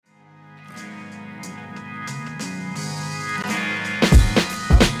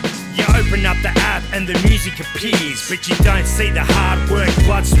Open up the app and the music appears, but you don't see the hard work,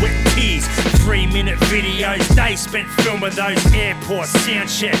 blood, sweat, tears. 3-minute videos, they spent filming those airports, sound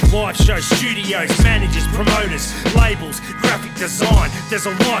check, live show studios, managers, promoters, labels, graphic design. There's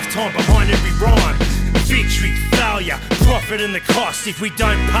a lifetime behind every rhyme. Victory, failure, profit and the cost. If we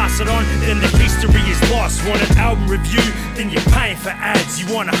don't pass it on, then the history is lost. Want an album review? Then you're paying for ads.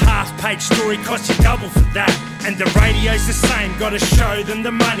 You want a half-page story? Cost you double for that. And the radio's the same, gotta show them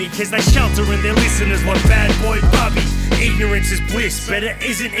the money, cause they sheltering their listeners like Bad Boy Bubby. Ignorance is bliss, but it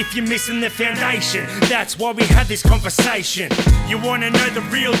isn't if you're missing the foundation. That's why we had this conversation. You wanna know the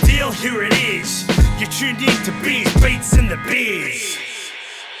real deal? Here it is. You're tuned in to Beers, Beats and the Beers.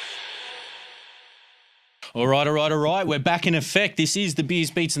 All right. We're back in effect. This is the Beers,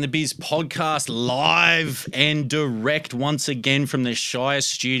 Beats and the Biz podcast, live and direct once again from the Shire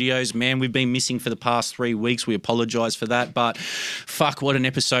Studios. Man, we've been missing for the past 3 weeks. We apologise for that, but fuck, what an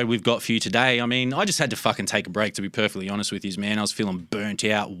episode we've got for you today. I mean, I just had to fucking take a break, to be perfectly honest with you, man. I was feeling burnt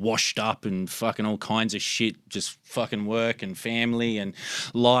out, washed up and fucking all kinds of shit, just fucking work and family and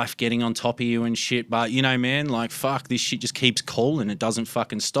life getting on top of you and shit. But, you know, man, like, fuck, this shit just keeps calling. It doesn't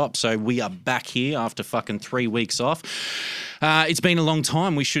fucking stop. So we are back here after fucking 3 weeks off. It's been a long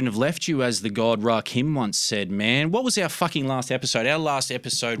time. We shouldn't have left you, as the god Rakim once said, man. What was our fucking last episode? Our last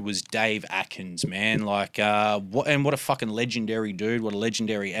episode was Dave Atkins, man. Like, what a fucking legendary dude. What a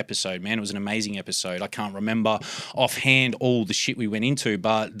legendary episode, man. It was an amazing episode. I can't remember offhand all the shit we went into,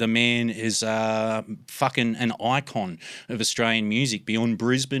 but the man is fucking an icon of Australian music, beyond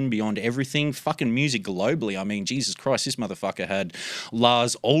Brisbane, beyond everything. Fucking music globally. I mean, Jesus Christ, this motherfucker had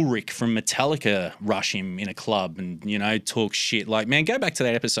Lars Ulrich from Metallica rush him in a club and, you know, talk shit. Like, man, go back to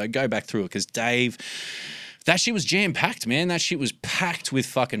that episode, go back through it, because Dave, that shit was jam-packed, man. That shit was packed with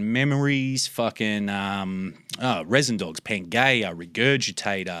fucking memories, fucking Resin Dogs, Pangaea,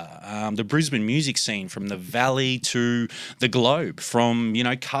 Regurgitator, the Brisbane music scene from the Valley to the Globe, from, you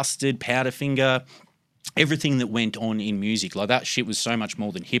know, Custard, Powderfinger, everything that went on in music. Like, that shit was so much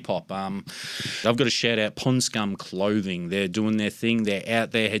more than hip-hop. I've got to shout out Pond Scum Clothing. They're doing their thing. They're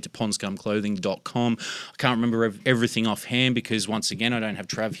out there. Head to pondscumclothing.com. I can't remember everything offhand because, once again, I don't have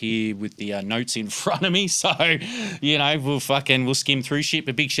Trav here with the notes in front of me. So, you know, we'll skim through shit.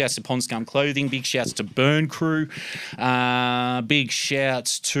 But big shouts to Pond Scum Clothing. Big shouts to Burn Crew. Big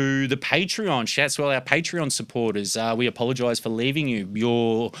shouts to the Patreon. Shouts to all our Patreon supporters. We apologise for leaving you.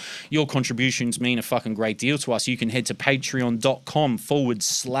 Your contributions mean a fucking great deal to us. You can head to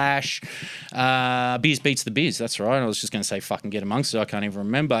patreon.com/Beers Beats the Biz. That's right. I was just going to say fucking get amongst it. I can't even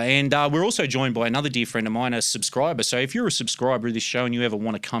remember. And we're also joined by another dear friend of mine, a subscriber. So if you're a subscriber of this show and you ever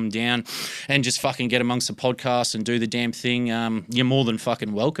want to come down and just fucking get amongst the podcast and do the damn thing, you're more than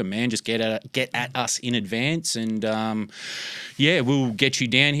fucking welcome, man. Just get at us in advance, and we'll get you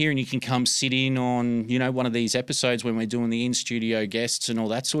down here and you can come sit in on, you know, one of these episodes when we're doing the in-studio guests and all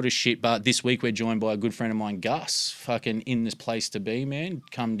that sort of shit. But this week we're joined by a good friend of mine, Gus, fucking in this place to be, man.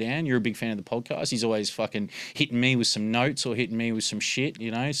 Come down. You're a big fan of the podcast. He's always fucking hitting me with some notes or hitting me with some shit,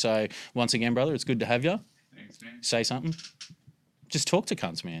 you know. So once again, brother, it's good to have you. Thanks, man. Say something. Just talk to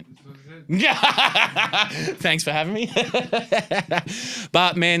cunts, man. Thanks for having me.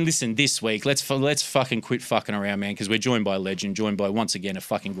 But, man, listen, this week, let's fucking quit fucking around, man, because we're joined by a legend, joined by, once again, a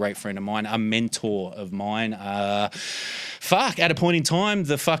fucking great friend of mine, a mentor of mine. At a point in time,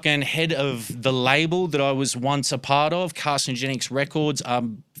 the fucking head of the label that I was once a part of, Carcinogenics Records,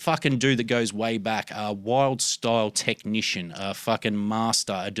 fucking dude that goes way back, a wild style technician, a fucking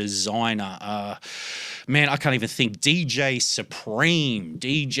master, a designer, man, I can't even think, DJ Supreme.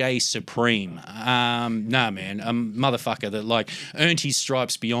 Nah, man, a motherfucker that, like, earned his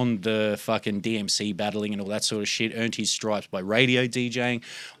stripes beyond the fucking DMC battling and all that sort of shit, earned his stripes by radio DJing,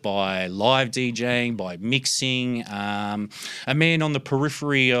 by live DJing, by mixing, a man on the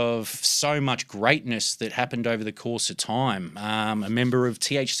periphery of so much greatness that happened over the course of time, a member of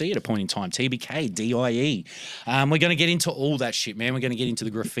THC at a point in time, TBK, DIE. We're going to get into all that shit, man. We're going to get into the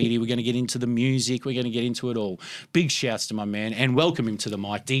graffiti. We're going to get into the music. We're going to get into it all. Big shouts to my man, and welcome him to the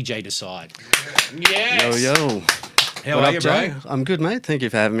mic, DJ Dcide. Yes. Yo. How are you, bro? I'm good, mate. Thank you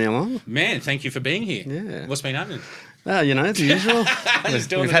for having me along. Man, thank you for being here. Yeah. What's been happening? You know, the usual.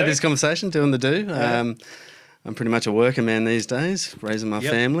 We've had this conversation, doing the do. I'm pretty much a working man these days, raising my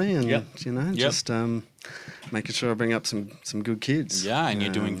family and, just making sure I bring up some good kids. Yeah, and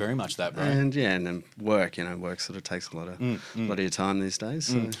you're doing very much that, bro. And then work sort of takes a lot of your time these days.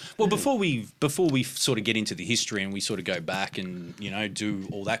 So, Well, before we sort of get into the history and we sort of go back and do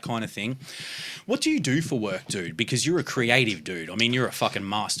all that kind of thing, what do you do for work, dude? Because you're a creative dude. I mean, you're a fucking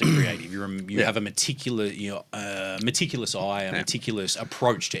master creative. You have a meticulous eye, a meticulous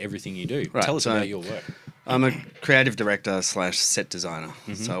approach to everything you do. Right, Tell us about your work. I'm a creative director / set designer.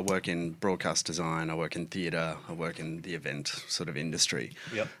 So I work in broadcast design, I work in theatre, I work in the event sort of industry.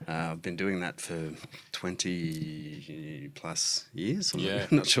 Yep. I've been doing that for 20 plus years. Yeah.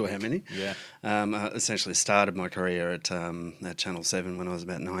 I'm not sure how many. Yeah. I essentially started my career at Channel 7 when I was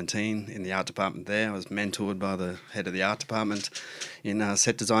about 19 in the art department there. I was mentored by the head of the art department in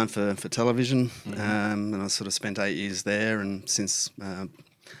set design for television. And I sort of spent 8 years there and since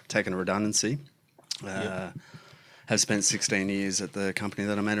taken a redundancy. Have spent 16 years at the company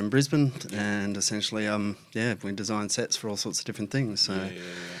that I'm at in Brisbane, and essentially, we design sets for all sorts of different things. So,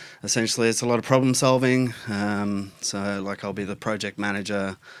 essentially, it's a lot of problem solving. So, like, I'll be the project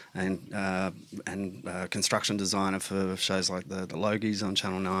manager and construction designer for shows like the Logies on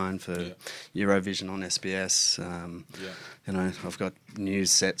Channel 9, for Eurovision on SBS. I've got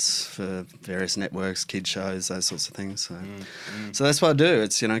news sets for various networks, kid shows, those sorts of things. So, so that's what I do.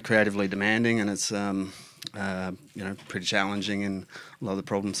 It's creatively demanding, and it's pretty challenging, and a lot of the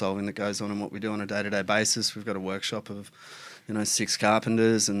problem solving that goes on in what we do on a day-to-day basis. We've got a workshop of 6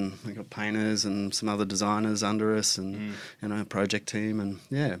 carpenters, and we've got painters and some other designers under us, and a project team, and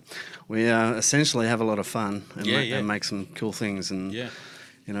we essentially have a lot of fun and make some cool things. And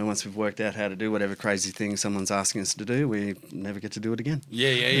once we've worked out how to do whatever crazy thing someone's asking us to do, we never get to do it again.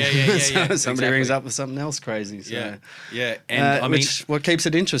 So somebody rings up with something else crazy. So. And what keeps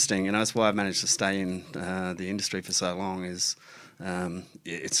it interesting, that's why I've managed to stay in the industry for so long, is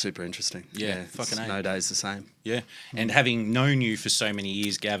it's super interesting. Fucking it's no day's the same. And having known you for so many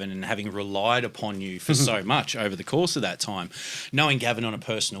years, Gavin, and having relied upon you for so much over the course of that time, knowing Gavin on a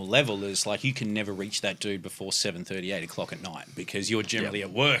personal level is like you can never reach that dude before 7:30, 8 o'clock at night, because you're generally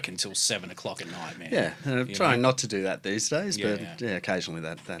at work until 7 o'clock at night, man. And I'm trying not to do that these days, but occasionally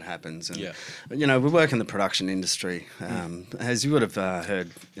that happens. And we work in the production industry. As you would have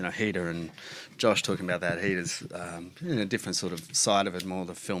heard, Heater and Josh talking about that. Heater's a different sort of side of it, more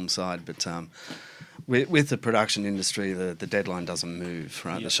the film side, but with the production industry, the deadline doesn't move,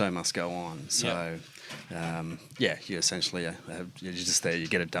 right? The show must go on. So, you essentially, you're just there, you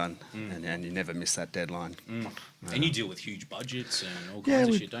get it done, and you never miss that deadline. And you deal with huge budgets and all kinds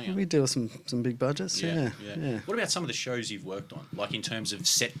of shit, don't you? We deal with some big budgets, What about some of the shows you've worked on, like in terms of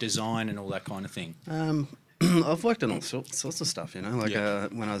set design and all that kind of thing? I've worked on all sorts of stuff, when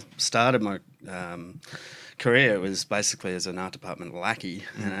I started my career, it was basically as an art department lackey,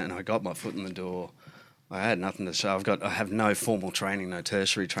 and I got my foot in the door. I had nothing to show. I have no formal training, no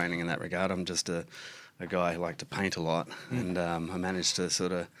tertiary training in that regard. I'm just a guy who liked to paint a lot, and I managed to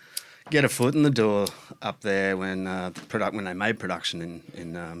sort of get a foot in the door up there when they made production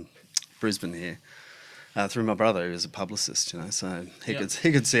in Brisbane here. Through my brother, who was a publicist, so he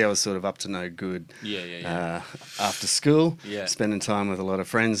could see I was sort of up to no good. After school, spending time with a lot of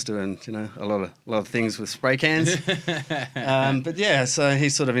friends, doing a lot of things with spray cans. So he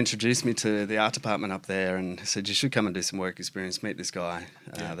sort of introduced me to the art department up there, and said you should come and do some work experience, meet this guy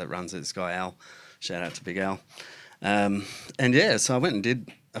that runs it, this guy Al. Shout out to Big Al. So I went and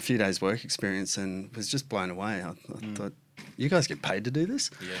did a few days work experience, and was just blown away. I thought, you guys get paid to do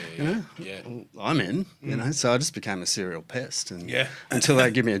this? Well, I'm in, so I just became a serial pest until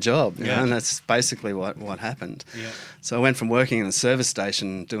they give me a job, and that's basically what happened. So I went from working in a service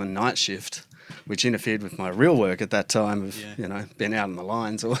station doing night shift, which interfered with my real work at that time of, being out on the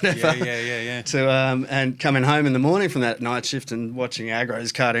lines or whatever, to and coming home in the morning from that night shift and watching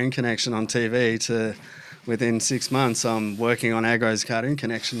Agro's Cartoon Connection on TV to... Within 6 months, I'm working on Agro's Cartoon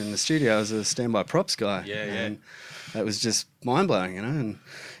Connection in the studio as a standby props guy. And that was just mind-blowing, and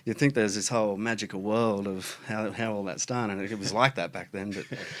you'd think there's this whole magical world of how all that's done, and it was like that back then, but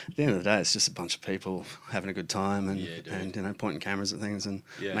at the end of the day, it's just a bunch of people having a good time and pointing cameras at things and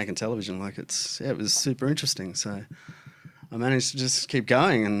making television. Like it was super interesting, so... I managed to just keep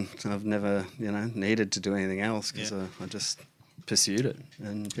going, and I've never, needed to do anything else because I just... pursued it,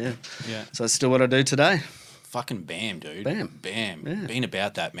 and so it's still what I do today. fucking bam, dude. Bam. Yeah. Been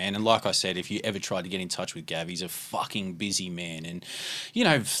about that, man. And like I said, if you ever tried to get in touch with Gav, he's a fucking busy man. And, you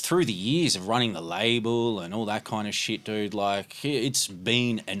know, through the years of running the label and all that kind of shit, dude, like, it's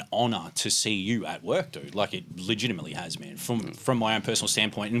been an honour to see you at work, dude. Like, it legitimately has, man. From my own personal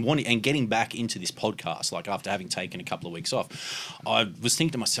standpoint, and getting back into this podcast, like, after having taken a couple of weeks off, I was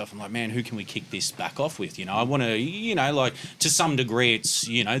thinking to myself, I'm like, man, who can we kick this back off with? You know, I want to, you know, like, to some degree, it's,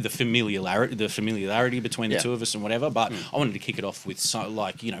 you know, the familiarity between the two of us and whatever, but I wanted to kick it off with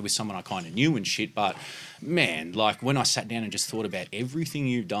with someone I kind of knew and shit. But man, like, when I sat down and just thought about everything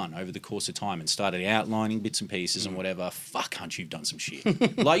you've done over the course of time and started outlining bits and pieces and whatever, fuck, Hunch, you've done some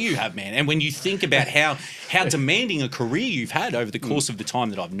shit. Like, you have, man. And when you think about how demanding a career you've had over the course of the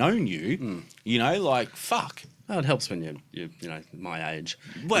time that I've known you, you know, like, fuck. Oh, it helps when you're my age.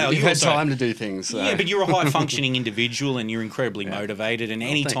 Well, you've had time to do things. So. Yeah, but you're a high functioning individual and you're incredibly motivated. And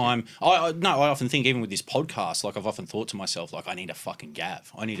any time, I often think, even with this podcast, like, I've often thought to myself, like, I need a fucking Gav.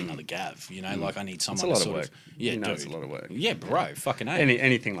 I need another Gav. You know, like, I need someone. It's a lot of work. Yeah, dude. It's a lot of work. Yeah, bro, fucking A.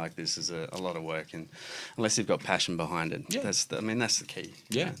 Anything like this is a lot of work, and unless you've got passion behind it, that's the key.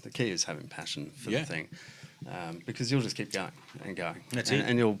 Yeah, the key is having passion for the thing. Because you'll just keep going and going. That's it.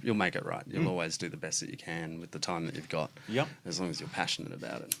 And you'll make it right. You'll always do the best that you can with the time that you've got. Yep. As long as you're passionate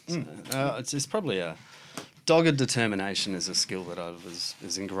about it. So, it's probably a dogged determination is a skill that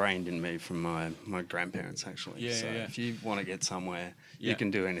is ingrained in me from my grandparents, actually. Yeah, so yeah. if you want to get somewhere, you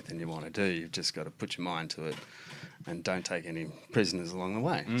can do anything you want to do. You've just got to put your mind to it and don't take any prisoners along the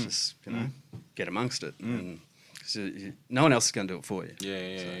way. Just, get amongst it. And no one else is going to do it for you.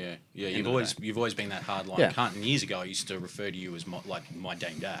 Yeah. You've always been that hard line cunt. And years ago, I used to refer to you as my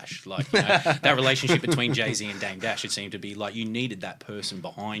Dame Dash. Like, you know, that relationship between Jay-Z and Dame Dash, it seemed to be like you needed that person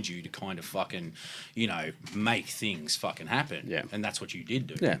behind you to kind of fucking, you know, make things fucking happen. Yeah. And that's what you did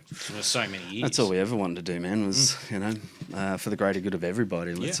do. Yeah. For so many years. That's all we ever wanted to do, man. Was you know, for the greater good of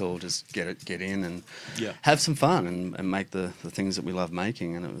everybody. Let's all just get in and have some fun and make the things that we love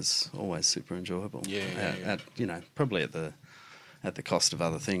making. And it was always super enjoyable. Probably at the cost of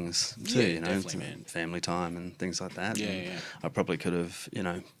other things too, you know, family time and things like that. I probably could have, you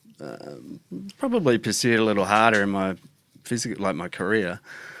know, probably pursued a little harder in my my career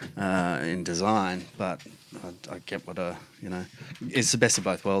in design, but I get what it's the best of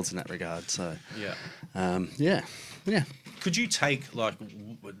both worlds in that regard. So yeah. Could you take, like,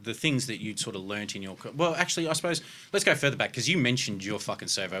 the things that you'd sort of learnt in your... Well, actually, I suppose, let's go further back, because you mentioned your fucking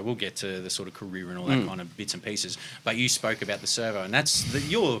servo. We'll get to the sort of career and all that kind of bits and pieces, but you spoke about the servo, and that's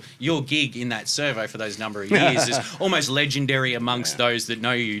your gig in that servo for those number of years is almost legendary amongst those that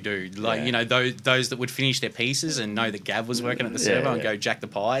know you, dude. Like, you know, those that would finish their pieces and know that Gav was working at the servo and go jack the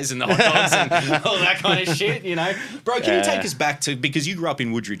pies and the hot dogs and all that kind of shit, you know? Bro, can you take us back to... Because you grew up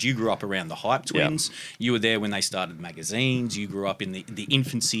in Woodridge, you grew up around the Hype Twins, you were there when they started magazines, you grew up in the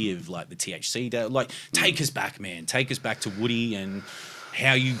infancy of, like, the THC. Like, take us back, man. Take us back to Woody and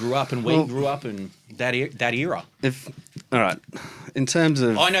how you grew up and where you grew up and that era. All right, in terms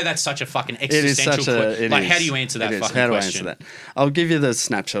of... I know that's such a fucking existential question. Like, how do you answer that fucking question? How do I answer that? I'll give you the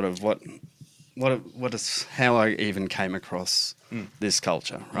snapshot of how I even came across this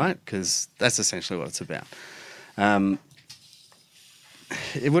culture, right? Because that's essentially what it's about.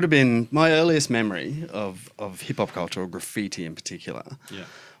 It would have been my earliest memory of hip-hop culture, or graffiti in particular,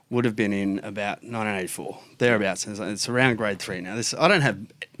 would have been in about 1984, thereabouts. It's around grade 3 now. I don't have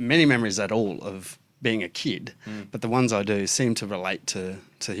many memories at all of being a kid, but the ones I do seem to relate to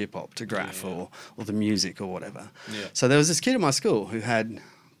hip-hop, to graph or the music or whatever. Yeah. So there was this kid at my school who had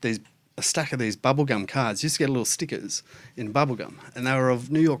a stack of these bubblegum cards. You used to get little stickers in bubblegum, and they were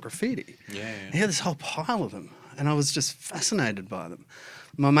of New York graffiti. He had this whole pile of them. And I was just fascinated by them.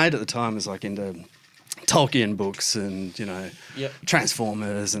 My mate at the time was like into Tolkien books and, you know,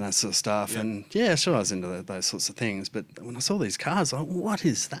 Transformers and that sort of stuff. And I was into those sorts of things. But when I saw these cars, I was like, what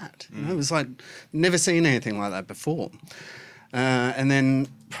is that? You know, it was like, never seen anything like that before. And then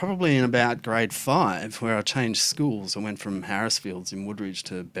probably in about grade 5, where I changed schools, I went from Harrisfields in Woodridge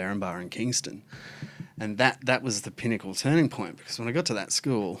to Berrinbar in Kingston. And that was the pinnacle turning point, because when I got to that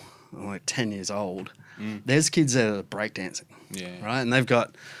school, I'm like 10 years old, there's kids that are breakdancing, right? And they've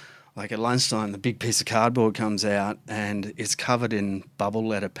got, like, at lunchtime, the big piece of cardboard comes out and it's covered in bubble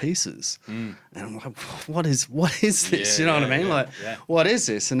letter pieces. And I'm like, what is this? You know what I mean? What is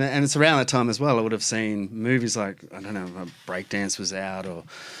this? And it's around that time as well, I would have seen movies like, I don't know, Breakdance was out, or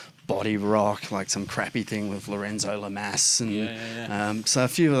Body Rock, like some crappy thing with Lorenzo Lamas. And so a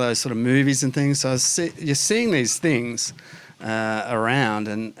few of those sort of movies and things. So you're seeing these things around,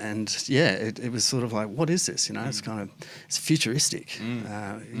 and yeah, it was sort of like, what is this? You know, it's futuristic.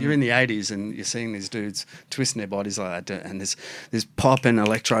 You're in the 80s and you're seeing these dudes twisting their bodies like that, and there's pop and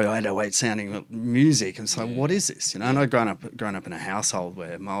electro 808 sounding music, and it's like, what is this? You know, and I'd grown up in a household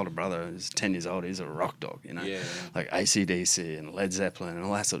where my older brother is 10 years old. He's a rock dog, you know, like AC/DC and Led Zeppelin and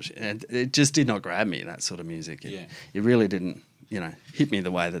all that sort of shit. And it just did not grab me, that sort of music. It really didn't, you know, hit me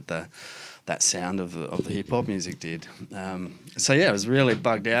the way that that sound of the hip hop music did. So yeah, I was really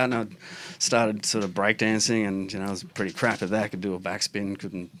bugged out, and I started sort of breakdancing, and you know, I was pretty crap at that. I could do a backspin,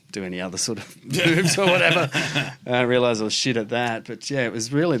 couldn't do any other sort of moves or whatever. I realised I was shit at that. But yeah, it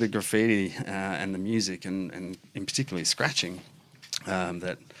was really the graffiti and the music, and in particularly scratching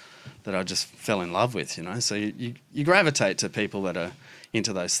that I just fell in love with. You know, so you gravitate to people that are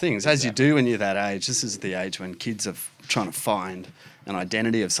into those things, as you do when you're that age. This is the age when kids are trying to find an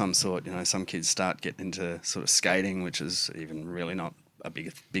identity of some sort. You know, some kids start getting into sort of skating, which is even really not a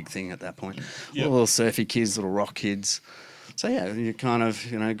big thing at that point. Little surfy kids, little rock kids. So yeah, you kind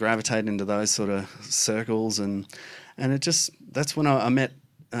of, you know, gravitate into those sort of circles, and that's when I met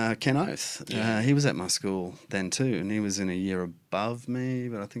Ken Oath. He was at my school then too, and he was in a year above me,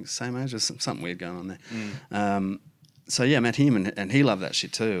 but I think same age. There's something weird going on there. So yeah, I met him, and he loved that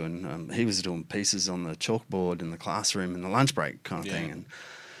shit too, and he was doing pieces on the chalkboard in the classroom in the lunch break kind of thing, and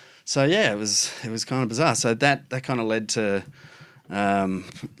so yeah, it was kind of bizarre. So that kind of led to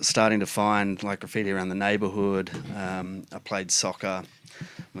starting to find like graffiti around the neighbourhood. I played soccer.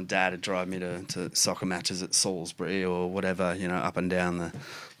 My dad would drive me to soccer matches at Salisbury or whatever, you know, up and down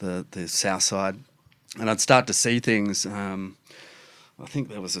the south side, and I'd start to see things. I think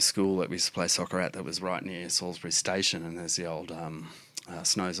there was a school that we used to play soccer at that was right near Salisbury Station, and there's the old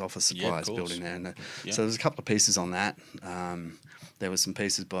Snow's Office Supplies building there. And so there's a couple of pieces on that. There was some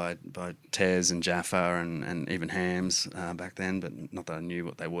pieces by Tez and Jaffa and even Hams back then, but not that I knew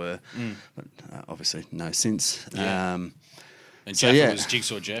what they were. But obviously no since. And Jaffa was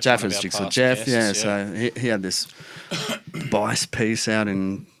Jigsaw Jeff. Jaffa was Jigsaw Jeff, So he had this Bice piece out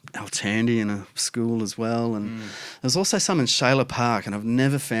in Altandy in a school as well, and there's also some in Shayla Park, and I've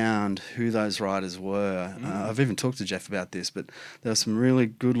never found who those writers were. I've even talked to Jeff about this, but there was some really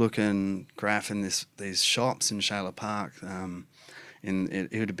good looking graph in these shops in Shayla Park.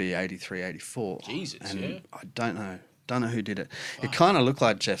 It would be 83, 84. Jesus, and I don't know who did it. It kind of looked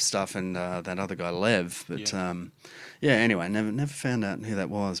like Jeff's stuff and that other guy Lev, but anyway, never found out who that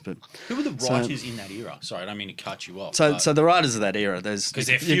was. But who were the writers in that era? Sorry, I don't mean to cut you off. So the writers of that era, because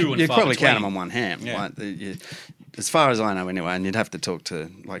they're few and you far probably between. count them on one hand. Right? As far as I know, anyway, and you'd have to talk to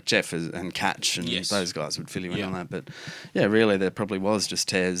like Jeff and Catch, and those guys would fill you in on that. But yeah, really, there probably was just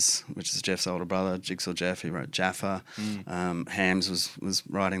Tez, which is Jeff's older brother, Jigsaw Jeff. He wrote Jaffa. Hams was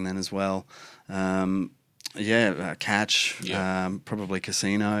writing then as well. Catch, probably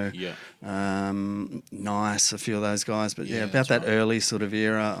Casino, Nice, a few of those guys, but about that early sort of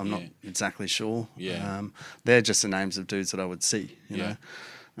era, I'm not exactly sure. They're just the names of dudes that I would see, you know,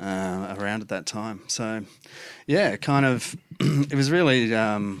 around at that time. So, kind of, it was really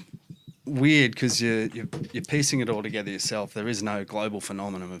weird because you're piecing it all together yourself. There is no global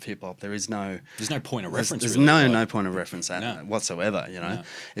phenomenon of hip hop. There's no point of reference. There's really, no point of reference whatsoever. You know,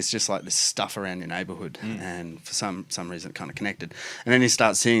 it's just like this stuff around your neighbourhood, and for some reason it kind of connected. And then you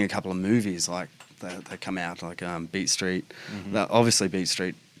start seeing a couple of movies like they come out like Beat Street. Obviously, Beat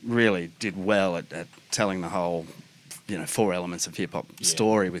Street really did well at telling the whole, you know, 4 elements of hip hop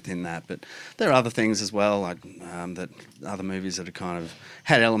story within that, but there are other things as well, like that other movies that have kind of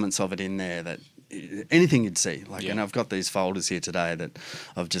had elements of it in there that anything you'd see, like, and I've got these folders here today that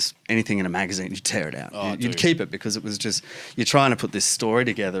of just anything in a magazine, you tear it out, you'd keep it because it was just you're trying to put this story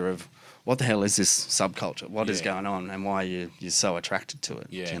together of what the hell is this subculture? What is going on, and why you're so attracted to it?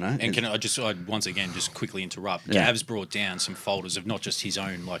 You know. And can I once again just quickly interrupt? Gav's brought down some folders of not just his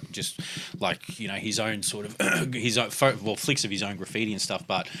own, his own sort of flicks of his own graffiti and stuff,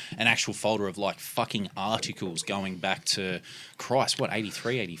 but an actual folder of like fucking articles going back to Christ, what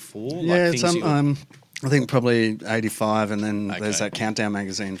 83, 84? I think probably 85, and then there's that Countdown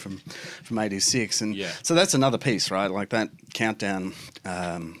magazine from 86, and so that's another piece, right? Like that Countdown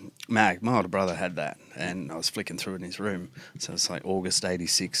mag. My older brother had that, and I was flicking through it in his room. So it's like August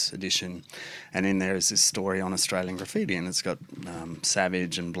 86 edition, and in there is this story on Australian graffiti, and it's got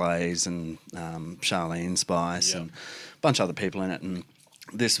Savage and Blaze and Charlene Spice and a bunch of other people in it, and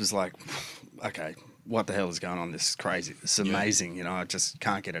this was like, okay, what the hell is going on? This is crazy. This is amazing. You know, I just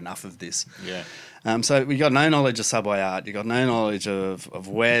can't get enough of this. Yeah. So we got no knowledge of subway art. You got no knowledge of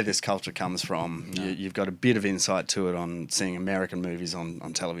where this culture comes from. No. You've got a bit of insight to it on seeing American movies on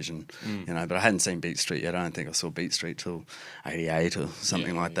television, you know. But I hadn't seen Beat Street yet. I don't think I saw Beat Street till '88 or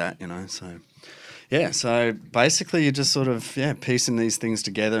something like that. You know, so. Yeah, so basically you're just sort of, piecing these things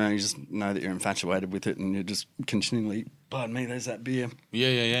together, and you just know that you're infatuated with it, and you're just continually, pardon me, there's that beer.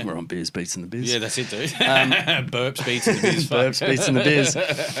 Yeah. We're on Beers, Beats and the Biz. Yeah, that's it, dude. Burps, Beats and the Biz. Burps, Beats and the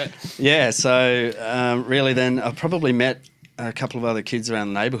Biz. Yeah, so really then I probably met a couple of other kids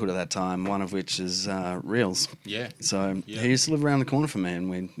around the neighbourhood at that time, one of which is Reels. Yeah. So he used to live around the corner from me, and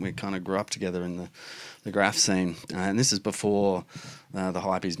we kind of grew up together in the graph scene. And this is before the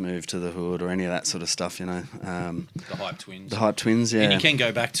Hypees moved to the hood or any of that sort of stuff, you know. The Hype Twins. The Hype Twins, yeah. And you can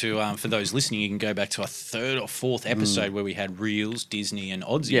go back to, for those listening, you can go back to a third or fourth episode where we had Reels, Disney and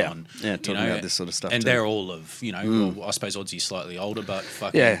Oddsy on. Yeah, talking about this sort of stuff. And they're all of, you know, well, I suppose Oddsy's slightly older, but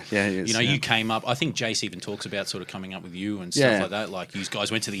fucking... Yeah, he is, you know, you came up... I think Jace even talks about sort of coming up with you and stuff like that. Like, you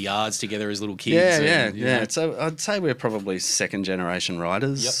guys went to the yards together as little kids. Yeah. So I'd say we're probably second generation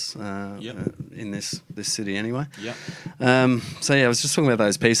writers in this city anyway. Yep. So I was just talking about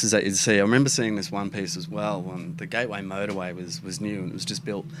those pieces that you'd see. I remember seeing this one piece as well when the Gateway motorway was new and it was just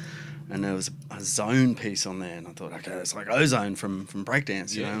built, and there was a zone piece on there, and I thought, okay, it's like Ozone from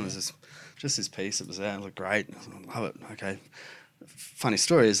breakdance, you know. And it was just this piece that was there. It looked great. I love it. Okay. Funny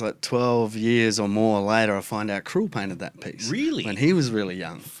story is, like 12 years or more later, I find out Cruel painted that piece. Really? When he was really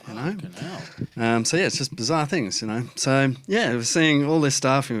young, you know. Hell. So it's just bizarre things, you know. So we're seeing all this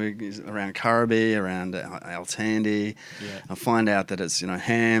stuff around Currabee, around Al Tandy. Yeah. I find out that it's, you know,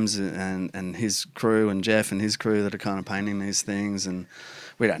 Hams and his crew and Jeff and his crew that are kind of painting these things, and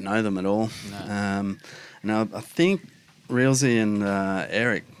we don't know them at all. No. And I think Reelsy and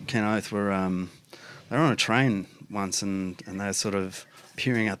Eric Ken Oath were they were on a train once, and they were sort of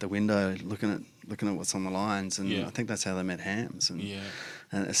peering out the window, looking at what's on the lines, and I think that's how they met Hams.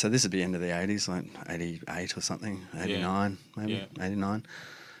 And so this would be the end of the 80s, like 88 or something, 89 maybe, 89.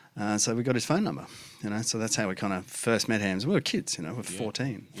 So we got his phone number, you know, so that's how we kind of first met Hams. We were kids, you know, we were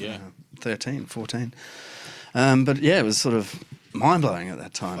 14, 13, 14. But it was sort of mind-blowing at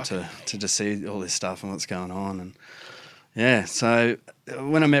that time to just see all this stuff and what's going on. And so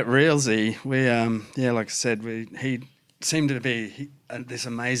when I met Reelsy, we, like I said, he seemed to be this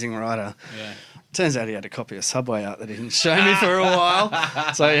amazing writer. Yeah. Turns out he had a copy of Subway Art that he didn't show me for a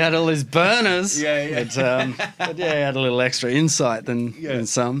while. So he had all his burners. But he had a little extra insight than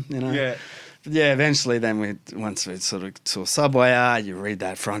some, you know. Yeah. But eventually then once we sort of saw Subway Art, you read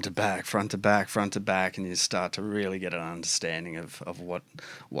that front to back, and you start to really get an understanding of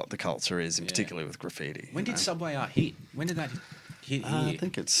what the culture is, and particularly with graffiti. When did Subway Art hit? When did that hit here? I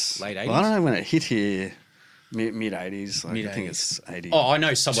think it's... late 80s? Well, I don't know when it hit here. Mid-80s. Like, I think it's 80. Oh, I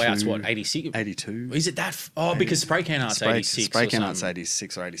know Subway Art's what, 86? 82. Is it that? Because Spray Can Art's 86 Spray Can Art's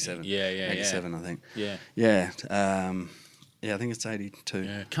 86 or 87. 87, I think. I think it's 82.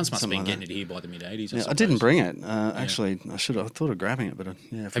 Yeah, Cunts must have been getting it here by the mid-80s. Yeah, I didn't bring it. Actually, I thought of grabbing it, but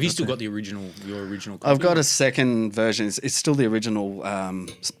have you still got your original copy? I've got a second version. It's still the original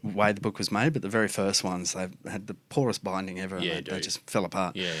way the book was made, but the very first ones, they had the poorest binding ever. They just fell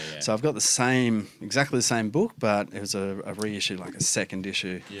apart. So I've got exactly the same book, but it was a reissue, like a second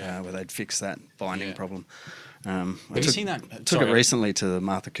issue, where they'd fixed that binding problem. Have you seen that? Took it recently to the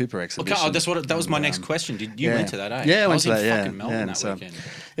Martha Cooper exhibition. Okay, that was my next question. Did you went to that? Eh? Yeah, I went to that. Fucking Melbourne that weekend.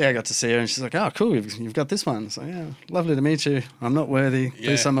 Yeah, I got to see her, and she's like, "Oh, cool, you've got this one." So lovely to meet you. I'm not worthy.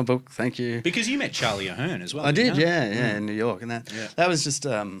 Please sign my book. Thank you. Because you met Charlie Ahern as well. I did. In New York, and that was just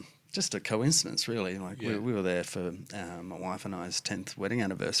a coincidence, really. Like we were there for my wife and I's 10th wedding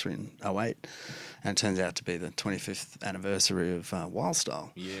anniversary in 2008, and it turns out to be the 25th anniversary of Wild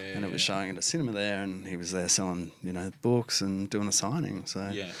Style. And it was showing at a cinema there, and he was there selling, you know, books and doing a signing. So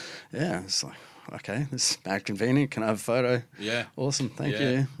it's like, okay, this is mad convenient. Can I have a photo? Yeah, awesome. Thank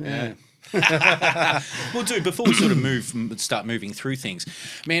you. Yeah. Well, dude, before we sort of start moving through things,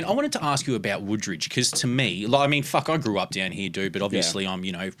 man, I wanted to ask you about Woodridge, because to me, like, I mean, I grew up down here, dude, but obviously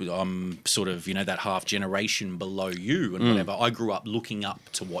I'm sort of, you know, that half generation below you and whatever. I grew up looking up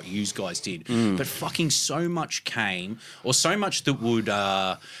to what you guys did, but fucking so much that would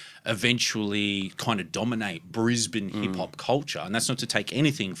eventually kind of dominate Brisbane hip-hop culture. And that's not to take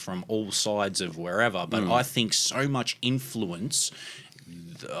anything from all sides of wherever, but I think so much influence...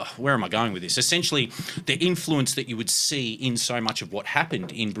 where am I going with this? Essentially, the influence that you would see in so much of what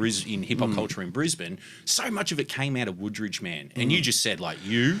happened in hip-hop culture in Brisbane, so much of it came out of Woodridge, man. And you just said, like,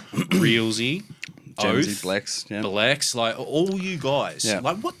 you, Reelsy, Jonesy, Oath, Blex, yeah. Blex, like all you guys. Yeah.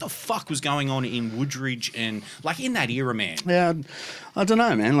 Like, what the fuck was going on in Woodridge and like in that era, man? Yeah, I don't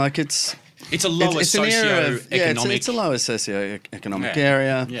know, man. Like it's a lower it's an era of, socio-economic. it's a lower socio-economic Yeah.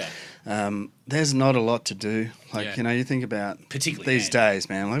 area. Yeah. There's not a lot to do. Like, Yeah. you know, you think about Particularly these days,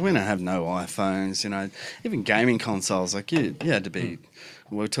 man. Like, we don't have no iPhones. You know, even gaming consoles. Like, you had to be.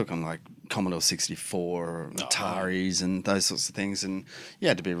 We're talking like Commodore 64 or Ataris and those sorts of things, and you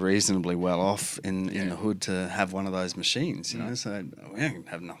had to be reasonably well off in the hood to have one of those machines. You know, so we don't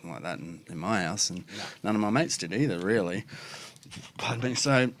have nothing like that in my house, and none of my mates did either, really. Pardon me.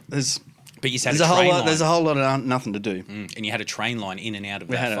 So there's. But you had There's a whole lot of nothing to do. And you had a train line in and out of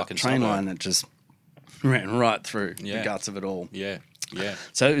We that had fucking a train suburb. line that just ran right through Yeah. the guts of it all. Yeah. Yeah.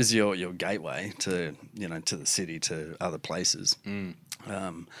 So it was your gateway to to the city, to other places.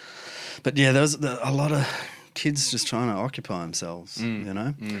 But yeah, there was a lot of kids just trying to occupy themselves. You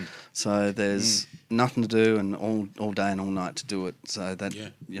know, so there's nothing to do and all day and all night to do it. So that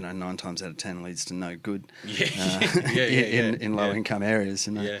 9 times out of 10 leads to no good. In low income areas.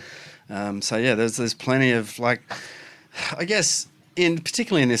 You know. Yeah. So yeah, there's plenty of like, I guess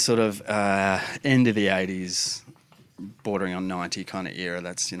particularly in this sort of end of the 80s, bordering on 90 kind of era.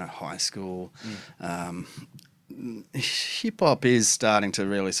 That's high school. Hip hop is starting to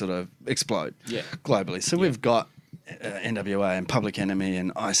really sort of explode globally. So we've got NWA and Public Enemy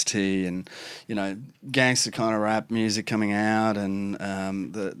and Ice-T and gangster kind of rap music coming out, and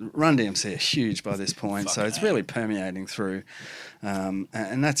the Run DMC are huge by this point. So it's really permeating through, and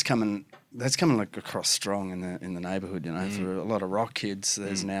that's coming like across strong in the neighbourhood. For a lot of rock kids,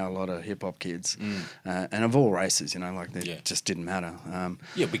 there's now a lot of hip hop kids, and of all races. Like they just didn't matter.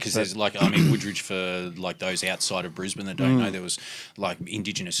 Because there's Woodridge, for like those outside of Brisbane that don't know, there was like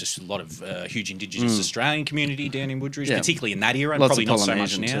just a lot of huge Indigenous Australian community down in Woodridge, particularly in that era, and Lots probably of not so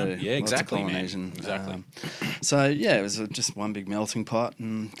much Polynesian now. too. Yeah, exactly, Lots of man. Polynesian. Exactly. So yeah, it was just one big melting pot,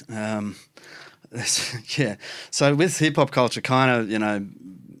 and So with hip hop culture, kind of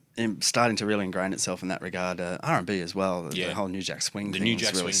starting to really ingrain itself in that regard, R&B as well. The whole New Jack Swing thing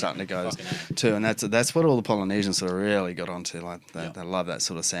is really starting to go too, and that's what all the Polynesians sort of really got onto. Like they love that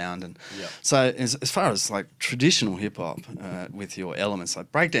sort of sound, and so as far as like traditional hip hop with your elements,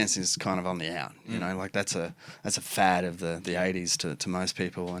 like breakdancing is kind of on the out. Like that's a fad of the 80s to most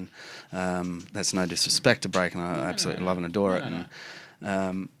people, and that's no disrespect to break, and I absolutely love and adore it.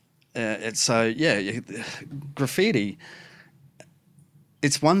 Graffiti.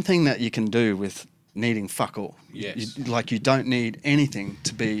 It's one thing that you can do with needing fuck all. Yes. You don't need anything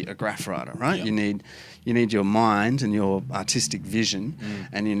to be a graph writer, right? Yep. You need your mind and your artistic vision,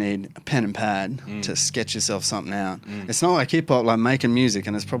 and you need a pen and pad to sketch yourself something out. It's not like hip hop, like making music,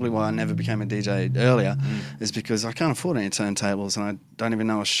 and it's probably why I never became a DJ earlier, is because I can't afford any turntables and I don't even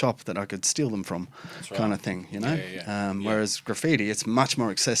know a shop that I could steal them from, kind of thing, Whereas graffiti, it's much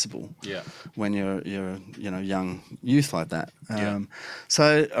more accessible when you're young youth like that.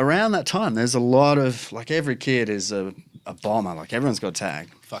 So around that time, there's a lot of, like, every kid is a bomber. Like, everyone's got a tag.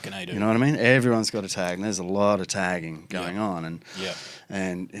 Fucking A, dude. You know what I mean? Everyone's got a tag, and there's a lot of tagging going on.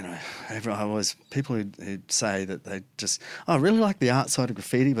 And people who'd say that they just, I really like the art side of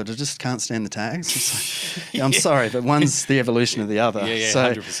graffiti, but I just can't stand the tags. It's like, I'm sorry, but one's the evolution of the other.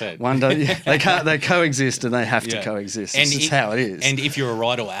 So 100%. They coexist, and they have to coexist. It's just how it is. And if you're a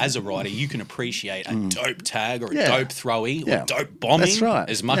writer or as a writer, you can appreciate a dope tag or a dope throwy or dope bombing. That's right.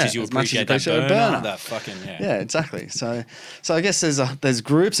 As much as you appreciate that burner. That fucking, Yeah, exactly. So I guess there's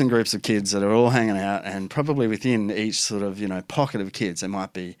groups and groups of kids that are all hanging out, and probably within each sort of pocket of kids there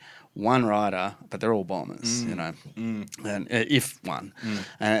might be one rider, but they're all bombers, and if one,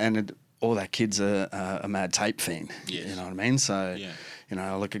 and all that kids are a mad tape fiend. Yes. You know what I mean? So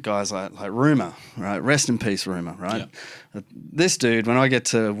I look at guys like Rumour, right? Rest in peace, Rumour, right? This dude, when I get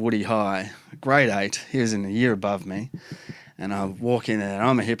to Woody High, grade 8, he was in a year above me, and I walk in there, and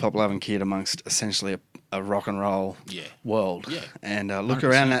I'm a hip hop loving kid amongst essentially a rock and roll world, and look 100%.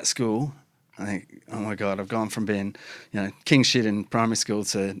 Around that school. I think, oh my God, I've gone from being, king shit in primary school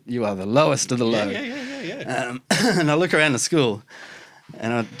to you are the lowest of the low. And I look around the school,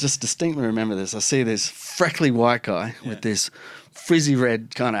 and I just distinctly remember this. I see this freckly white guy with this frizzy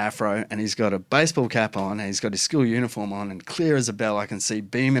red kind of afro, and he's got a baseball cap on, and he's got his school uniform on, and clear as a bell I can see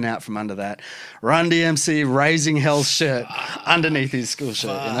beaming out from under that Run DMC Raising Hell's shirt underneath his school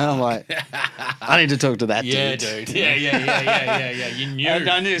shirt. I'm like, I need to talk to that dude. Yeah, dude. Yeah. You knew.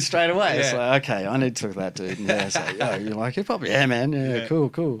 I knew straight away. It's like, okay, I need to talk to that dude. And it's like, oh, you like hip hop? Yeah, man. Yeah,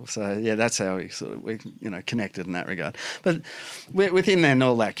 cool. So that's how we connected in that regard. But within then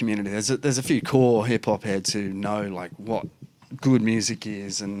all that community, there's a few core hip hop heads who know like what good music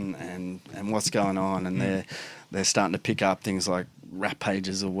is and what's going on, and they're starting to pick up things like Rap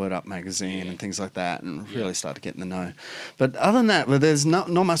Pages or Word Up magazine and things like that, and really start to get in the know. But other than that, there's not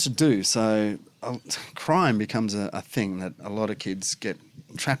much to do. So crime becomes a thing that a lot of kids get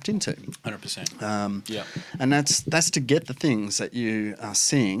trapped into. 100%. And that's to get the things that you are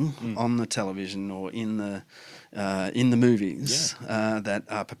seeing on the television or in the movies that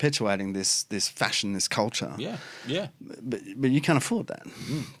are perpetuating this fashion, this culture. But you can't afford that.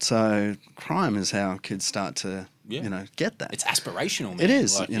 So crime is how kids start to get that. It's aspirational, man. It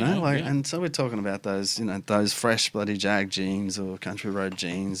is, like, and so we're talking about those, those fresh bloody Jag jeans or Country Road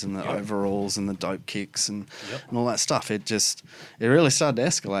jeans and the overalls and the dope kicks and all that stuff. It really started to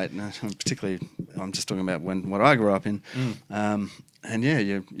escalate, and particularly I'm just talking about what I grew up in. And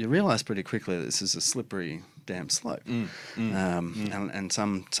you realise pretty quickly that this is a slippery damn slope, and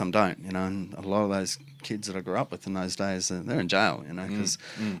some don't, and a lot of those kids that I grew up with in those days, they're in jail, because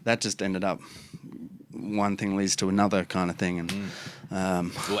that just ended up one thing leads to another kind of thing, and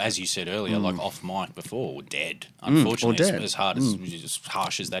well, as you said earlier, like off mic before, or dead. Unfortunately, or dead. as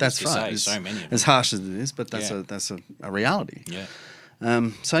harsh as that is to say, so many of them. As harsh as it is, but that's a reality.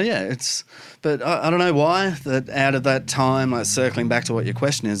 But I don't know why that out of that time, like circling back to what your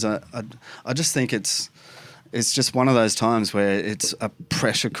question is, I just think it's just one of those times where it's a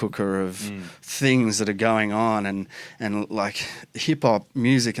pressure cooker of things that are going on, and like hip hop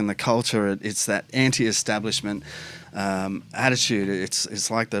music and the culture, it's that anti-establishment attitude.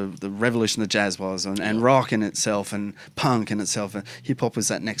 It's like the revolution that jazz was, and rock in itself, and punk in itself, and hip hop was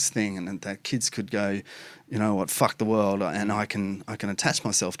that next thing, and that kids could go, fuck the world, and I can attach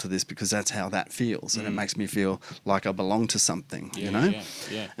myself to this because that's how that feels, and it makes me feel like I belong to something,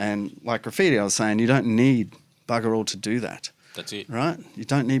 And like graffiti, I was saying, you don't need bugger all to do that. That's it. Right? You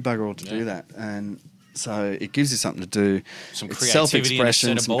don't need bugger all to do that. And so it gives you something to do. Some it's creativity,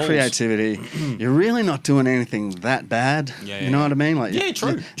 self-expression, some creativity. You're really not doing anything that bad. You know what I mean? Like,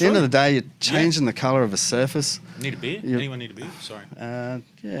 true. At the end of the day, you're changing the colour of a surface. Need a beer? Anyone need a beer? Sorry. No.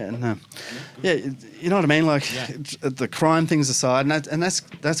 Yeah, you know what I mean? Like, the crime things aside, and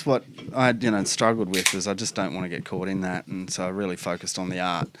that's what I struggled with, is I just don't want to get caught in that, and so I really focused on the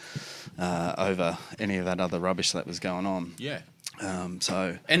art over any of that other rubbish that was going on. And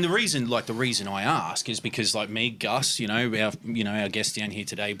the reason I ask is because, like, me, Gus, our guest down here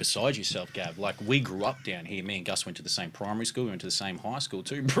today beside yourself, Gav, like, we grew up down here. Me and Gus went to the same primary school. We went to the same high school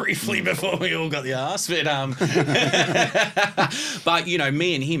too, briefly before we all got the arse. But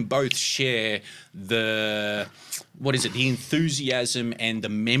me and him both share the enthusiasm and the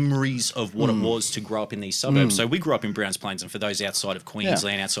memories of what it was to grow up in these suburbs. So we grew up in Browns Plains, and for those outside of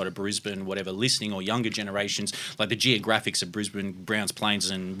Queensland, outside of Brisbane, whatever, listening, or younger generations, like the geographics of Brisbane, Browns Plains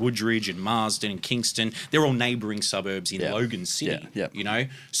and Woodridge and Marsden and Kingston, they're all neighbouring suburbs in Logan City,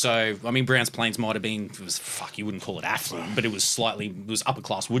 So, I mean, Browns Plains might have been, you wouldn't call it affluent, but it was upper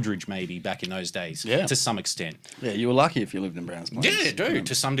class Woodridge maybe back in those days, to some extent. Yeah, you were lucky if you lived in Browns Plains. Yeah, dude,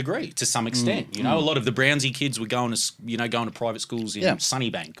 to some degree, to some extent. A lot of the Brownsy kids were going to private schools in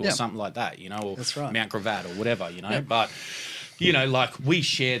Sunnybank or something like that, or Mount Gravatt or whatever, But, like, we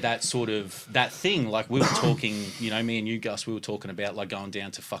share that sort of, that thing. Like, we were talking, me and you, Gus, we were talking about, like, going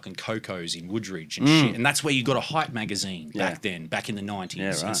down to fucking Coco's in Woodridge and shit. And that's where you got a hype magazine back then, back in the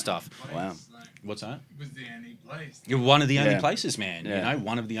 90s and stuff. Wow. What's that? It was the only place. You're one of the only places, man.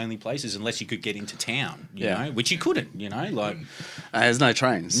 One of the only places, unless you could get into town, you know, which you couldn't, like. There's no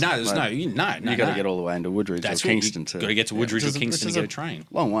trains. No, there's no. You got to get all the way into Woodridge or Kingston to. Got to get to Woodridge or Kingston to get a train.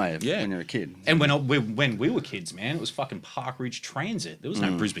 Long way when you're a kid. And when we were kids, man, it was fucking Park Ridge Transit. There was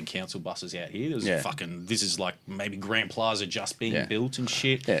no Brisbane Council buses out here. There was fucking. This is like maybe Grand Plaza just being built and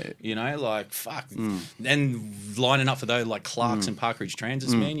shit. Like fuck. And lining up for those like Clark's and Park Ridge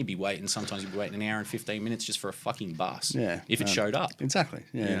Transits, man, you'd be waiting. Sometimes you'd be waiting an hour and 15 minutes just for a fucking bus. If it showed up. Exactly.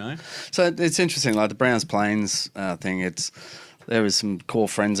 So it's interesting, like the Browns Plains thing. There was some core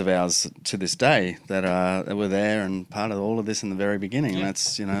friends of ours to this day that were there and part of all of this in the very beginning. And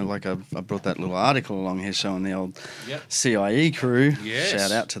that's, like I brought that little article along here showing the old CIE crew.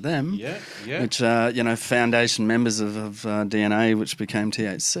 Shout out to them. Which, foundation members of DNA, which became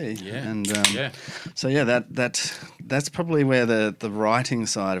THC. So that's probably where the writing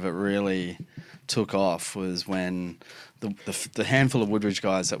side of it really took off, was when the handful of Woodridge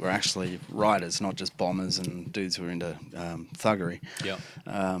guys that were actually writers, not just bombers and dudes who were into thuggery,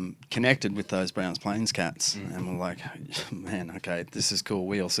 connected with those Browns Plains cats and were like, man, okay, this is cool.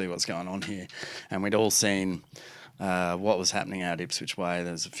 We all see what's going on here. And we'd all seen what was happening out Ipswich Way.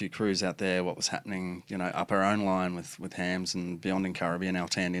 There's a few crews out there, what was happening, up our own line with Hams and beyond in Currabee and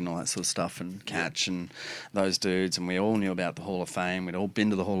Altandi and all that sort of stuff, and Catch and those dudes. And we all knew about the Hall of Fame. We'd all been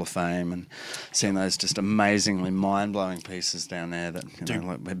to the Hall of Fame and seen those just amazingly mind-blowing pieces down there that,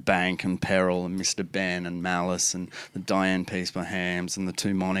 like with Bank and Peril and Mr. Ben and Malice and the Diane piece by Hams and the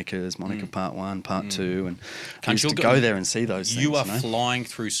two Monica Part 1, Part 2. And I used to go there and see those things. You are flying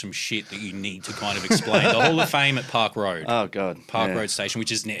through some shit that you need to kind of explain. The Hall of Fame at Park Road. Oh God, Park Road Station,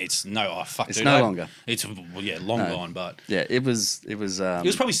 which is it's no longer. It's long gone, but yeah, it was. It was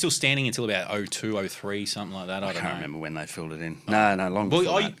probably still standing until about 02, 03, something like that. I can't remember when they filled it in. No, long.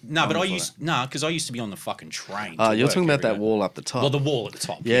 Because I used to be on the fucking train. You're talking about that wall up the top. Well, the wall at the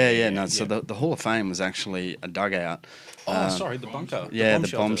top. Yeah. So the Hall of Fame was actually a dugout. Sorry, the bunker.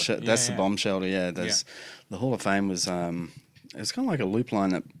 The bomb shelter. That's the bomb shelter. Yeah, the Hall of Fame was. It's kind of like a loop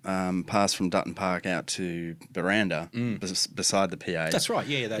line that passed from Dutton Park out to Buranda beside the PA. That's right.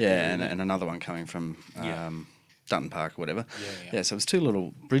 And another one coming from Dutton Park or whatever. Yeah. So it was two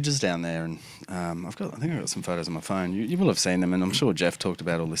little bridges down there, and I think I've got some photos on my phone. You will have seen them, and I'm sure Jeff talked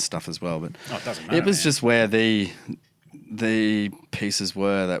about all this stuff as well. But it doesn't matter. It was just where the pieces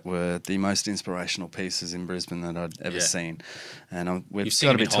were that were the most inspirational pieces in Brisbane that I'd ever seen. And we've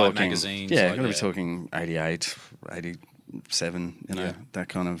got to be talking magazines. Yeah, got to be talking 88, 87, that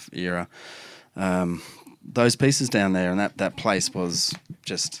kind of era. Those pieces down there, and that place was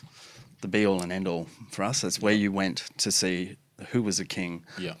just the be-all and end-all for us. That's where you went to see who was a king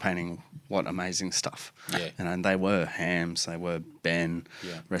painting what amazing stuff. Yeah. And they were Hams, they were Ben,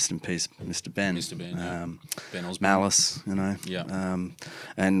 rest in peace, Mr. Ben. Ben Osborne. Malice, Yeah.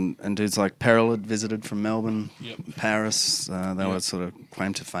 And dudes like Peril had visited from Melbourne, Paris. They were sort of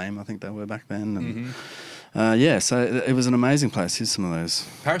claim to fame, I think they were back then. And, so it was an amazing place. Here's some of those.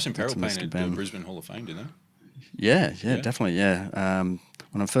 Paris and Peril painted the Brisbane Hall of Fame, didn't they? Yeah, definitely, yeah.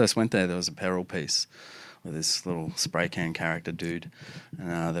 When I first went there was a Peril piece with this little spray can character dude.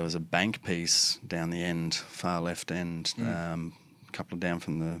 And there was a Bank piece down the end, far left end, a couple down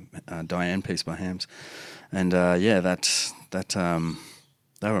from the Diane piece by Hams. And, they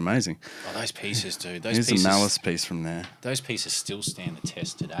were amazing. Oh, those pieces, dude. Here's the Malice piece from there. Those pieces still stand the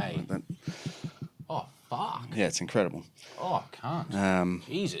test today. Oh, fuck. Yeah, it's incredible. Oh, I can't.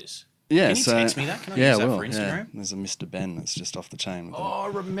 Jesus. Yeah, Can you text me that? Can I use that for Instagram? Yeah. There's a Mr. Ben that's just off the chain. I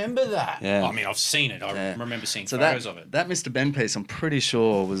remember that. Yeah. I mean, I've seen it. I remember seeing photos of it. That Mr. Ben piece, I'm pretty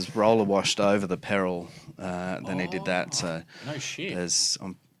sure, was roller washed over the Peril. Then he did that. So no shit.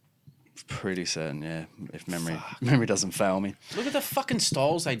 I'm pretty certain, if memory doesn't fail me. Look at the fucking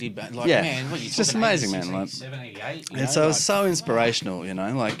styles they did back. Man, what you it's just amazing, man. Like 788. It was so inspirational,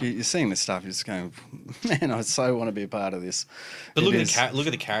 Like you're seeing this stuff, you're just going, man, I so want to be a part of this. But look at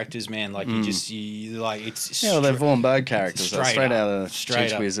the characters, man. Like it's they're Vaughan Bogue characters, straight out of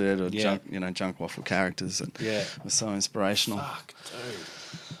Straight Cheech up. Wizard or Junk Waffle characters, and it was so inspirational. Fuck, dude.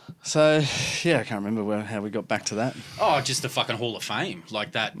 So, I can't remember how we got back to that. Oh, just the fucking Hall of Fame,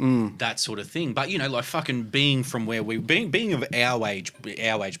 like that sort of thing. But, like fucking being from where being of our age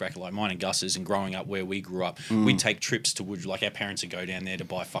bracket, like mine and Gus's, and growing up where we grew up, we'd take trips to Woodridge, like our parents would go down there to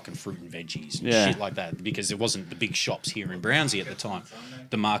buy fucking fruit and veggies and shit like that, because there wasn't the big shops here in Brownsea at the time.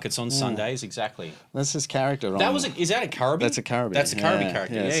 The markets on Sundays, exactly. That's his character. Is that a Currabee? That's a Currabee. That's a Currabee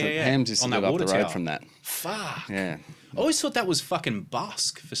character. Yeah. Hams used to live up the road from that. Fuck. Yeah. I always thought that was fucking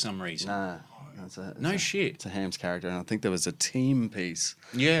Busk for some reason. Nah. Shit. It's a Hams character, and I think there was a team piece.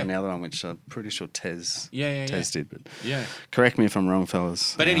 Yeah. And the other one, which I'm pretty sure Tez. Tez did, but correct me if I'm wrong,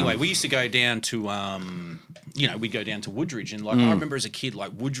 fellas. But anyway, we used to go down to we'd go down to Woodridge, and I remember as a kid,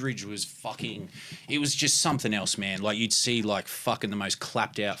 like Woodridge was fucking. It was just something else, man. Like you'd see like fucking the most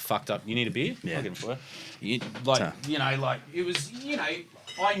clapped out, fucked up. You need a beer? Yeah. I'll get it for you. It was.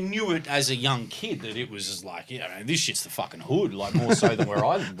 I knew it as a young kid that it was just like, this shit's the fucking hood, like more so than where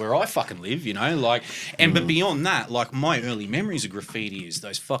I fucking live, but beyond that, like my early memories of graffiti is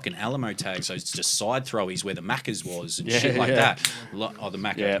those fucking Alamo tags, those just side throwies where the Macca's was and shit like that. The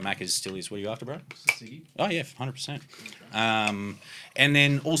Macca's still is. What are you after, bro? Oh yeah, 100%. And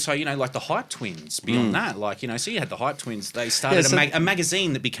then also, like the Hype Twins. Beyond that, so you had the Hype Twins. They started a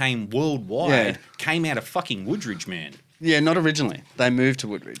magazine that became worldwide. Came out of fucking Woodridge, man. Yeah, not originally. They moved to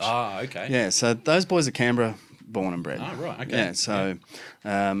Woodridge. Ah, okay. Yeah, so those boys are Canberra born and bred. Oh, right, okay. Yeah, so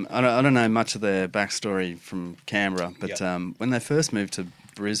I don't know much of their backstory from Canberra, but when they first moved to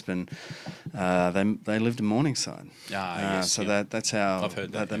Brisbane, They lived in Morningside. Yes. So Yeah. that's how I've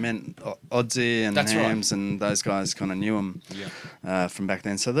heard that, they met Oddsy and That's right. Hams and those guys kind of knew them from back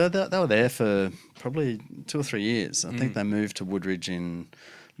then. So they were there for probably 2 or 3 years. I think they moved to Woodridge in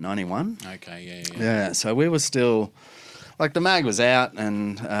 91. Okay. Yeah. Yeah, so we were still, like, the mag was out,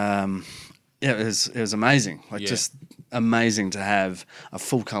 and it was amazing. Like, just amazing to have a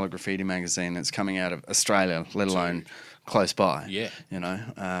full colour graffiti magazine that's coming out of Australia, let alone close by. Yeah. You know.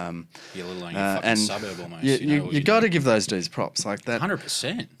 Let alone your fucking suburb almost. You got to give those dudes props like that.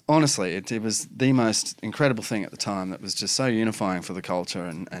 100%. Honestly, it was the most incredible thing at the time that was just so unifying for the culture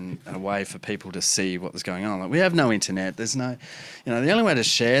and a way for people to see what was going on. Like, we have no internet. There's no, the only way to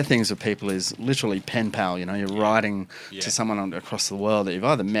share things with people is literally pen pal. You're writing to someone across the world that you've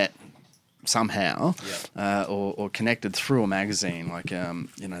either met somehow or connected through a magazine, like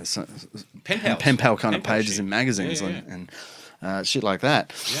pen pal kind of pages in magazines and shit like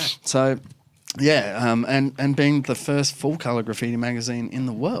that. So and being the first full color graffiti magazine in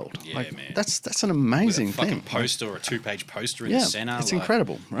the world, man. That's an amazing with a fucking thing. poster or a 2-page poster in the center. It's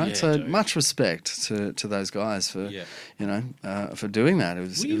incredible, right? So much respect to those guys for for doing that. It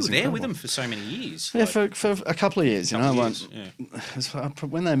was you were there incredible. with them for so many years. Yeah, for a couple of years.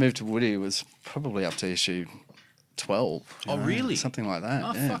 When they moved to Woody, it was probably up to issue 12. Really? Something like that.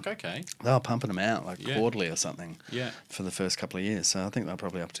 Oh, fuck, okay. They were pumping them out quarterly or something for the first couple of years. So I think they were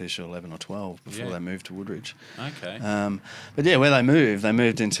probably up to issue 11 or 12 before they moved to Woodridge. Okay. But where they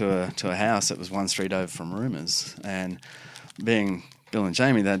moved into a house that was one street over from Rumours, and being Bill and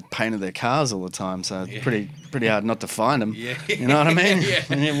Jamie, they'd painted their cars all the time, so it's pretty hard not to find them. Yeah. You know what I mean?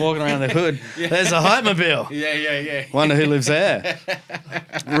 When you're walking around the hood, there's a Hype-mobile. Yeah. Wonder who lives there.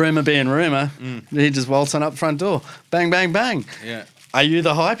 Rumour being Rumour, he just waltz on up front door. Bang, bang, bang. Yeah. Are you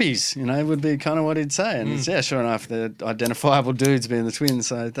the Hypeys? Would be kind of what he'd say. And it's, sure enough, they're identifiable dudes being the twins.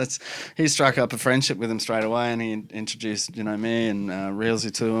 So he struck up a friendship with them straight away, and he introduced, me and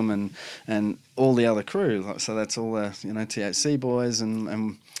Reelsy to him and all the other crew. So that's all the, THC boys,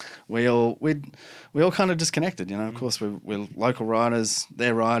 and we all kind of disconnected. Of course, we're local writers,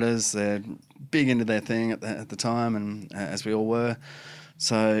 they're big into their thing at the time, and as we all were.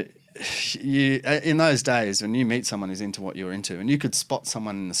 So in those days, when you meet someone who's into what you're into, and you could spot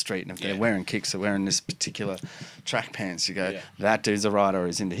someone in the street, and if they're wearing kicks or wearing this particular track pants, you go, that dude's a writer or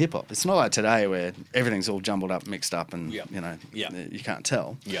is into hip hop. It's not like today where everything's all jumbled up, mixed up, and you can't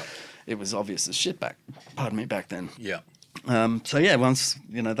tell. Yeah, it was obvious as shit back then. Yeah. Once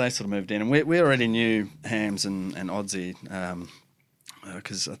they sort of moved in, and we already knew Hams and Oddsy,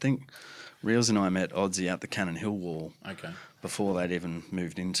 because I think Reels and I met Oddsy at the Cannon Hill Wall. Okay. Before they'd even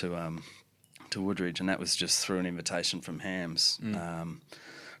moved into to Woodridge, and that was just through an invitation from Hams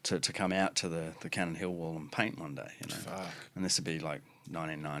to come out to the Cannon Hill Wall and paint one day. Fuck. And this would be like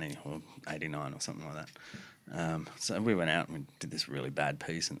 1990 or 89 or something like that. So we went out and we did this really bad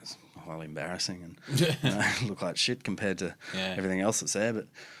piece, and it was highly embarrassing and looked like shit compared to everything else that's there. But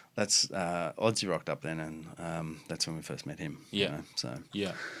that's Oddsy rocked up then, and that's when we first met him. Yeah.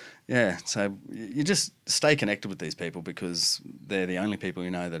 Yeah, so you just stay connected with these people because they're the only people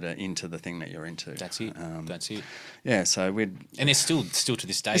that are into the thing that you're into. That's it. Yeah, so and they're still to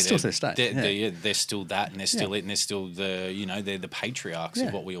this day. Still to this day. They're still that, and they're still it, and they're still they're the patriarchs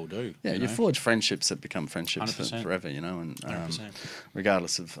of what we all do. Yeah, you forge friendships that become friendships forever. And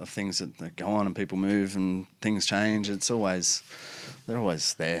regardless of things that go on and people move and things change, they're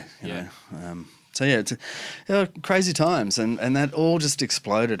always there. You know. So it's crazy times, and that all just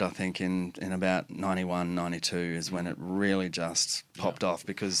exploded. I think in about 91, 92 is when it really just popped off,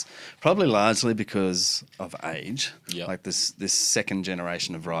 because probably largely because of age. Yep. Like this second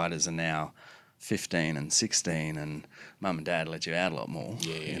generation of writers are now 15 and 16, and mum and dad let you out a lot more.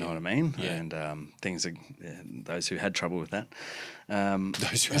 You know what I mean? Yeah. And things are those who had trouble with that.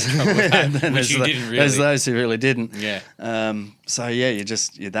 Those who had trouble with that, which you didn't really. There's those who really didn't. Yeah. So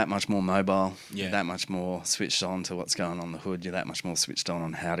you're that much more mobile. Yeah. You're that much more switched on to what's going on the hood. You're that much more switched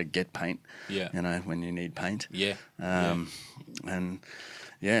on how to get paint. Yeah. When you need paint. Yeah. And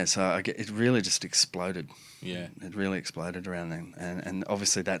so it really just exploded. Yeah, it really exploded around then, and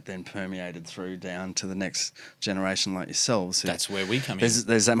obviously that then permeated through down to the next generation like yourselves. That's where we come in.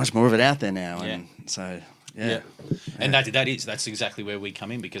 There's that much more of it out there now, and so and that's exactly where we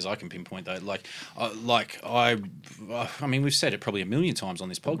come in, because I can pinpoint that. I mean, we've said it probably a million times on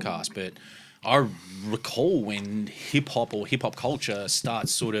this podcast, but I recall when hip hop or hip hop culture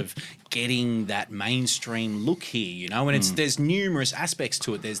starts sort of getting that mainstream look here, you know, and there's numerous aspects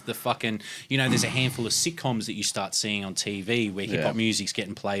to it. There's the fucking, you know, there's a handful of sitcoms that you start seeing on TV where hip hop music's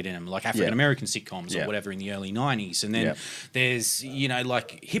getting played in them, like African American sitcoms or whatever in the early 90s. And then there's, you know,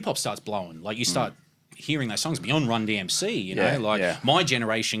 like hip hop starts blowing, like you start hearing those songs beyond Run DMC, you know, my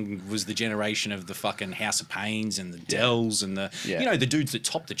generation was the generation of the fucking House of Pains and the Dells and the, you know, the dudes that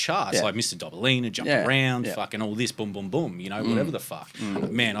topped the charts, like Mr. Dobalina, Jump Around, fucking all this, boom, boom, boom, you know, whatever the fuck.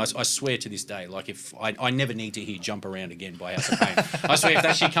 Man, I swear to this day, like if I never need to hear Jump Around again by House of Pain. I swear if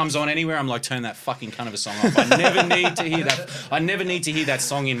that shit comes on anywhere, I'm like, turn that fucking cunt of a song off. I never need to hear that. I never need to hear that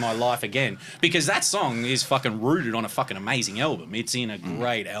song in my life again, because that song is fucking rooted on a fucking amazing album. It's in a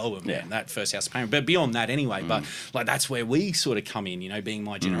great album, man, that first House of Pain. But beyond that anyway, but like that's where we sort of come in, you know, being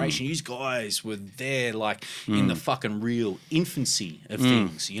my generation. You guys were there like in the fucking real infancy of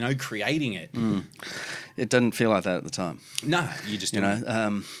things, you know, creating it. It didn't feel like that at the time. No, you just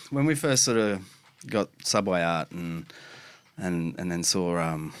when we first sort of got Subway Art and then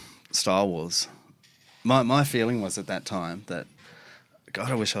saw Star Wars, my feeling was at that time that, God,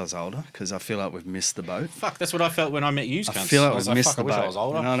 I wish I was older, because I feel like we've missed the boat. Fuck, that's what I felt when I met you. I feel like we've missed the boat. I was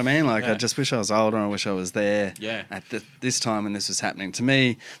older. You know what I mean? Like, I just wish I was older. I wish I was there Yeah. at this time when this was happening. To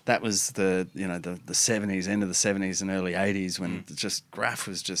me, that was the 70s, end of the 70s and early 80s, when just Graph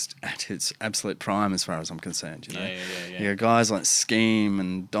was just at its absolute prime as far as I'm concerned. You know? You got guys like Scheme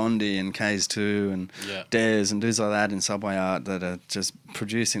and Dondi and K's 2 and Dez and dudes like that in Subway Art that are just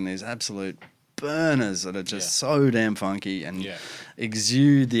producing these absolute burners that are just so damn funky and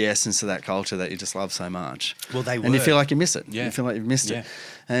exude the essence of that culture that you just love so much. Well, they were. And you feel like you miss it. Yeah. You feel like you've missed it.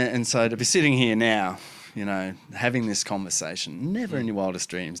 And so to be sitting here now, you know, having this conversation, never in your wildest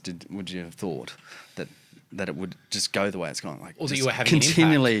dreams would you have thought that it would just go the way it's gone. Like, or that you were having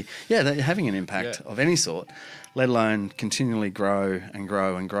continually, an impact. Yeah, that you're having an impact of any sort, let alone continually grow and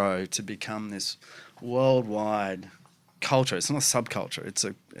grow and grow to become this worldwide culture. It's not a subculture. It's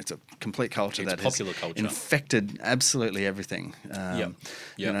a complete culture that popular has culture. Infected absolutely everything.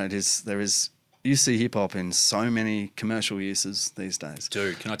 You know, there is. You see hip hop in so many commercial uses these days.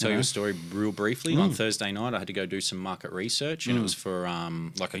 Dude, can I tell you a story real briefly? On Thursday night, I had to go do some market research, and it was for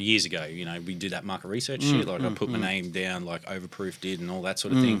like years ago. You know, we did that market research shit. Like I put my name down, like Overproof did, and all that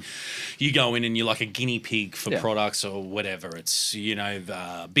sort of thing. You go in and you're like a guinea pig for products or whatever. It's, you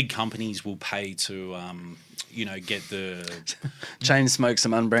know, big companies will pay to you know, get the chain smoke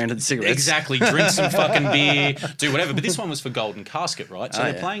some unbranded cigarettes. Exactly, drink some fucking beer, do whatever. But this one was for Golden Casket, right? So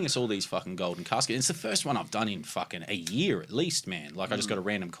they're playing us all these fucking Golden Casket. It's the first one I've done in fucking a year at least, man. Like I just got a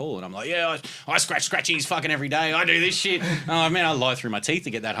random call and I'm like, yeah, I scratch scratchies fucking every day. I do this shit. Oh man, I lie through my teeth to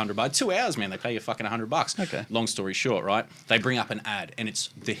get that $100. 2 hours, man. They pay you fucking $100. Okay. Long story short, right? They bring up an ad and it's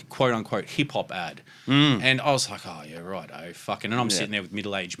the quote unquote hip hop ad. And I was like, oh yeah, right. Oh fucking. And I'm sitting there with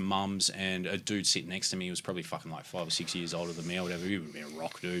middle-aged mums and a dude sitting next to me who was probably fucking like 5 or 6 years older than me or whatever. He would have been a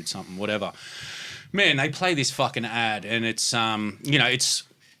rock dude, something, whatever. Man, they play this fucking ad and it's you know, it's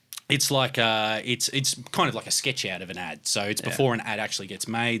like it's kind of like a sketch out of an ad. So it's before an ad actually gets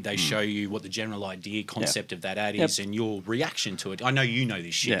made. They show you what the general idea, concept of that ad is, and your reaction to it. I know you know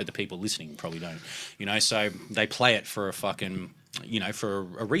this shit, but the people listening probably don't. You know, so they play it for a fucking, you know, for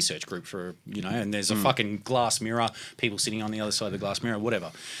a research group, for, you know, and there's a fucking glass mirror, people sitting on the other side of the glass mirror,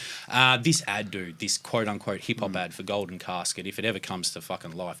 whatever. This ad, dude, this quote unquote hip hop ad for Golden Casket, if it ever comes to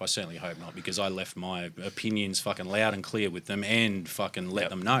fucking life, I certainly hope not, because I left my opinions fucking loud and clear with them and fucking let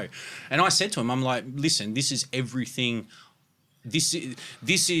them know. And I said to him, I'm like, listen, this is everything. This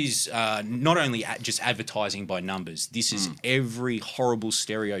is not only just advertising by numbers. This is every horrible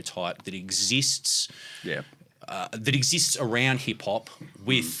stereotype that exists. That exists around hip hop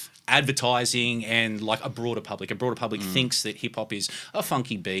with advertising and like a broader public. A broader public thinks that hip hop is a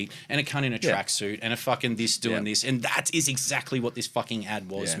funky beat and a cunt in a tracksuit and a fucking this doing this, and that is exactly what this fucking ad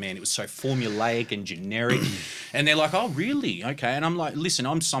was, man. It was so formulaic and generic, and they're like, "Oh, really? Okay." And I'm like, "Listen,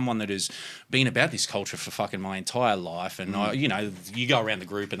 I'm someone that has been about this culture for fucking my entire life, and I, you know, you go around the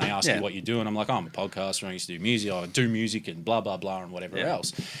group and they ask you what you do, and I'm like, oh, I'm a podcaster. I used to do music. I do music and blah blah blah and whatever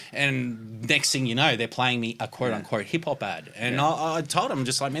else." And next thing you know, they're playing me a quote unquote hip hop ad, and I told them,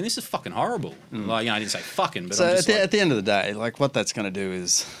 just like, man, this is fucking horrible. Like, you know, I didn't say fucking, but so I'm just at the end of the day, like, what that's going to do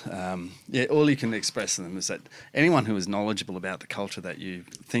is, all you can express to them is that anyone who is knowledgeable about the culture that you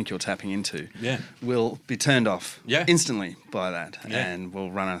think you're tapping into will be turned off instantly by that, and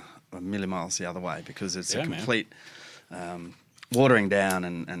will run a million miles the other way, because it's a complete watering down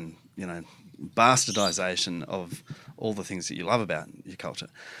and you know, bastardization of all the things that you love about your culture.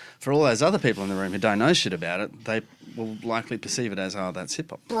 For all those other people in the room who don't know shit about it, they will likely perceive it as, oh, that's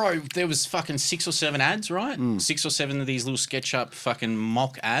hip hop. Bro, there was fucking 6 or 7 ads, right? 6 or 7 of these little SketchUp fucking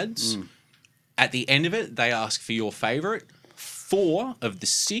mock ads. At the end of it, they ask for your favourite. 4 of the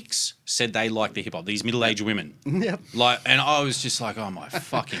 6 said they liked the hip hop. These middle-aged women. Yep. Like, and I was just like, oh my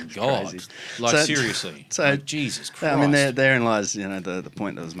fucking god. Crazy. Like, So- seriously. so- Like, Jesus Christ. I mean, therein lies, the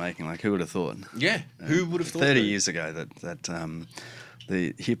point that I was making. Like, who would have thought? Yeah. Who would have thought 30 that? years ago that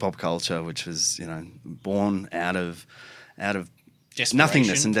the hip hop culture, which was born out of Desperation.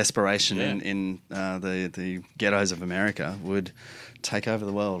 nothingness and desperation Yeah. in the ghettos of America, would take over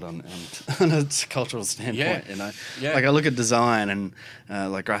the world on a cultural standpoint. Yeah. Yeah. Like I look at design and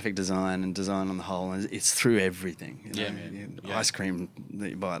like graphic design and design on the whole, and it's through everything. Yeah, man. Yeah. Ice cream that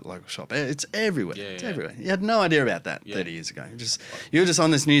you buy at the local shop, it's everywhere. Yeah, It's yeah. everywhere. You had no idea about that Yeah. 30 years ago. You were just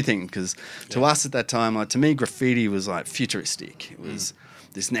on this new thing because to us at that time, like to me, graffiti was like futuristic. It was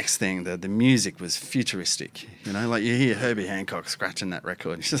this next thing. The music was futuristic. Like you hear Herbie Hancock scratching that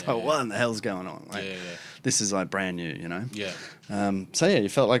record, and you're just like, what in the hell's going on? Like, this is like brand new. Yeah. So yeah, you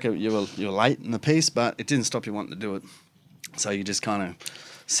felt like you were late in the piece, but it didn't stop you wanting to do it. So you just kind of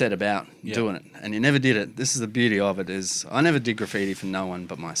set about doing it, and you never did it. This is the beauty of it, is I never did graffiti for no one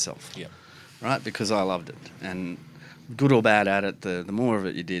but myself. Yeah. Right, because I loved it, and good or bad at it, the more of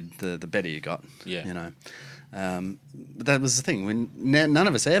it you did, the better you got. Yeah. But that was the thing. None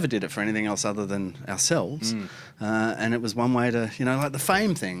of us ever did it for anything else other than ourselves, and it was one way to, like the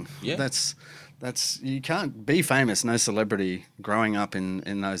fame thing. Yeah. That's you can't be famous, no celebrity growing up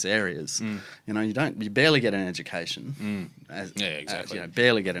in those areas. You barely get an education. Yeah, exactly.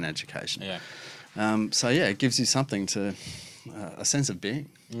 Barely get an education. Yeah. So yeah, it gives you something to a sense of being.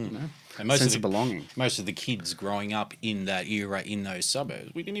 And most sense of of belonging. Most of the kids growing up in that era in those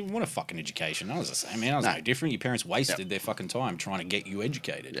suburbs, we didn't even want a fucking education. I was the same, man. I was no different. Your parents wasted their fucking time trying to get you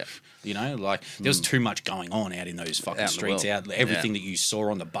educated. There was too much going on out in those fucking streets. Everything that you saw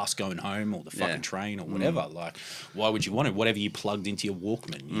on the bus going home or the fucking train or whatever. Like, why would you want it? Whatever you plugged into your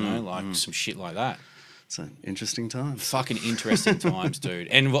Walkman, some shit like that. It's an interesting time. Fucking interesting times, dude.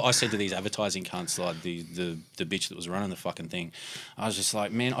 And what I said to these advertising cunts, like the bitch that was running the fucking thing, I was just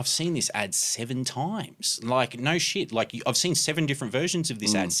like, man, I've seen this ad 7 times. Like, no shit. Like, I've seen 7 different versions of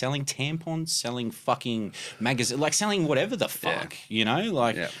this ad, selling tampons, selling fucking magazine, like selling whatever the fuck,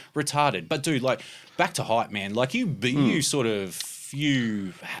 retarded. But dude, like, back to hype, man. Like you sort of.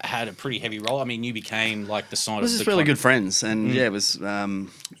 You had a pretty heavy role. I mean, you became like the sign of the... We're just really good friends, and it was...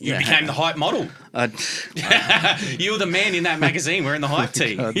 you became the hype model. You were the man in that magazine wearing the hype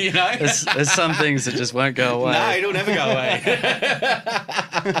tee, There's some things that just won't go away. No, it'll never go away.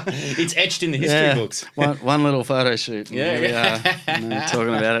 It's etched in the history books. One little photo shoot. Here we are,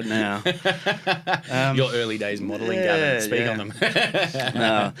 talking about it now. Your early days modelling, Gavin. Speak on them.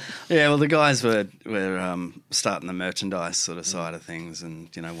 No. Yeah, well, the guys were starting the merchandise sort of side of things, and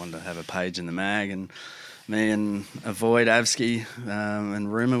wanted to have a page in the mag, and me and Avoid Avsky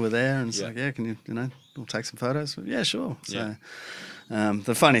and Rumour were there, and it's like, can you we'll take some photos. Yeah, sure. So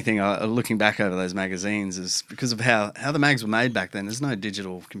the funny thing, looking back over those magazines, is because of how the mags were made back then. There's no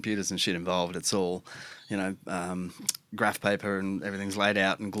digital computers and shit involved. It's all graph paper, and everything's laid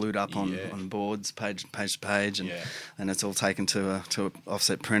out and glued up on boards, page to page, and it's all taken to a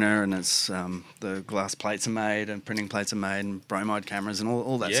offset printer, and it's the glass plates are made, and printing plates are made, and bromide cameras, and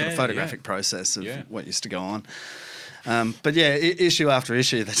all that sort of photographic process of what used to go on. But issue after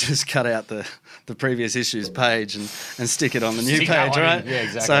issue, they just cut out the previous issue's page and stick it on the new page, right? Yeah,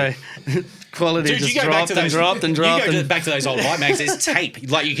 exactly. So quality just dropped and dropped. You go back to those old hype mags, there's tape.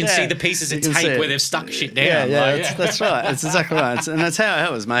 Like, you can see the pieces of tape where they've stuck shit down. That's right. That's exactly right. And that's how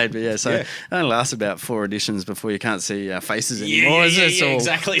it was made. But it only lasts about 4 editions before you can't see our faces anymore. It's all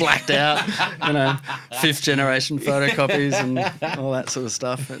blacked out, 5th generation photocopies and all that sort of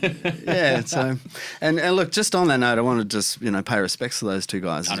stuff. So, and look, just on that note, I want to just, pay respects to those 2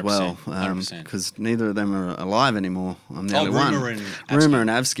 guys as well. 100%. Because neither of them are alive anymore. I'm the only one. Rumour and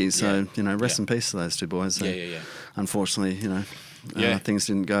Avsky. So, rest in peace to those 2 boys. So, unfortunately, things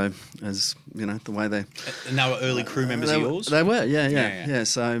didn't go as, the way they... And they were early crew members of yours? They were, yeah.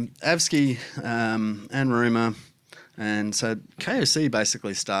 So Avsky and Rumour, and so KOC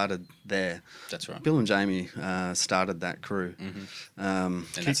basically started there. That's right. Bill and Jamie started that crew. And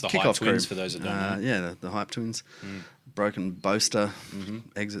that's the Hype Twins, for those that don't know. Yeah, the Hype Twins. Broken Boaster,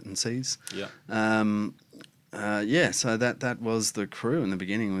 Exit and Seize. So that was the crew in the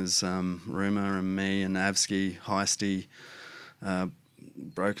beginning. Was Rumour and me and Avsky, Heisty,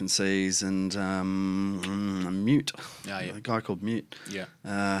 Broken Seas and Mute. Oh, yeah. A guy called Mute. Yeah.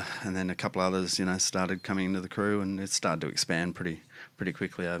 And then a couple others, started coming into the crew, and it started to expand pretty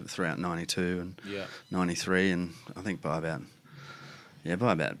quickly throughout 92 and 93, and I think by about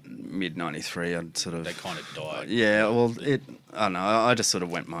mid 93, I'd sort of... They kind of died. Yeah, well, I don't know, I just sort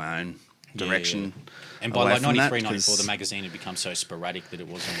of went my own direction. Yeah. And by like 93, 94, the magazine had become so sporadic that it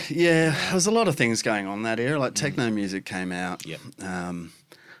wasn't... Yeah, there was a lot of things going on that era. Like techno music came out,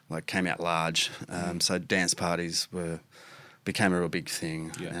 came out large. So dance parties became a real big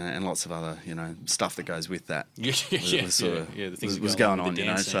thing, and lots of other, stuff that goes with that. The things was going on,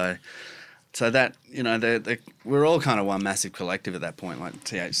 So that, we're all kind of one massive collective at that point, like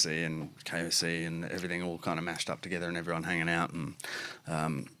THC and KOC and everything all kind of mashed up together and everyone hanging out and,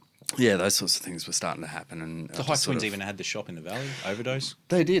 those sorts of things were starting to happen. And the High Twins even had the shop in the Valley, Overdose.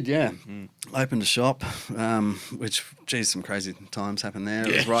 They did, yeah. Opened a shop, which, geez, some crazy times happened there.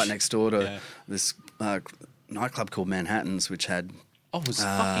 It was right next door to this nightclub called Manhattan's, which had... Oh, it was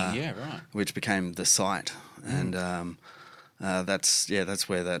fucking, right. Which became the site. And that's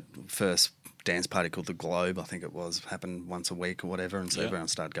where that first dance party called the Globe, I think it was, happened once a week or whatever, and so everyone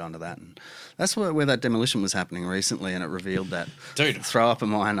started going to that. And that's where that demolition was happening recently, and it revealed that throw up of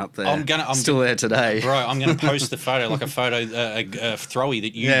mine up there. I'm still there today. Bro, I'm going to post the photo, a throwy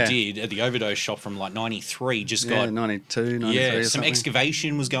that you did at the Overdose shop from like 93. Just got 92, 93 some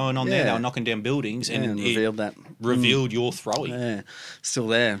excavation was going on there. They were knocking down buildings, and it revealed your throwy. Yeah, still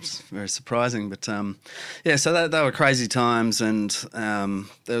there. It's very surprising. But, so they were crazy times, and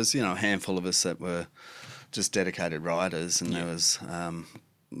there was, a handful of us that were just dedicated writers, and there was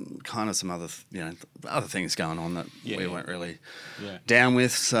kind of some other other things going on that we weren't really down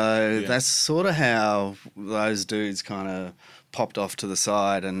with. So that's sort of how those dudes kind of popped off to the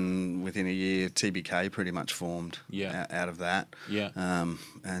side, and within a year TBK pretty much formed out of that.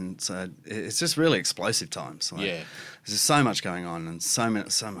 And so it's just really explosive times. There's just so much going on and so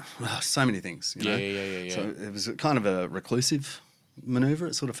many things. So it was kind of a reclusive maneuver,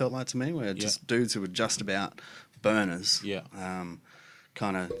 it sort of felt like to me, where just dudes who were just about burners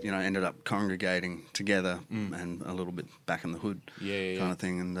kind of ended up congregating together and a little bit back in the hood kind of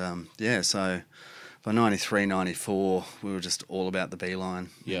thing. And so by 93, 94 we were just all about the beeline.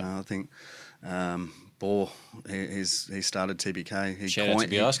 I think Boar, he started TBK. Shout out to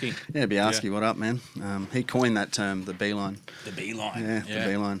Biarski. Biarski, what up, man? He coined that term, the beeline. The beeline. The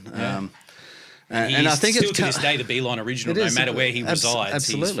beeline. And I think still to this day the Beeline original, no matter where he resides.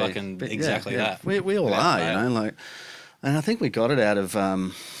 Absolutely. He's fucking exactly that. We all are, and I think we got it out of.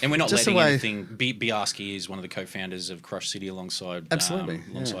 And we're not letting anything. Biarski is one of the co-founders of Crush City alongside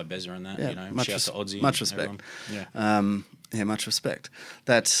Bezza and that. Much shouts to Oddsy. Much respect. Much respect.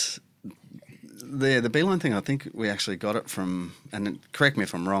 That's the Beeline thing. I think we actually got it from, and correct me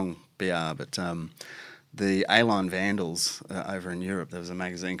if I'm wrong, BR, but. The A-Line Vandals over in Europe, there was a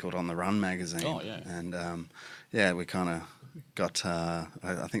magazine called On the Run magazine. Oh, yeah. And, we kind of got, I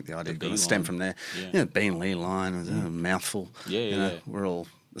think the idea got stemmed from there. Bean Lee line was a mouthful. We're all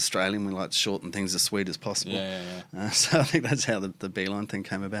Australian. We like to shorten things as sweet as possible. So I think that's how the Beeline thing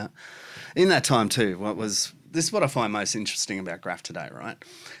came about. In that time too, this is what I find most interesting about graph today, right,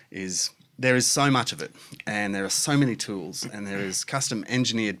 is there is so much of it, and there are so many tools, and there is custom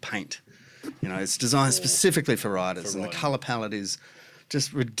engineered paint. It's designed specifically for riders, and the colour palette is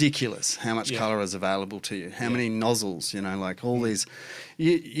just ridiculous how much colour is available to you, how many nozzles, all these.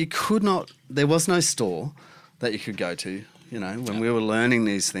 You could not, there was no store that you could go to, when we were learning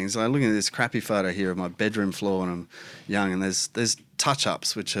these things. Like looking at this crappy photo here of my bedroom floor when I'm young, and there's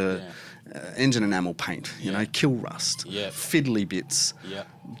touch-ups which are engine enamel paint, kill rust, fiddly bits,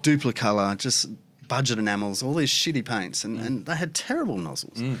 duplicolour, just budget enamels, all these shitty paints, and they had terrible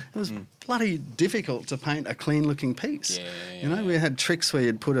nozzles. It was bloody difficult to paint a clean-looking piece. We had tricks where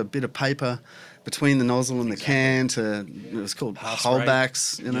you'd put a bit of paper between the nozzle and the can it was called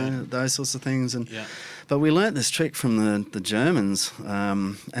holdbacks, those sorts of things. But we learnt this trick from the Germans,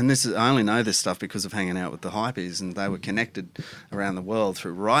 and I only know this stuff because of hanging out with the hypies, and they were connected around the world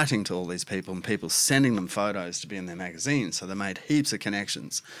through writing to all these people and people sending them photos to be in their magazines. So they made heaps of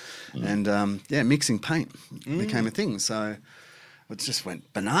connections, and mixing paint became a thing. So we just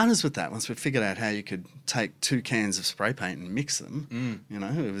went bananas with that once we figured out how you could take 2 cans of spray paint and mix them.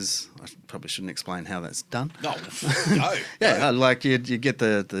 It was, I probably shouldn't explain how that's done. No. Like you get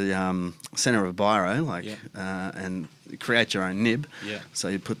the center of a biro, and create your own nib. Yeah. So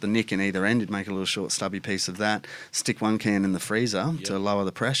you'd put the nick in either end, you'd make a little short stubby piece of that, stick one can in the freezer to lower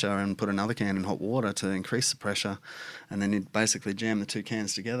the pressure and put another can in hot water to increase the pressure, and then you'd basically jam the two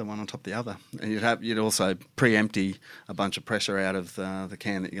cans together, one on top of the other. And you'd also pre-empty a bunch of pressure out of the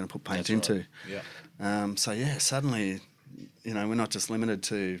can that you're going to put paint into. Yeah. So suddenly, we're not just limited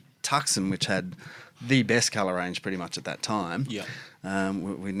to Tucson, which had the best colour range pretty much at that time. Yeah.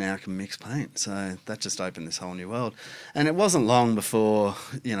 We now can mix paint. So that just opened this whole new world. And it wasn't long before,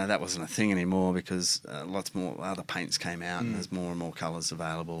 that wasn't a thing anymore because lots more other paints came out and there's more and more colours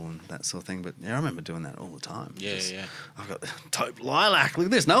available and that sort of thing. But I remember doing that all the time. Yeah. I've got taupe lilac. Look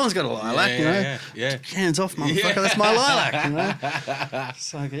at this. No one's got a lilac, Yeah. Hands off, motherfucker. That's my lilac,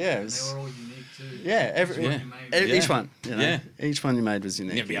 So, it was... They were all unique too. Yeah, each one. Each one you made was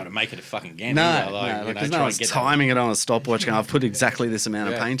unique. You'd never be able to make it a fucking game. No, because no one's timing it on a stopwatch going, I've put exactly this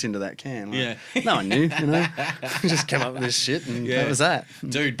amount of paint into that can. No one knew, Just came up with this shit and that was that.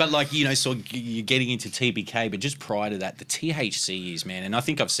 Dude, but so you're getting into TBK, but just prior to that, the THC is, man, and I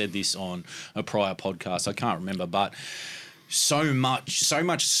think I've said this on a prior podcast, I can't remember, but so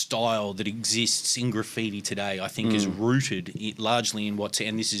much style that exists in graffiti today, I think, is rooted largely in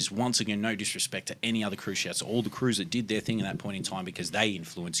and this is once again no disrespect to any other crew shouts, all the crews that did their thing at that point in time because they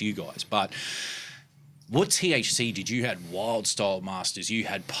influence you guys, but what THC did you had wild style masters, you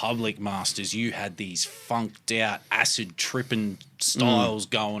had public masters, you had these funked out acid tripping styles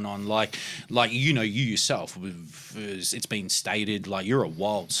going on, like you yourself, it's been stated, like you're a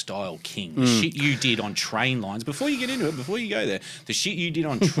wild style king. The shit you did on train lines, before you get into it, before you go there, the shit you did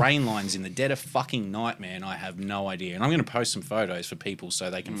on train lines in the dead of fucking night, man, I have no idea. And I'm going to post some photos for people so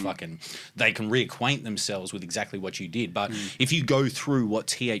they can they can reacquaint themselves with exactly what you did. But if you go through what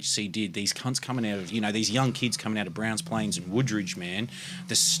THC did, these cunts coming out of, these young kids coming out of Browns Plains and Woodridge, man,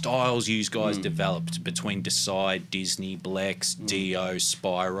 the styles you guys developed between Dcide, Disney, Blex, Dio,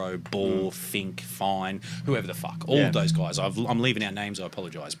 Spyro, Ball, Fink, Fine, whoever the fuck, all of those guys. I'm leaving out names, I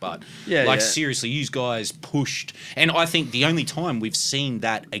apologise, but seriously, you guys pushed, and I think the only time we've seen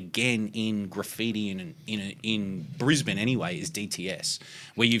that again in graffiti in Brisbane anyway is DTS,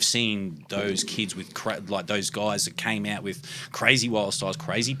 where you've seen those kids with those guys that came out with crazy wild styles,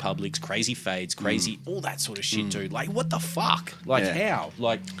 crazy publics, crazy fades, crazy all that sort of shit, dude. Like, what the fuck? Like, how?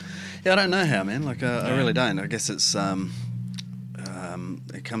 Like, I don't know how, man. Like, I really don't. I guess it's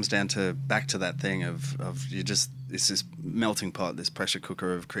it comes down to back to that thing of it's this melting pot, this pressure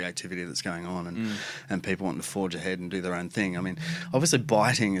cooker of creativity that's going on, and people wanting to forge ahead and do their own thing. I mean, obviously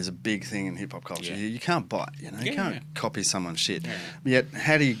biting is a big thing in hip hop culture. You can't bite, you can't copy someone's shit. Yet,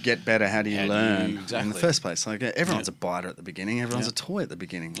 how do you get better? How do you learn in the first place? Like, everyone's a biter at the beginning. Everyone's a toy at the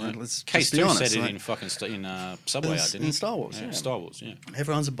beginning. Like, let's just be honest. Said it in fucking Subway, didn't he? In Star Wars, Star Wars,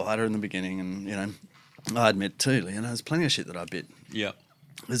 Everyone's a biter in the beginning, and I admit too, there's plenty of shit that I bit. Yeah.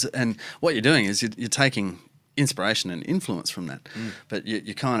 And what you're doing is you're taking inspiration and influence from that, but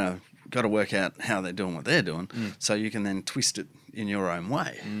you kind of got to work out how they're doing what they're doing, so you can then twist it in your own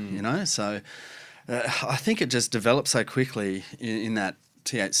way, So I think it just developed so quickly in that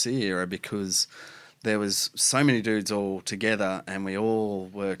THC era because there was so many dudes all together and we all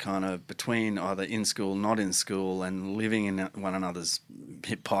were kind of between either in school, not in school, and living in one another's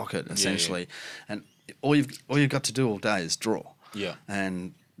hip pocket, essentially. And all you've got to do all day is draw. Yeah.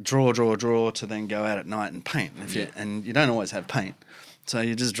 And draw to then go out at night and paint. And you don't always have paint. So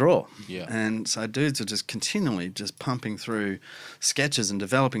you just draw. Yeah. And so dudes are just continually just pumping through sketches and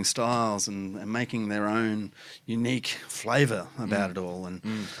developing styles and making their own unique flavour about it all. And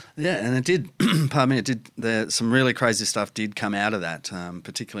and it did, some really crazy stuff did come out of that,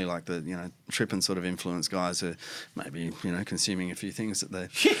 particularly like the, tripping sort of influence guys who maybe, consuming a few things that they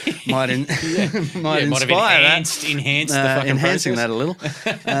might inspire enhanced the fucking enhancing process. that a little.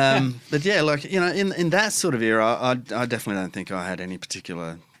 But in that sort of era, I definitely don't think I had any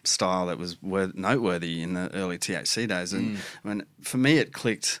particular style that was noteworthy in the early THC days. And for me, it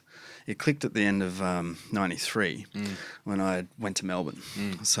clicked at the end of 93 when I went to Melbourne.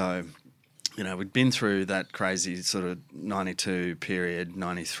 So, we'd been through that crazy sort of 92 period,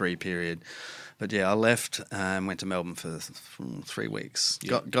 93 period. But I left and went to Melbourne for 3 weeks.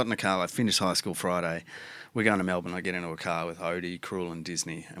 Got in a car. I finished high school Friday. We're going to Melbourne. I get into a car with Odie, Cruel and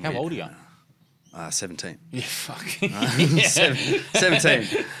Disney. And How old are you? 17. Yeah, fuck. 17.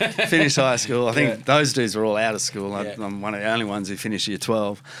 Finished high school. I think those dudes were all out of school. I'm one of the only ones who finished year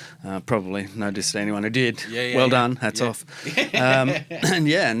 12. Probably no diss to anyone who did. Well done. Hats off.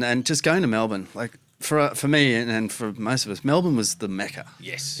 And just going to Melbourne, like for me and for most of us, Melbourne was the Mecca.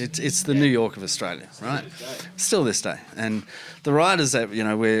 Yes. It's the New York of Australia, right? Still this day. And the writers that,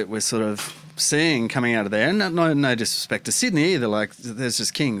 we're sort of seeing coming out of there, and no disrespect to Sydney either, like there's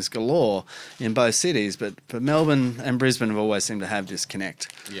just kings galore in both cities, but Melbourne and Brisbane have always seemed to have this connect.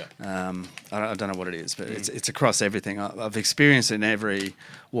 Yeah. I don't know what it is, but it's across everything. I've experienced it in every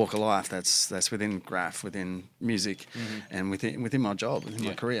walk of life that's within graph, within music, and within my job, within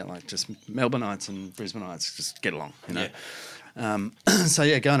my career. Like just Melbourneites and Brisbaneites just get along, you know. So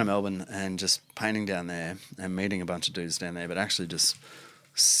yeah, going to Melbourne and just painting down there and meeting a bunch of dudes down there, but actually just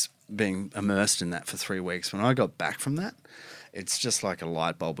being immersed in that for 3 weeks. When I got back from that, it's just like a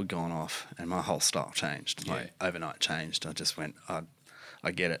light bulb had gone off and my whole style changed. Like overnight changed. I just went,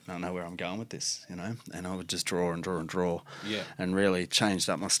 I get it. I know where I'm going with this, you know. And I would just draw and draw and draw, and really changed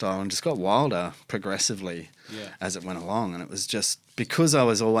up my style and just got wilder progressively as it went along. And it was just because I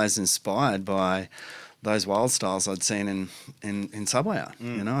was always inspired by those wild styles I'd seen in subway art.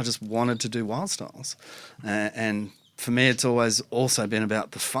 You know, I just wanted to do wild styles, and for me, it's always also been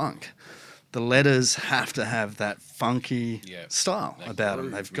about the funk. The letters have to have that funky style about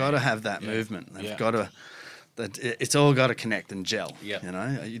them. They've got to have that movement. They've got to. It's all got to connect and gel. You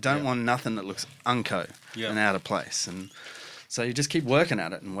know, you don't want nothing that looks unco and out of place. And so you just keep working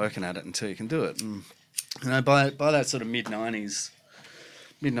at it until you can do it. And you know, by that sort of mid '90s,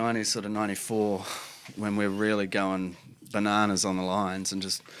 sort of '94, when we're really going bananas on the lines and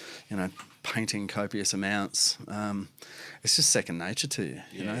just, you know, painting copious amounts, it's just second nature to you.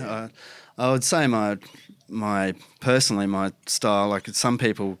 You know, I would say my personally my style, like some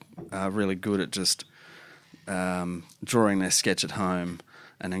people are really good at just drawing their sketch at home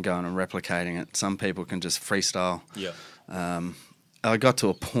and then going and replicating it. Some people can just freestyle. I got to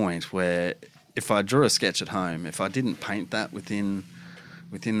a point where if I drew a sketch at home, if I didn't paint that within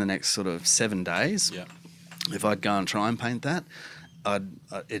the next sort of 7 days, if I'd go and try and paint that,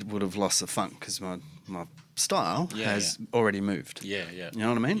 it would have lost the funk because my style has already moved. You know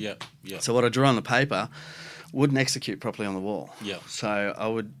what I mean? So what I drew on the paper wouldn't execute properly on the wall. So I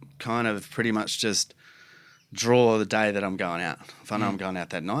would kind of pretty much just draw the day that I'm going out. If I know I'm going out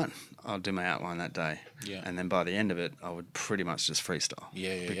that night, I'll do my outline that day. And then by the end of it, I would pretty much just freestyle.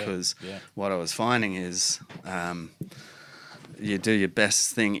 Because what I was finding is you do your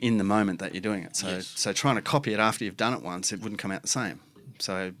best thing in the moment that you're doing it. So trying to copy it after you've done it once, it wouldn't come out the same.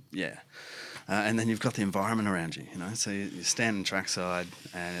 So, and then you've got the environment around you, you know. So you stand in trackside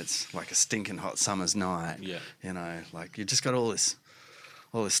and it's like a stinking hot summer's night. You know, like you just got all this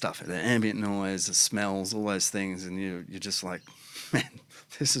stuff, the ambient noise, the smells, all those things, and you're just like, man,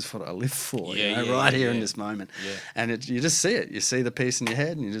 this is what I live for, you know, right here in this moment. And you just see it. You see the piece in your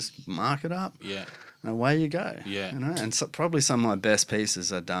head and you just mark it up. And away you go. You know, and so probably some of my best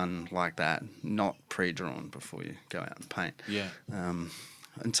pieces are done like that, not pre-drawn before you go out and paint.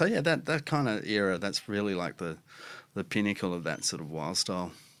 And so that kind of era, that's really like the pinnacle of that sort of wild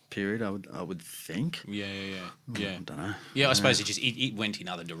style period, I would think. I don't know. I suppose it went in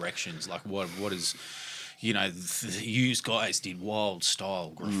other directions. Like what is, you know, you guys did wild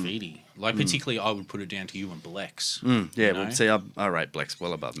style graffiti. Like particularly, I would put it down to you and Blex. Well, see, I rate Blex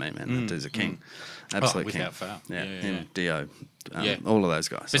well above me, man. That dude's a king. Absolute king. Without fail. Him, Dio, all of those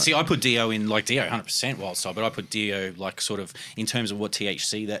guys. But see, I put Dio in, like Dio 100% wild style, but I put Dio like sort of in terms of what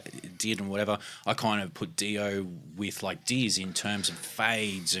THC that did and whatever, I kind of put Dio with like Diz in terms of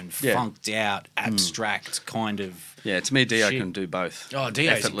fades and funked out, abstract kind of. Yeah, to me, Dio can do both. Oh,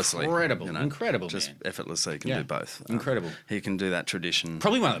 Dio's effortlessly, incredible, you know? incredible, just man. effortlessly can do both. Incredible. He can do that tradition.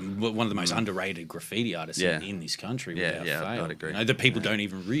 Probably one of the most underrated graffiti artists in this country. Without fail. I'd agree. You know, that people don't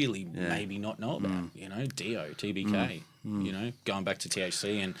even really maybe not know about. You know, Dio, TBK. You know, going back to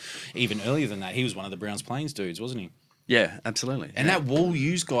THC, and even earlier than that, he was one of the Browns Plains dudes, wasn't he? Yeah, absolutely. And that wall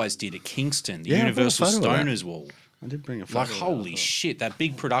you guys did at Kingston, the Universal Stoners wall. I did bring a photo. Like, holy shit, that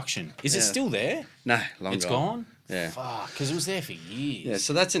big production. Is it still there? No, long It's gone. gone? Yeah. Fuck, because it was there for years. Yeah,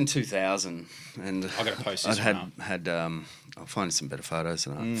 so that's in 2000. And I got to post this one up. I'll find some better photos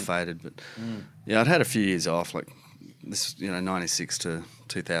and I've faded, but I'd had a few years off, like this, you know, 96 to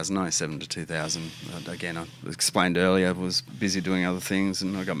 2000, 97 to 2000. Again, I explained earlier, I was busy doing other things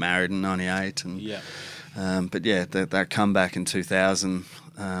and I got married in 98. And, but that comeback in 2000,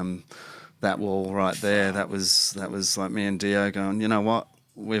 that wall right there, that was like me and Dio going, you know what?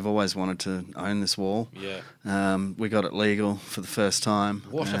 We've always wanted to own this wall. We got it legal for the first time.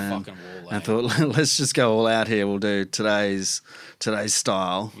 What a fucking wall, I thought, let's just go all out here. We'll do today's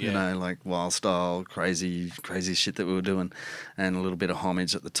style, you know, like wild style, crazy shit that we were doing, and a little bit of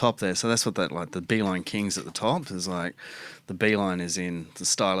homage at the top there. So that's what that, like the Beeline Kings at the top is like. The Beeline is in the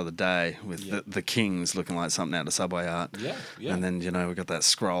style of the day with the Kings looking like something out of Subway art. And then, you know, we've got that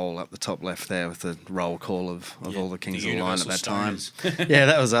scroll up the top left there with the roll call of all the Kings of the line at that time. Yeah,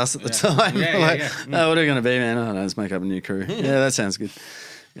 that was us at the time. Yeah, Like, yeah. oh, what are we going to be, man? Oh, no, let's make up a new crew. Yeah, that sounds good.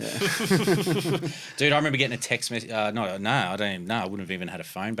 Yeah. Dude, I remember getting a text message. I wouldn't have even had a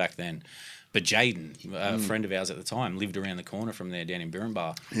phone back then. But Jaden, a friend of ours at the time, lived around the corner from there down in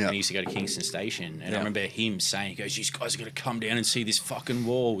Birrenbar. Yeah. And he used to go to Kingston Station. And I remember him saying, he goes, you guys got to come down and see this fucking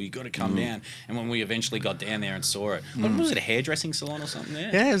wall. You got to come down. And when we eventually got down there and saw it, what was it, a hairdressing salon or something there?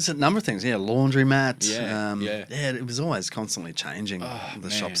 Yeah, there's a number of things. Yeah, laundromat. Yeah. It was always constantly changing,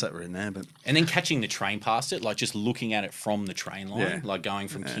 shops that were in there. But And then catching the train past it, like just looking at it from the train line, Yeah. like going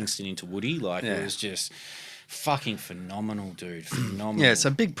from Kingston into Woody, like it was just fucking phenomenal, dude. Phenomenal. yeah, so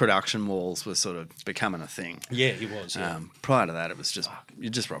big production walls were sort of becoming a thing. Yeah, he was. Yeah. Prior to that, it was you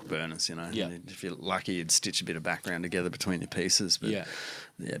just rock burners, you know. Yeah. And if you're lucky, you'd stitch a bit of background together between your pieces. But Yeah.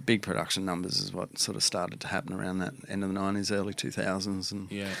 big production numbers is what sort of started to happen around that end of the 90s, early 2000s. And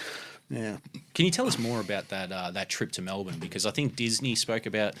yeah. Can you tell us more about that trip to Melbourne? Because I think Disney spoke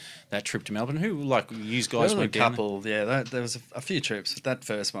about that trip to Melbourne. Who, like, you guys There was went a down couple, there was a few trips. That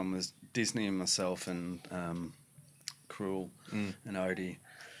first one was Disney and myself and Cruel and Odie.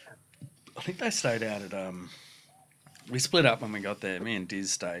 I think they stayed out at... we split up when we got there. Me and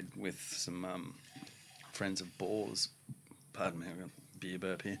Diz stayed with some friends of Boars. Pardon me, I've got a beer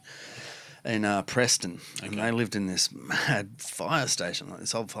burp here. In Preston. Okay. And they lived in this mad fire station, like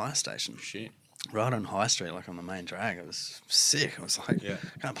this old fire station. Shit. Right on High Street, like on the main drag. It was sick. I was like, I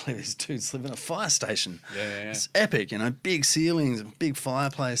can't believe these dudes live in a fire station. Yeah. It's epic, you know, big ceilings and big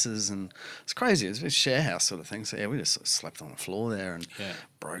fireplaces, and it's crazy. It was a share house sort of thing. So, we just sort of slept on the floor there and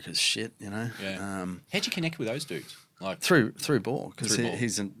broke as shit, you know. Yeah. How'd you connect with those dudes? Like Through Ball, because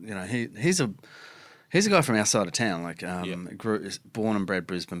he's a guy from our side of town, like born and bred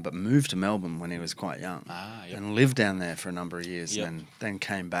Brisbane, but moved to Melbourne when he was quite young, and lived down there for a number of years, and then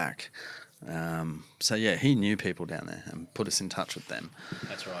came back. He knew people down there and put us in touch with them.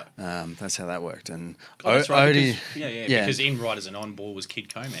 That's right. That's how that worked. And that's right, Odie, because in Riders and On Board was Kid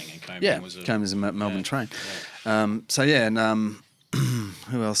Comang, and Comang was a Melbourne train.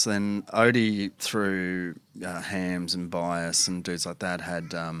 Who else then? Odie through Hams and Bias and dudes like that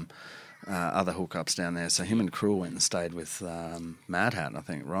had other hookups down there. So him and Cruel went and stayed with Mad Hat, I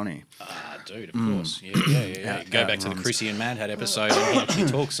think, Ronnie. Dude, of course. Yeah. Go back to the Chrissy and Mad Hat episode and he actually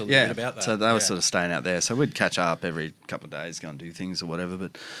talks a little bit about that. So they were sort of staying out there. So we'd catch up every couple of days, go and do things or whatever.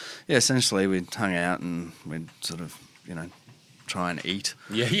 But yeah, essentially we'd hung out and we'd sort of, try and eat.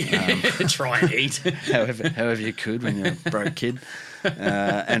 Try and eat. however you could when you're a broke kid.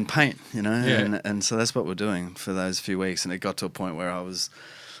 And paint, and so that's what we're doing for those few weeks. And it got to a point where I was...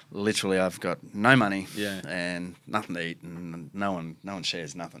 Literally, I've got no money and nothing to eat, and no one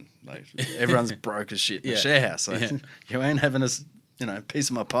shares nothing. Like everyone's broke as shit in the share house. Like, you ain't having a piece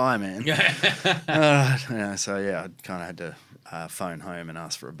of my pie, man. So I kind of had to phone home and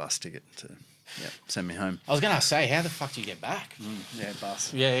ask for a bus ticket to send me home. I was gonna say, how the fuck do you get back?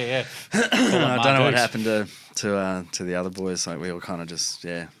 Bus. Yeah. I don't know what happened to the other boys. Like we all kind of just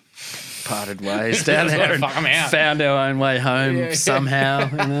parted ways down there and found our own way home somehow.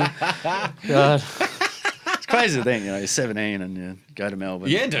 God. It's crazy to think, you're 17 and you go to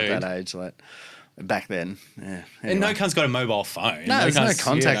Melbourne at that age, like back then. Anyway. And no cunt's got a mobile phone. No, there's no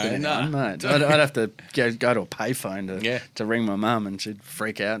contact with anyone. No. I'd have to go to a payphone to ring my mum, and she'd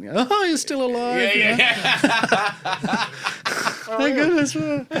freak out and go, "Oh, you're still alive." Thank goodness.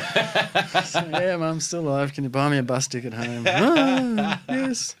 So, Mum, still alive. Can you buy me a bus ticket home?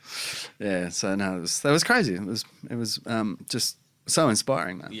 Yes. Yeah. So no, that was crazy. It was just so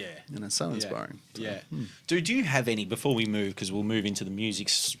inspiring, man. Yeah. So inspiring. Yeah. Dude, do you have any, before we move, because we'll move into the music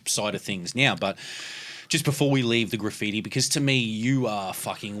side of things now, but just before we leave the graffiti, because to me, you are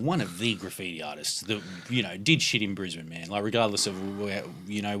fucking one of the graffiti artists that, did shit in Brisbane, man. Like, regardless of,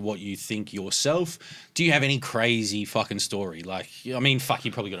 what you think yourself, do you have any crazy fucking story? Like, I mean, fuck,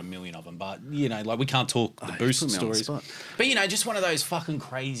 you probably got a million of them, but, like, we can't talk the boost stories. But, just one of those fucking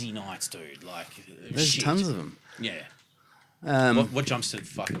crazy nights, dude. Like, there's tons of them. Yeah. What jumps to the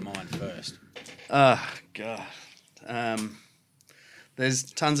fucking mind first? Oh, God. There's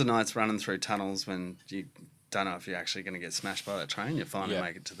tons of nights running through tunnels when you don't know if you're actually going to get smashed by that train. You finally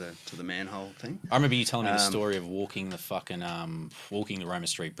make it to the manhole thing. I remember you telling me the story of walking the Roma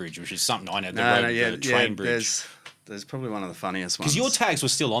Street Bridge, which is something I know. The train bridge. There's probably one of the funniest ones. Because your tags were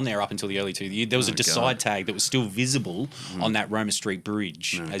still on there up until the early 2000s. There was a Dcide tag that was still visible on that Roma Street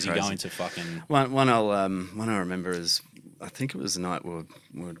Bridge as you go into fucking... One I remember is, I think it was the night we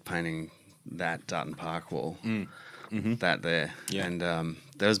were painting that Dutton Park wall. That there. Yeah. And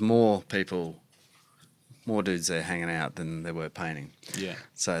there was more dudes there hanging out than there were painting. Yeah.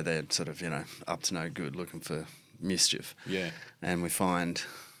 So they're sort of, up to no good looking for mischief. Yeah. And we find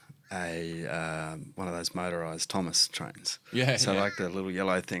a one of those motorised Thomas trains. Yeah. So like the little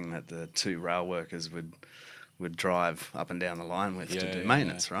yellow thing that the 2 rail workers would drive up and down the line with to do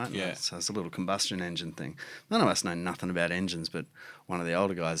maintenance, right? Yeah. So it's a little combustion engine thing. None of us know nothing about engines, but one of the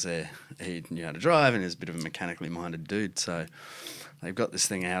older guys there, he knew how to drive and he was a bit of a mechanically minded dude. So they've got this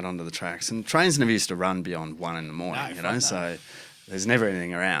thing out onto the tracks, and trains never used to run beyond 1 in the morning, you know, so there's never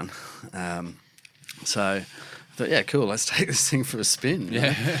anything around. So I thought, yeah, cool, let's take this thing for a spin.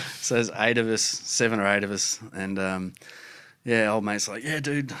 Yeah. So there's 8 of us, 7 or 8 of us, and yeah, old mate's like, yeah,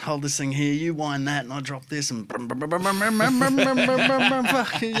 dude, hold this thing here, you wind that, and I drop this, and yeah,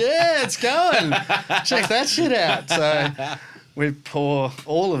 it's going. Check that shit out. So we pour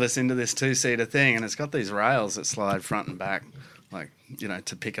all of us into this 2-seater thing, and it's got these rails that slide front and back, like, you know,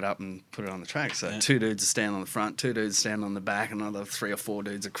 to pick it up and put it on the track. So 2 dudes stand on the front, 2 dudes stand on the back, and another 3 or 4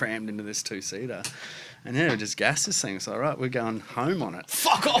 dudes are crammed into this 2-seater. And yeah, we just gassed this thing. So, all right, we're going home on it.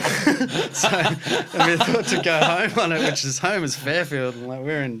 Fuck off! So and we thought to go home on it, which is home is Fairfield, and like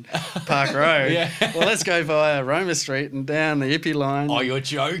we're in Park Road. Yeah. Well, let's go via Roma Street and down the Ippy line. Oh, you're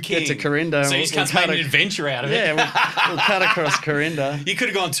joking. Get to Corinda. So you just made an adventure out of it. Yeah, we'll cut across Corinda. You could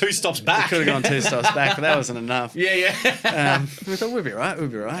have gone 2 stops back. We could have gone 2 stops back, but that wasn't enough. Yeah. We thought we'd be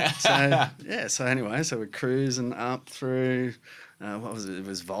right. So yeah. So anyway, so we're cruising up through. What was it? It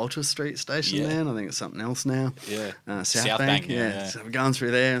was Vulture Street Station then. I think it's something else now. Yeah. South Bank. Yeah. So we're going through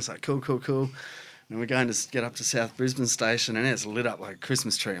there. And it's like cool. And we're going to get up to South Brisbane Station, and it's lit up like a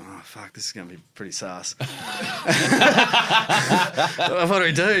Christmas tree. I'm like, oh, fuck, this is going to be pretty sus. What do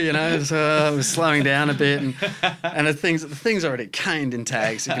we do, you know? So we're slowing down a bit, and the thing's already caned in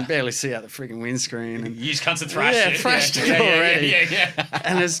tags. You can barely see out the freaking windscreen. And, You just can't thrash it. Thrashed it already. Yeah.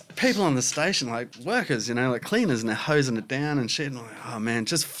 And there's people on the station, like workers, you know, like cleaners, and they're hosing it down and shit. And I'm like, oh, man,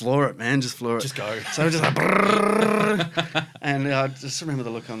 just floor it, man. Just floor it. Just go. So we're just like, brrrr. And I just remember the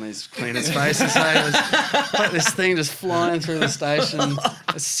look on these cleaners' faces. It was like this thing just flying through the station.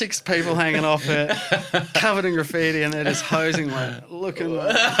 There's 6 people hanging off it, covered in graffiti, and they're just hosing, like, looking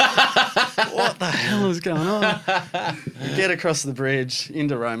like, what the hell is going on? We get across the bridge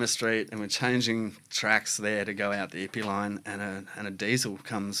into Roma Street, and we're changing tracks there to go out the Ippy line, and a diesel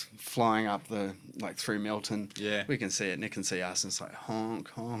comes flying up through Milton. Yeah. We can see it, Nick can see us, and it's like honk,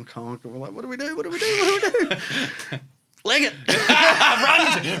 honk, honk. And we're like, what do we do? Leg it.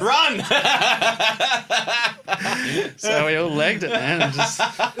 Run! So we all legged it, man, and just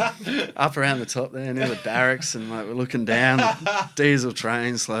up around the top there near the barracks, and like we're looking down, the diesel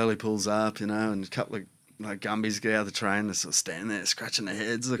train slowly pulls up, you know, and a couple of like Gumbies get out of the train, they sort of stand there scratching their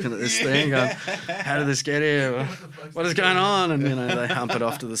heads looking at this thing going, how did this get here? What is going on? And, you know, they hump it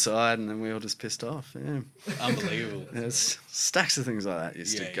off to the side, and then we all just pissed off. Yeah. Unbelievable. There's stacks of things like that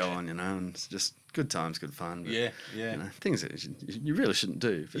used to go on, you know, and it's just good times, good fun. But, Yeah. You know, things that you really shouldn't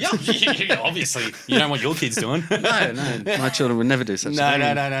do. But Obviously. You don't want your kids doing. No, my children would never do such a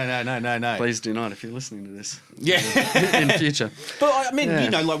thing. No. Please do not if you're listening to this. Yeah. In future. But I mean, you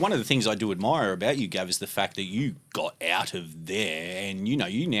know, like one of the things I do admire about you, Gav, is the fact that you got out of there, and you know,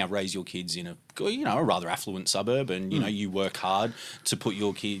 you now raise your kids in a rather affluent suburb, and you know, you work hard to put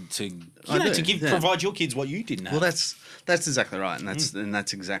your kid to provide your kids what you didn't have. Well, that's exactly right, and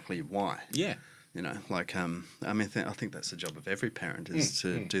that's exactly why. Yeah. You know, like I mean, I think that's the job of every parent is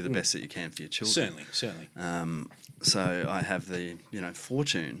to do the best that you can for your children. Certainly. So I have the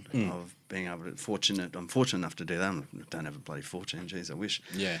fortune of being able to. I'm fortunate enough to do that. I don't have a bloody fortune. Geez, I wish.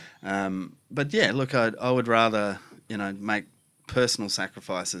 Yeah. But yeah, look, I would rather make personal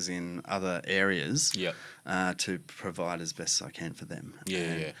sacrifices in other areas. To provide as best as I can for them.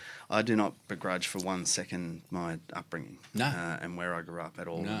 Yeah. I do not begrudge for 1 second my upbringing. No. And where I grew up at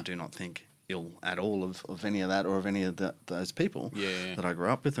all. No. I do not think ill at all of any of that or of any of those people that I grew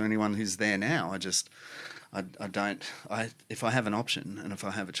up with or anyone who's there now. I don't. If I have an option and if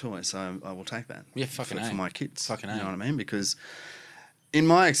I have a choice, I will take that. Yeah, fucking for my kids. Fucking you know what I mean? Because in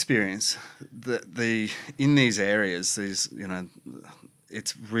my experience, in these areas,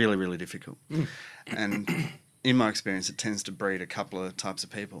 it's really, really difficult. And in my experience, it tends to breed a couple of types of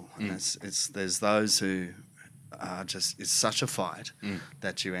people, and there's those who are just, it's such a fight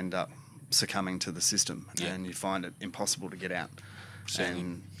that you end up succumbing to the system and you find it impossible to get out.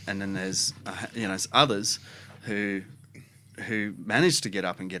 And then there's others who manage to get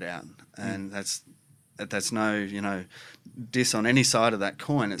up and get out, and that's no diss on any side of that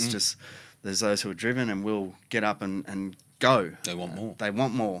coin. It's just there's those who are driven and will get up and go. They want more.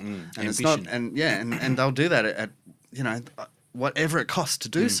 And ambition. it's not, and they'll do that at whatever it costs to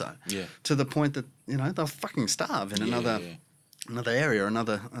do so. Yeah. To the point that they'll fucking starve in another area, in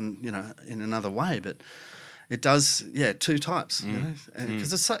another way. But It does, 2 types, you know,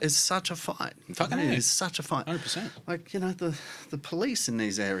 because it's such a fight. Fucking it is. is such a fight. 100%. Like, you know, the police in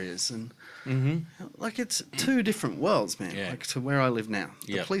these areas and like it's 2 different worlds, man. Yeah. Like to where I live now,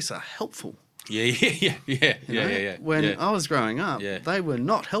 the Yep. police are helpful. Yeah. You know? When I was growing up, they were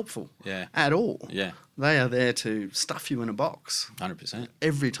not helpful at all. Yeah. They are there to stuff you in a box 100%.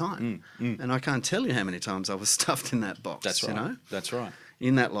 every time. And I can't tell you how many times I was stuffed in that box. That's right. You know? That's right.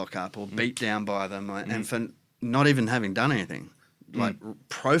 In that lockup or beat down by them, and for not even having done anything. Like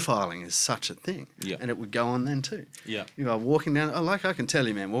profiling is such a thing, and it would go on then too. Yeah, you know, walking down. Like I can tell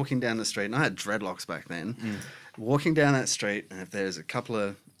you, man, walking down the street, and I had dreadlocks back then. Walking down that street, and if there's a couple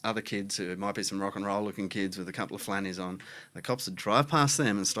of other kids who might be some rock and roll looking kids with a couple of flannies on, the cops would drive past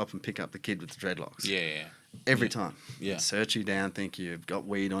them and stop and pick up the kid with the dreadlocks. Yeah. Every time. Yeah. Search you down, think you've got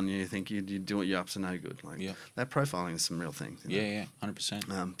weed on you, think you do what you're up to no good. Like that profiling is some real things. You know? Yeah,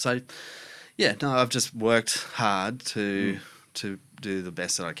 100%. So, I've just worked hard to do the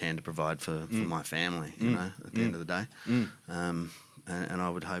best that I can to provide for my family, you know, at the end of the day. And I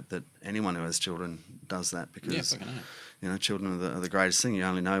would hope that anyone who has children does that because, you know, children are the greatest thing. You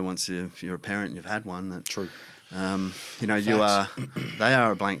only know once you're a parent and you've had one that... True. You know, they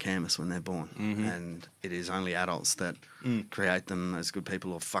are a blank canvas when they're born, and it is only adults that create them as good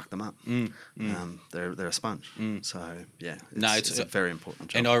people or fuck them up. They're a sponge. So it's a very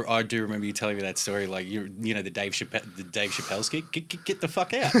important job. And I do remember you telling me that story, like you know the Dave Chappelle skit, get the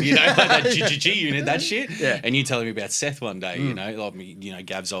fuck out, you know, like that GGG unit, that shit. Yeah. And you telling me about Seth one day, you know, like you know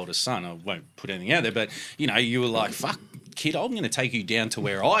Gav's oldest son. I won't put anything out there, but you know, you were like, fuck. Kid, I'm going to take you down to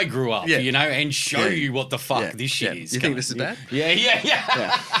where I grew up, you know, and show you what the fuck this shit is. You think this is bad? Yeah.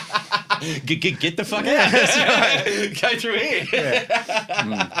 Get the fuck out. That's right. Go through here.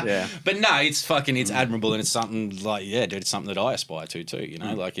 But no, it's admirable, and it's something like, dude, it's something that I aspire to too, you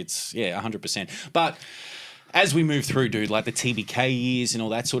know, like it's, 100%. But as we move through, dude, like the TBK years and all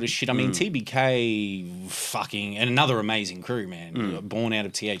that sort of shit, I mean, TBK fucking, and another amazing crew, man. Born out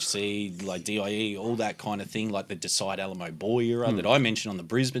of THC, like DIE, all that kind of thing, like the Dcide Alamo Boy era that I mentioned on the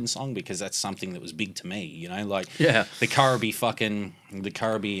Brisbane song because that's something that was big to me, you know, like the Currabee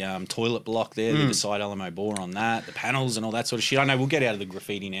toilet block there, the Dcide Alamo Boy on that, the panels and all that sort of shit. I know we'll get out of the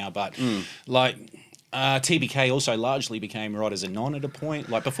graffiti now, but like... TBK also largely became Right As a Non at a point.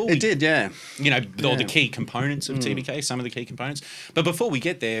 Like before we... It did, You know, all the key components of TBK, some of the key components. But before we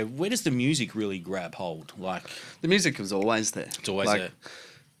get there, where does the music really grab hold? Like the music was always there. It's always there.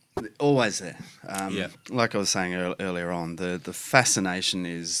 Always there. Like I was saying earlier on, the fascination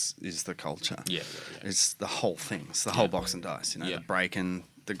is the culture. Yeah. It's the whole thing. It's the whole box and dice, you know, the breaking,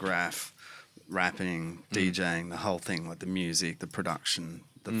 the graph, rapping, DJing, the whole thing, like the music, the production,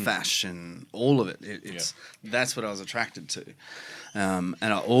 the fashion, all of it. That's what I was attracted to. And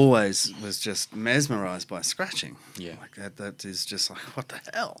I always was just mesmerised by scratching. Yeah. Like that is just like, what the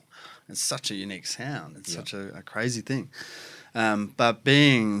hell? It's such a unique sound. It's such a crazy thing. But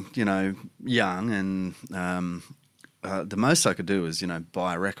being, you know, young and the most I could do was, you know,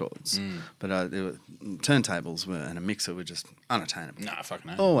 buy records. But turntables and a mixer were just unattainable. No, fuck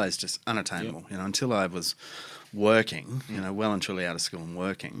no. Always just unattainable. You know, until I was working, you know, well and truly out of school and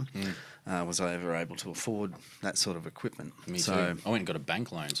working, was I ever able to afford that sort of equipment. Me too. I went and got a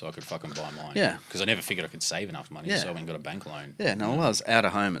bank loan so I could fucking buy mine. Yeah. Because I never figured I could save enough money, so I went and got a bank loan. Yeah, no, well, I was out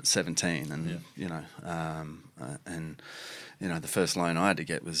of home at 17 and, you know, and... You know, the first loan I had to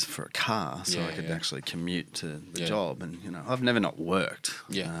get was for a car, so I could actually commute to the job. And, you know, I've never not worked.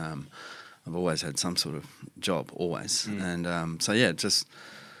 Yeah. I've always had some sort of job, always. And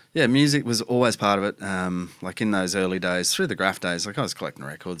music was always part of it. Like in those early days, through the graph days, like I was collecting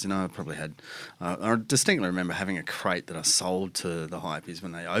records. You know, I probably had. I distinctly remember having a crate that I sold to the Hypees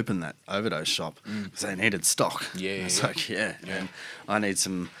when they opened that Overdose shop because they needed stock. And I need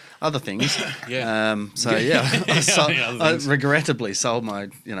some other things. I regrettably sold my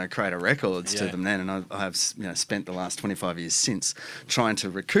crate of records to them then, and I have spent the last 25 years since trying to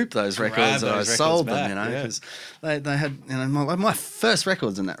recoup those records that I sold them. You know, because they had my first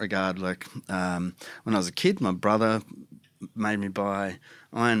records in that regard. Like when I was a kid, my brother made me buy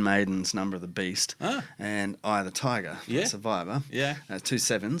Iron Maiden's Number of the Beast and Eye of the Tiger, Survivor. 2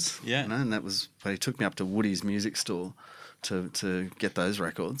 7s. You know, and that was he took me up to Woody's music store to get those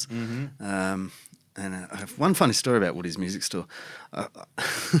records. And I have one funny story about Woody's music store.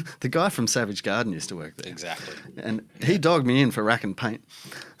 The guy from Savage Garden used to work there. Exactly. And he dogged me in for rack and paint.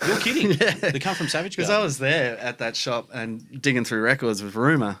 You're kidding? They come from Savage Garden? Because I was there at that shop and digging through records with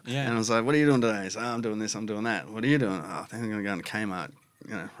Rumour. Yeah. And I was like, what are you doing today? He said, I'm doing this, I'm doing that. What are you doing? I think I'm going to go to Kmart,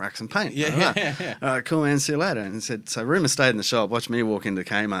 rack some paint. Yeah. All right, cool, man, see you later. And he said, so Rumour stayed in the shop, watched me walk into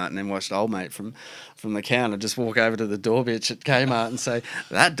Kmart, and then watched old mate from the counter just walk over to the door bitch at Kmart and say,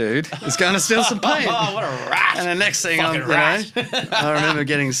 that dude is going to steal some paint. Oh, what a rat. And the next thing Fucking rat. I remember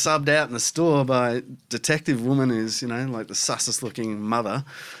getting subbed out in the store by a detective woman who's, like the sussest looking mother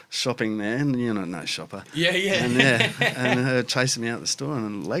shopping there, and no shopper. Yeah. And her chasing me out the store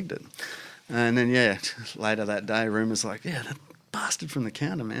and legged it. And then, later that day, Rumour's like, that bastard from the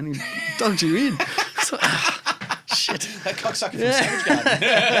counter, man, he dogged you in. So, shit. That cocksucker from Savage Garden.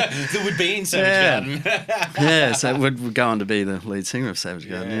 That would be in Savage Garden. So it would go on to be the lead singer of Savage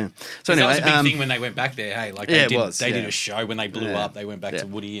Garden, So anyway, anyway, that was a big thing when they went back there, hey? Like they did a show when they blew up. They went back to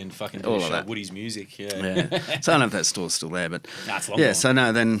Woody and fucking did a show, Woody's music. So I don't know if that store's still there, but it's long gone. So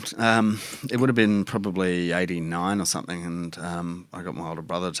no, then it would have been probably 89 or something, and I got my older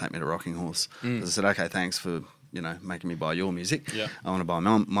brother to take me to Rocking Horse. I said, okay, thanks for making me buy your music. Yeah. I want to buy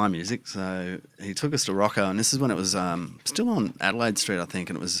my music. So he took us to Rocco, and this is when it was still on Adelaide Street, I think,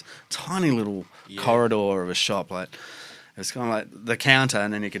 and it was a tiny little corridor of a shop. Like, it was kind of like the counter,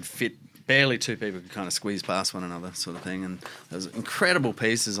 and then you could fit, barely two people could kind of squeeze past one another sort of thing. And there was incredible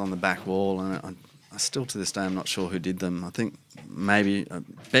pieces on the back wall, and I still to this day I'm not sure who did them. I think maybe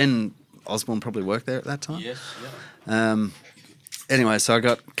Ben Osborne probably worked there at that time. Yes, Anyway, so I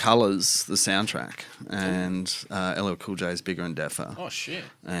got Colours, the soundtrack, and LL Cool J's Bigger and Deffer. Oh, shit.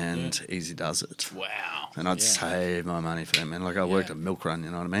 And Easy Does It. Wow. And I'd save my money for them, man. Like, I worked at Milk Run, you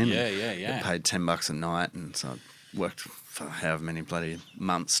know what I mean? Yeah. Get paid $10 a night, and so I worked for however many bloody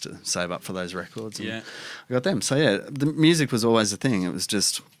months to save up for those records. And I got them. So, the music was always a thing. It was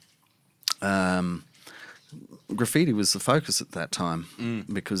just... graffiti was the focus at that time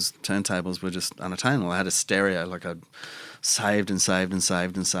because turntables were just unattainable. I had a stereo, like I'd saved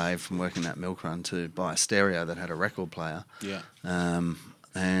from working that Milk Run to buy a stereo that had a record player. Yeah.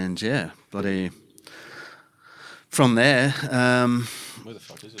 Bloody... From there, where the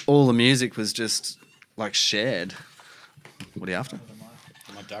fuck is it? all the music was just like shared. What are you after?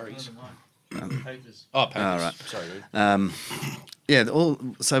 My durries. Papers. Oh, papers. Oh, right. Sorry,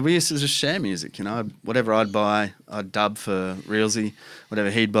 dude. So we used to just share music, whatever I'd buy, I'd dub for Reelsy, whatever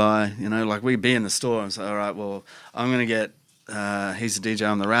he'd buy, like we'd be in the store and say, all right, well, I'm going to get, he's the DJ,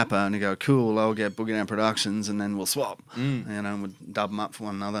 I'm the rapper, and he'd go, cool, I'll get Boogie Down Productions, and then we'll swap, and we'd dub them up for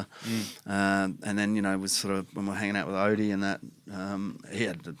one another. And then, it was sort of, when we're hanging out with Odie and that, he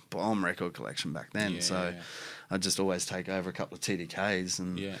had the bomb record collection back then, I'd just always take over a couple of TDKs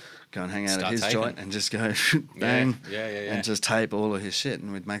and go and hang out at his joint and just go bang and just tape all of his shit,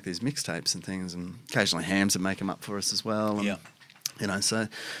 and we'd make these mixtapes and things, and occasionally Hams would make them up for us as well. And, so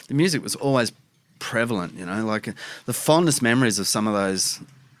the music was always prevalent, like the fondest memories of some of those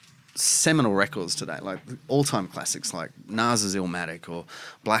seminal records today, like all-time classics like Nas's Illmatic or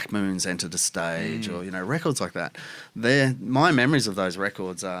Black Moon's Enter the Stage or, records like that. My memories of those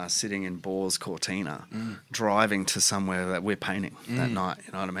records are sitting in Boar's Cortina, driving to somewhere that we're painting that night,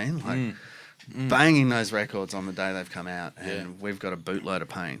 you know what I mean? Like banging those records on the day they've come out, and we've got a bootload of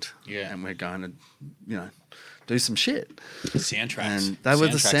paint and we're going to, do some shit. Soundtracks. And they were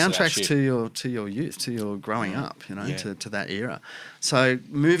the soundtracks to your youth, to your growing up, to that era. So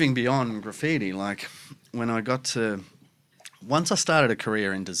moving beyond graffiti, like when I once I started a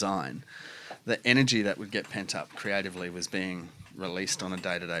career in design, the energy that would get pent up creatively was being released on a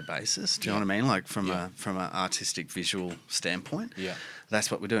day-to-day basis. Do you know what I mean? Like from an artistic visual standpoint. Yeah. That's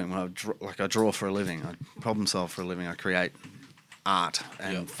what we're doing. When I draw for a living, I problem solve for a living, I create art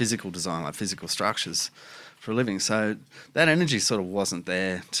and physical design, like physical structures for a living. So that energy sort of wasn't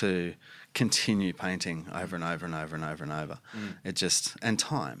there to continue painting over and over and over and over and over. It just, and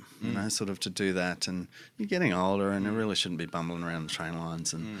time, sort of to do that. And you're getting older, and you really shouldn't be bumbling around the train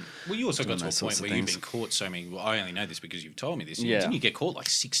lines. And well, you also got to a point where you've been caught so many. Well, I only know this because you've told me this. Didn't you get caught like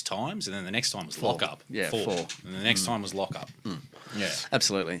 6 times, and then the next time was lock up? Yeah, 4. And the next time was lock up. Yeah,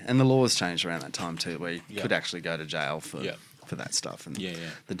 absolutely. And the laws changed around that time too, where you could actually go to jail for that stuff. And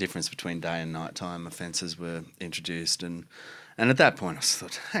the difference between day and nighttime offences were introduced, and at that point I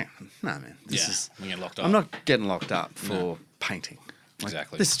thought, hang on, no man, we get locked up. I'm not getting locked up for painting. Like,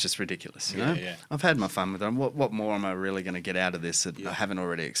 exactly. This is just ridiculous, you know? I've had my fun with it. What more am I really going to get out of this that I haven't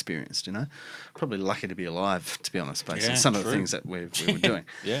already experienced, Probably lucky to be alive, to be honest, based on some of the things that we were doing.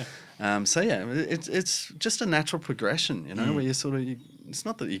 It's just a natural progression, where you sort of, it's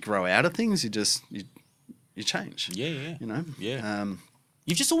not that you grow out of things, you change. You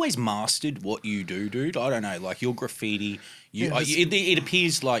You've just always mastered what you do, dude. I don't know, like your graffiti. It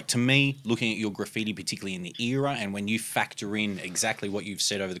appears like to me, looking at your graffiti, particularly in the era, and when you factor in exactly what you've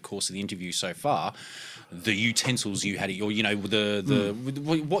said over the course of the interview so far, the utensils you had at your,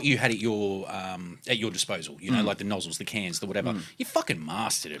 what you had at your disposal, like the nozzles, the cans, the whatever. You fucking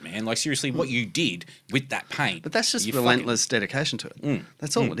mastered it, man. Like seriously, what you did with that paint. But that's just relentless dedication to it.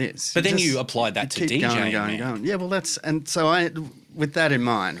 That's all it is. But then you applied that to DJing. Going. Yeah, well, with that in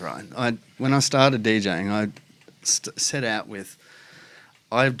mind, right? When I started DJing, I set out with,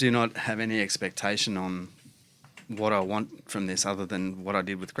 I do not have any expectation on what I want from this other than what I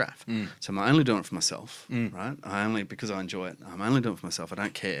did with graph. So I'm only doing it for myself, right? Because I enjoy it. I'm only doing it for myself. I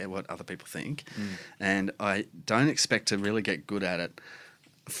don't care what other people think. And I don't expect to really get good at it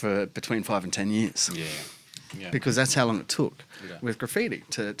for between 5 and 10 years. Yeah. Because that's how long it took with graffiti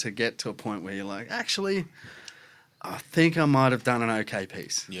to get to a point where you're like, actually, I think I might have done an okay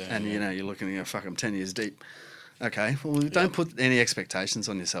piece. And you're looking at, fuck, I'm 10 years deep. Okay, well, don't put any expectations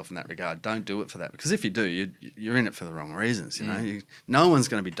on yourself in that regard. Don't do it for that, because if you do, you're in it for the wrong reasons. No one's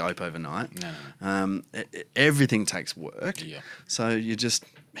going to be dope overnight. No. Everything takes work. Yeah. So you just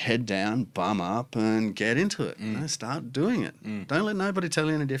head down, bum up, and get into it. Start doing it. Don't let nobody tell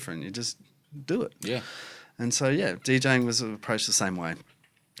you any different. You just do it. Yeah. And so DJing was approached the same way,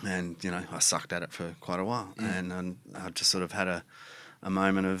 and I sucked at it for quite a while, and I just sort of had a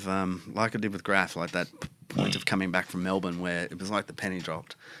moment of like I did with graph, like that point of coming back from Melbourne where it was like the penny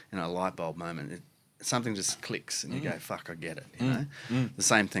dropped, a light bulb moment. Something just clicks and you go, fuck, I get it, The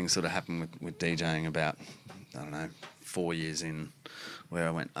same thing sort of happened with DJing about, 4 years in, where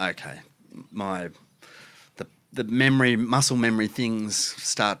I went, okay, the muscle memory things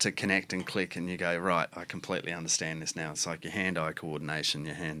start to connect and click, and you go, right, I completely understand this now. It's like your hand-eye coordination,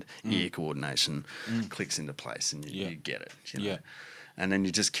 your hand-ear coordination clicks into place, and you get it, Yeah. And then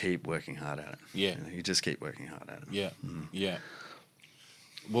you just keep working hard at it. Yeah. You just keep working hard at it. Yeah. Yeah.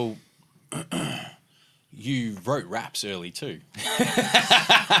 Well, you wrote raps early too.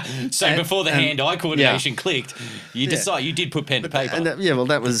 So before the hand-eye coordination clicked, you did put pen to paper.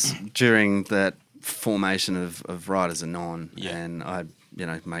 That was during that formation of Writers Anon, and I,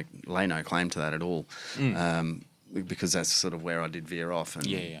 lay no claim to that at all. Because that's sort of where I did veer off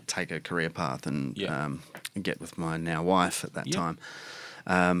and take a career path and get with my now wife at that time.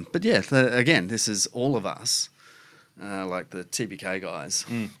 But again, this is all of us, like the TBK guys,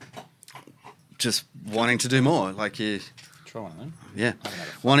 just wanting to do more. Like you, try one of them. Yeah,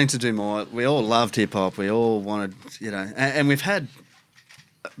 wanting to do more. We all loved hip hop. We all wanted, and we've had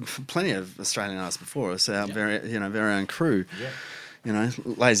plenty of Australian artists before us. Our very own crew. Yeah.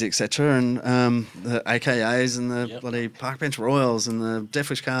 Lazy, etc., and the AKAs and the bloody Park Bench Royals and the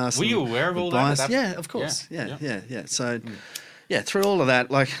Deathwish Cast. Were you aware of all that? Yeah, of course. Yeah. So, through all of that,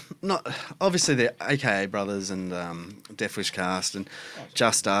 like, not obviously the AKA brothers and Deathwish Cast and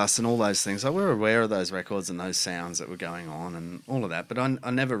Just Us and all those things. Like, we were aware of those records and those sounds that were going on and all of that, but I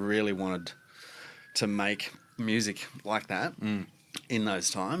never really wanted to make music like that in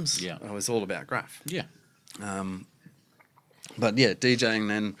those times. Yeah, I was all about graph. Yeah. But DJing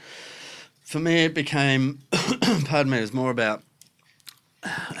then, for me, it became, it was more about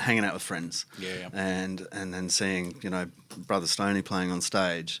hanging out with friends. And then seeing, Brother Stoney playing on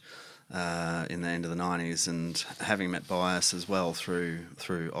stage in the end of the 90s, and having met Bias as well through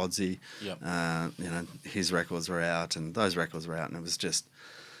Oddsy. His records were out and those records were out, and it was just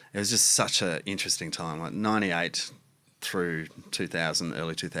such an interesting time. Like 98 through 2000,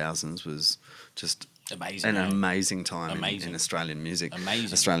 early 2000s was just amazing, an amazing time in Australian music,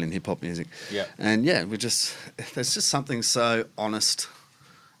 Australian hip hop music. Yeah, and there's just something so honest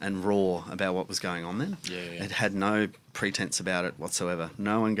and raw about what was going on then. Yeah. It had no pretense about it whatsoever.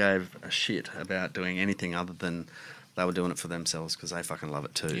 No one gave a shit about doing anything other than they were doing it for themselves because they fucking love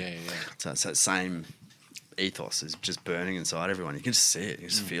it too. Yeah. So it's that same ethos is just burning inside everyone. You can just see it, you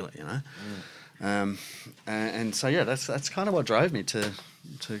just feel it, And so that's kind of what drove me to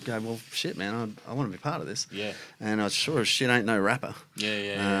go, well, shit, man, I want to be part of this. Yeah. And I sure as shit ain't no rapper.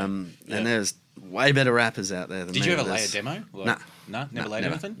 Yeah. And there's way better rappers out there than me. Did you ever lay a demo? No, never laid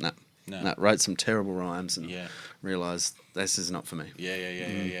anything? No. Wrote some terrible rhymes and realised this is not for me.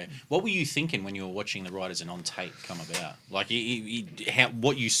 Yeah. What were you thinking when you were watching the Writers Anon tape come about? Like,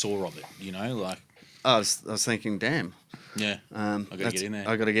 what you saw of it, like? I was thinking, damn. Yeah. I got to get in there.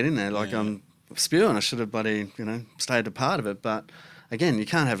 I got to get in there. Like, I'm spewing. I should have stayed a part of it. But again, you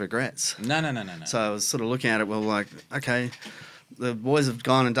can't have regrets. No. So I was sort of looking at it, well, like, okay, the boys have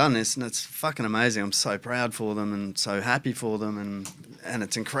gone and done this, and it's fucking amazing. I'm so proud for them and so happy for them, and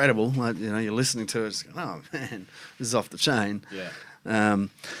it's incredible. Like, you're listening to it, it's going, oh man, this is off the chain. Yeah.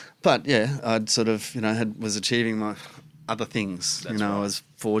 But yeah, I'd sort of, was achieving my other things. That's I right. was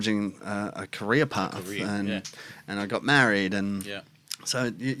forging a career path, and I got married, and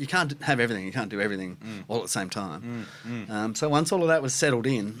so you can't have everything. You can't do everything all at the same time. So once all of that was settled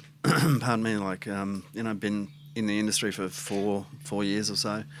in, pardon me, been in the industry for four years or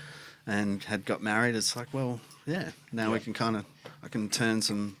so, and had got married. It's like, well, now we can I can turn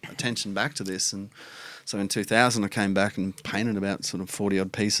some attention back to this. And so in 2000, I came back and painted about sort of 40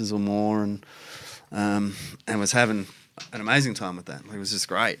 odd pieces or more, and was having an amazing time with that. It was just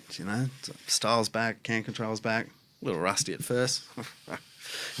great, Style's back, can control's back. A little rusty at first, but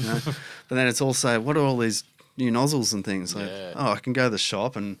then it's also, what are all these new nozzles and things? Like, I can go to the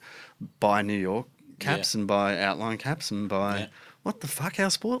shop and buy New York caps and buy outline caps and buy. What the fuck? How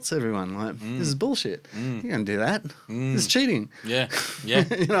sports everyone? Like, this is bullshit. You can't do that. This is cheating. Yeah. You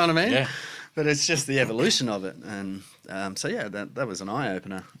know what I mean? Yeah. But it's just the evolution of it. And that was an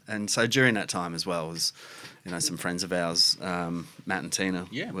eye-opener. And so during that time as well was, some friends of ours, Matt and Tina,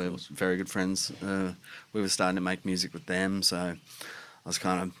 were very good friends. We were starting to make music with them. So I was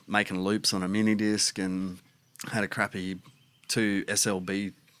kind of making loops on a mini disc and had a crappy 2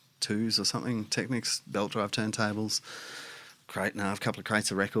 SLB2s or something, Technics belt drive turntables. A couple of crates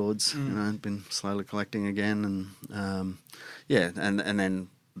of records, been slowly collecting again. And and then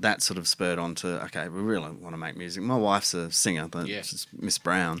that sort of spurred on to, okay, we really want to make music. My wife's a singer, but she's Miss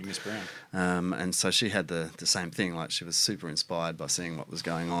Brown. Miss Brown. And so she had the same thing. Like, she was super inspired by seeing what was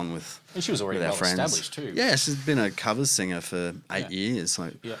going on with And she was already well established too. Yeah, she's been a covers singer for 8 years.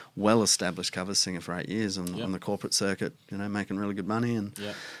 Well-established covers singer for 8 years on the corporate circuit, making really good money.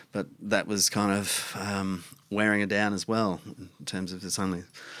 But that was kind of wearing her down as well, in terms of there's only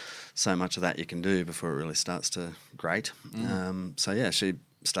so much of that you can do before it really starts to grate. She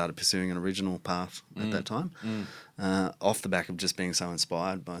started pursuing an original path at that time, off the back of just being so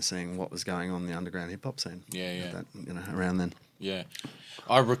inspired by seeing what was going on in the underground hip hop scene. Around then. Yeah.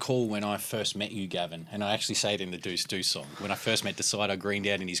 I recall when I first met you, Gavin, and I actually say it in the Deuce Deuce song. When I first met Dcide, I greened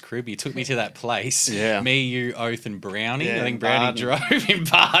out in his crib. He took me to that place. Yeah. Me, you, Oath, and Brownie. I think Brownie drove in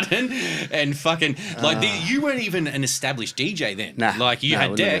Barton. And fucking, you weren't even an established DJ then. Nah. You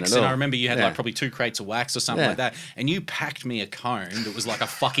had decks, and I remember you had probably 2 crates of wax or something like that. And you packed me a cone that was like a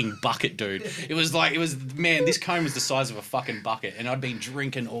fucking bucket, dude. Man, this cone was the size of a fucking bucket. And I'd been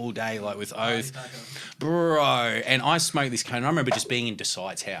drinking all day, with Oath. Bro. And I smoked this cone. And I remember just being in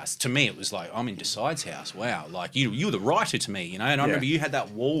Decide's house. To me, it was like, I'm in Decide's house. Wow. You were the writer to me, And I remember you had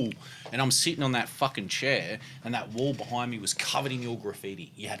that wall, and I'm sitting on that fucking chair, and that wall behind me was covered in your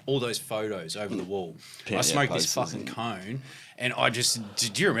graffiti. You had all those photos over the wall. I smoked this fucking cone, and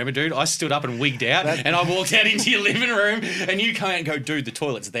do you remember, dude? I stood up and wigged out, and I walked out into your living room, and you can't go, dude, the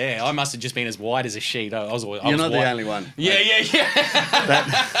toilet's there. I must have just been as white as a sheet. You're not the only one. Yeah.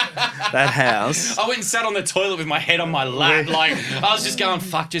 That house. I went and sat on the toilet with my head on my lap, I was just going,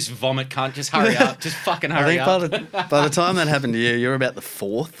 fuck, just vomit, cunt, just hurry up, just fucking hurry up. I think by the time that happened to you, you were about the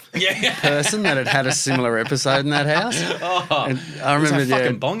 4th person that had a similar episode in that house. And I remember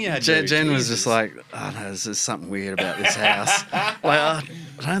fucking bong you had. Jen was just like, oh no, there's something weird about this house. I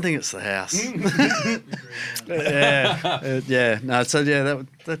don't think it's the house.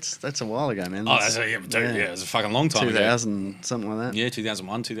 That's a while ago, man. It was a fucking long time 2000, ago. something like that. Yeah,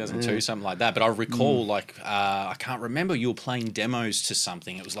 2001, 2002, something like that. But I recall, I can't remember, you were playing demos to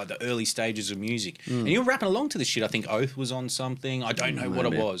something. It was like the early stages of music. And you were rapping along to this shit. I think Oath was on something. I don't know what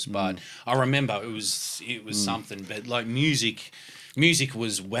it was, but I remember it was something. But music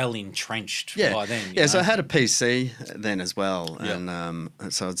was well entrenched by then. So I had a PC then as well, and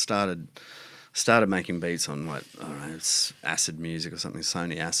so I'd started making beats on it's Acid Music or something,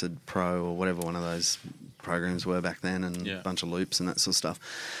 Sony Acid Pro or whatever one of those programs were back then, and a bunch of loops and that sort of stuff.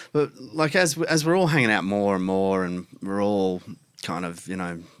 But as we're all hanging out more and more, and we're all kind of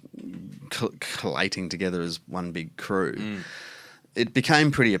collating together as one big crew, it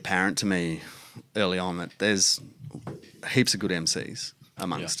became pretty apparent to me early on that there's heaps of good MCs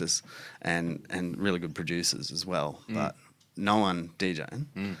amongst us, and really good producers as well, but no one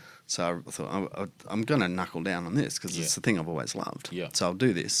DJing. So I thought, I'm going to knuckle down on this because it's the thing I've always loved. Yeah. So I'll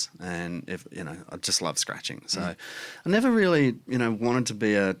do this. And I just love scratching. So I never really, wanted to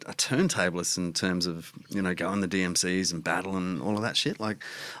be a turntablist in terms of, going the DMCs and battle and all of that shit. Like,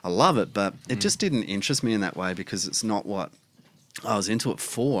 I love it, but it just didn't interest me in that way because it's not what I was into it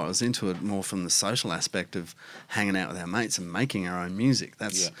for. I was into it more from the social aspect of hanging out with our mates and making our own music.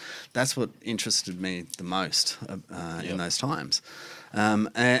 That's what interested me the most in those times.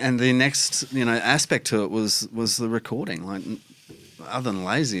 And the next, aspect to it was the recording. Like, other than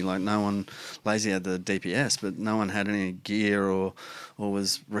Lazy, like Lazy had the DPS, but no one had any gear or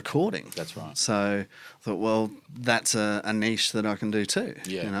was recording. That's right. So I thought, well, that's a niche that I can do too.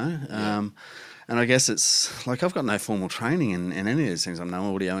 Yeah. You know. And I guess it's like I've got no formal training in any of these things. I'm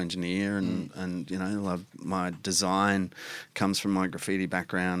no audio engineer, and you know, like my design comes from my graffiti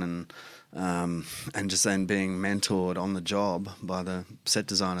background, and just then being mentored on the job by the set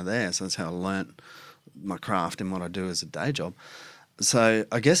designer there. So that's how I learnt my craft and what I do as a day job. So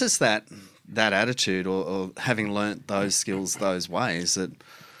I guess it's that attitude, or having learnt those skills those ways, that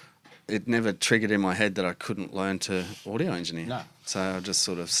it never triggered in my head that I couldn't learn to audio engineer. No. So I just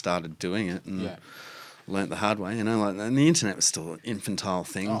sort of started doing it and learnt the hard way. You know, like, and the internet was still an infantile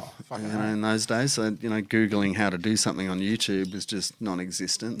thing. You know, in those days. So you know, Googling how to do something on YouTube was just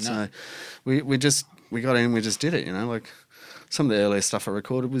non-existent. No. So we got in, we just did it. You know, like some of the earliest stuff I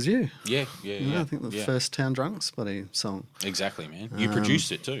recorded was you. Yeah. You know, I think the first Town Drunks bloody song. Exactly, man. You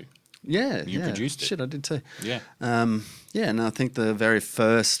produced it too. Yeah, you produced it. Shit, I did too. Yeah. And I think the very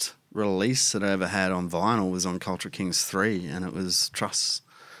first release that I ever had on vinyl was on Culture Kings 3, and it was Truss.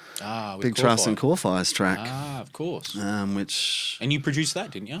 With Big Truss and Core-Fire's track. Of course. Which... And you produced that,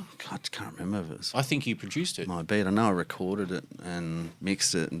 didn't you? I can't remember if it was... I think you produced it. My beat. I know I recorded it and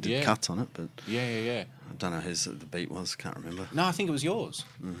mixed it and did cuts on it, but... Yeah. I don't know whose the beat was. Can't remember. No, I think it was yours.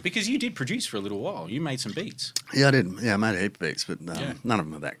 Because you did produce for a little while. You made some beats. Yeah, I did. Yeah, I made a heap of beats, but none of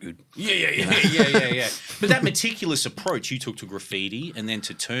them are that good. Yeah. But that meticulous approach you took to graffiti, and then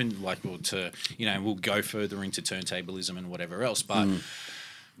to turn, we'll go further into turntablism and whatever else, but...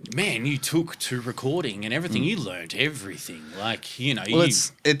 Man, you took to recording and everything. You learned everything. Like, you know... Well,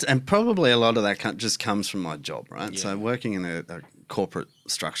 it's and probably a lot of that just comes from my job, right? Yeah. So working in a corporate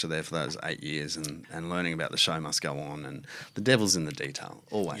structure there for those 8 years and learning about the show must go on, and the devil's in the detail.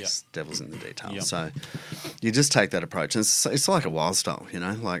 Always devil's in the detail. Yep. So you just take that approach. And it's like a wild style, you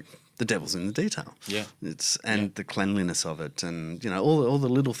know, like the devil's in the detail. Yeah. The cleanliness of it, and, you know, all the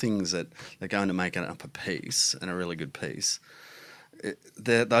little things that are going to make it up a piece, and a really good piece.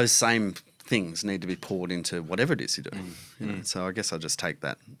 Those same things need to be poured into whatever it is you're doing. You know? So I guess I just take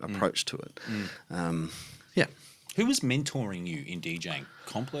that approach to it. Who was mentoring you in DJing?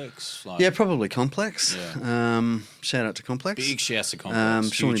 Complex? Probably Complex. Yeah. Shout out to Complex. Big shouts to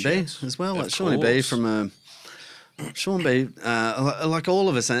Complex. Shawnee B as well. Like Shawnee B from Sean B, like all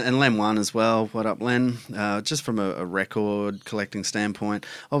of us, and Len One as well. What up, Len? Just from a record collecting standpoint,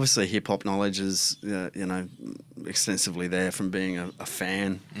 obviously hip hop knowledge is extensively there from being a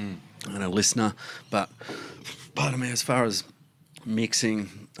fan and a listener. But pardon me, as far as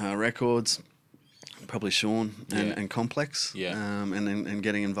mixing records, probably Sean and Complex, and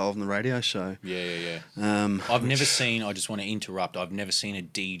getting involved in the radio show. I've never seen. I just want to interrupt. I've never seen a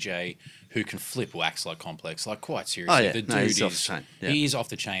DJ who can flip wax like Complex. Like, quite seriously, the dude he's off the chain. Yeah. He is off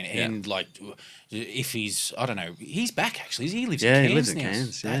the chain, and like, if he's, I don't know, he's back actually. He lives in in Cairns he lives now. in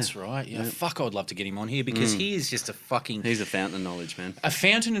Cairns. That's right. Yeah, fuck, I'd love to get him on here because he is just a fucking. He's a fountain of knowledge, man. A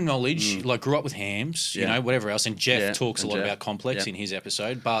fountain of knowledge. Like, grew up with hams, you know, whatever else. And Jeff talks a lot about Complex in his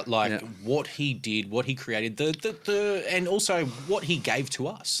episode, but like what he did, what he created, and also what he gave to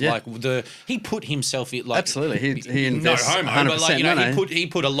us. Yeah. Like he put himself in. Like, absolutely, he invests no homo, 100%, but like, you know, he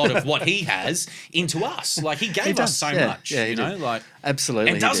put a lot of what he has into us. Like, he gave us so much. Yeah, you know, like,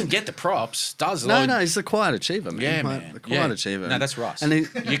 absolutely, and doesn't get the props. Does no, he's a quiet achiever, man. Yeah, man. The quiet achiever. No, that's Russ. And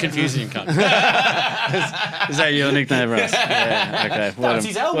you're confusing him, cunt. Is that your nickname, Russ? Yeah, okay. That's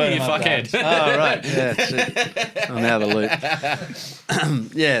his album, you fuckhead. Oh, right. Yeah, shit. I'm out of the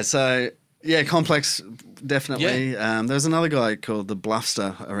loop. Complex, definitely. Yeah. There was another guy called the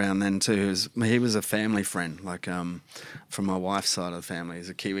Bluffster around then too. He was a family friend, like from my wife's side of the family. He's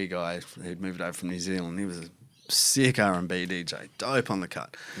a Kiwi guy. He'd moved over from New Zealand. He was a sick R&B DJ, dope on the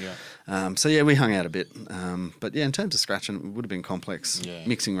cut. Yeah. We hung out a bit. But yeah, in terms of scratching, it would have been Complex. Yeah.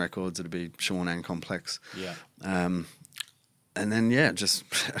 Mixing records, it'd be Sean and Complex. Yeah. And then just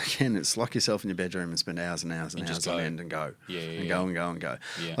again, it's lock yourself in your bedroom and spend hours and hours and hours on end and go. Go.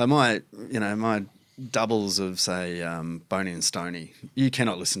 Yeah. Like my doubles of say Boney and Stoney, you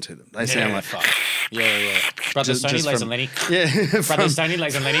cannot listen to them. They sound like fuck. Yeah. Brother Stoney, Lays and Lenny. Yeah. Brother Stoney,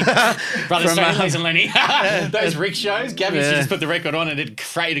 Lays and Lenny. Brother Stoney, Lays and Lenny. Those rickshaws. Gabby used to just put the record on and it'd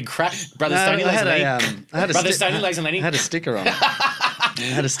crack. Brother Stoney, Lays and Lenny. Brother Stoney, Lays and Lenny. I had a sticker on it. I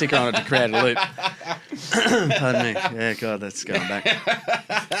had a sticker on it to create a loop. Pardon me. Yeah, God, that's going back.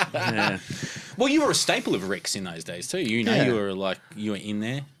 Yeah. Well, you were a staple of Ricks in those days too. You know, you were in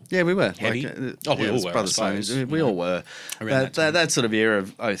there. Yeah, we were. Heavy? We all were, Brother Stoney. We all were. That sort of era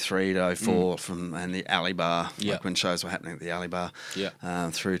of 03 to 04 and the Alley Bar, like when shows were happening at the Alley Bar,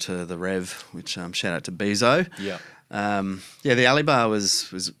 through to the Rev, which shout out to Bezo. Yeah. The Alley Bar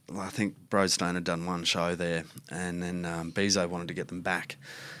was I think Broadstone had done one show there, and then Bezo wanted to get them back,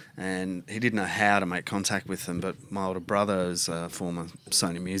 and he didn't know how to make contact with them. But my older brother is a former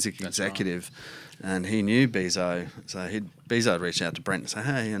Sony Music executive, and he knew Bezo, so Bezo would reach out to Brent and say,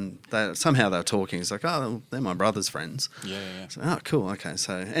 hey, and somehow they were talking. He's like, oh, they're my brother's friends. Yeah. So, oh, cool, okay.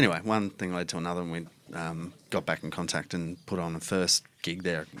 So anyway, one thing led to another, and we got back in contact and put on a first gig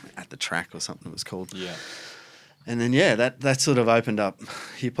there at the Track or something it was called. Yeah. And then, that sort of opened up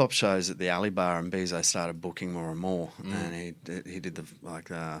hip-hop shows at the Alley Bar, and Bezo started booking more and more. And he did the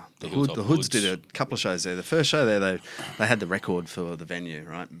Hood. The Hoods did a couple of shows there. The first show there, they had the record for the venue,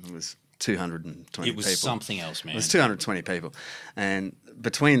 right? It was 220 people. It was something else, man. It was 220 people. And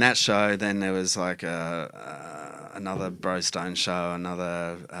between that show, then there was like another Bro Stone show,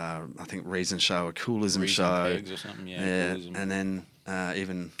 another, I think, Reason show, a Coolism show. Pegs or something, yeah. And then...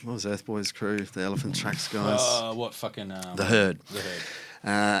 even what was Earth Boys crew, the Elephant Tracks guys? What fucking the Herd. The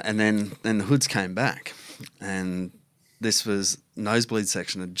Herd. And then the Hoods came back, and this was Nosebleed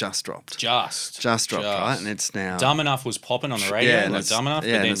section had just dropped. Just dropped, right? And it's now Dumb Enough was popping on the radio, Dumb Enough.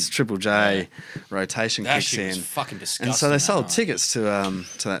 Yeah, and it's Triple J rotation that kicks shit in. was fucking disgusting. And so they sold tickets to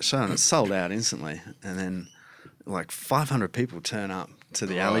that show, and it sold out instantly. And then like 500 people turn up to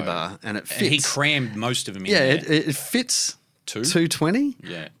the Alley Bar, and it fits. And he crammed most of them in there. Yeah, it fits. 220?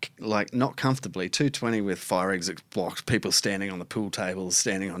 Yeah. Like, not comfortably. 220 with fire exits blocked, people standing on the pool tables,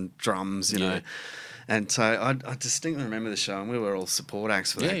 standing on drums, you know. And so I distinctly remember the show, and we were all support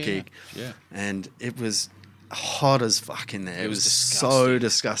acts for that gig. Yeah. And it was hot as fuck in there. It was disgusting. So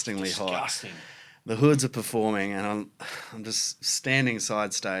disgustingly hot. The Hoods are performing, and I'm just standing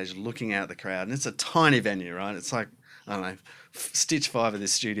side stage looking out the crowd. And it's a tiny venue, right? It's like, I don't know, stitch 5 of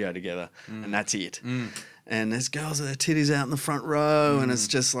this studio together, and that's it. And there's girls with their titties out in the front row, and it's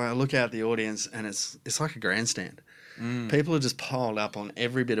just like I look out the audience, and it's like a grandstand. People are just piled up on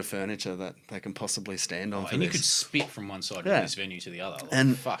every bit of furniture that they can possibly stand on. You could spit from one side of this venue to the other. Like,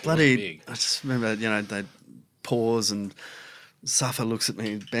 and fuck, bloody, big. I just remember, they'd pause, and Suffer looks at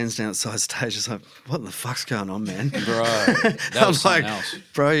me, bends down side stage, is like, what the fuck's going on, man? Bro, that was something else.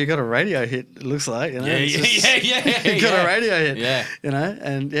 Bro, you got a radio hit, it looks like. Yeah. You got a radio hit. Yeah.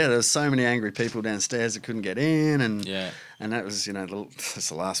 And there was so many angry people downstairs that couldn't get in, and that was, that's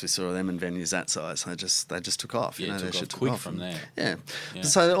the last we saw of them in venues that size. They just took off. Yeah, took quick from there. Yeah.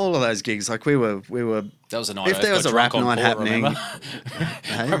 So all of those gigs, like we were. That was a night. If there was a rap night happening,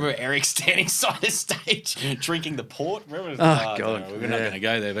 remember Eric standing side of stage drinking the port. Remember? Oh God, we're not going to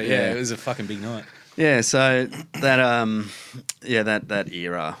go there, but it was a fucking big night. Yeah. So that that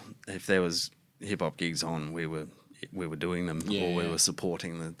era, if there was hip hop gigs on, we were doing them, or we were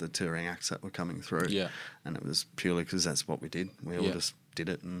supporting the touring acts that were coming through. Yeah. And it was purely because that's what we did. We all just did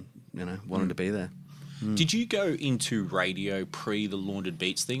it, and wanted to be there. Did you go into radio pre the Laundered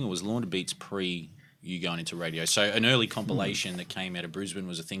Beats thing, or was Laundered Beats pre you going into radio? So an early compilation that came out of Brisbane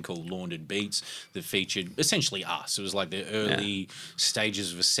was a thing called Laundered Beats that featured essentially us. It was like the early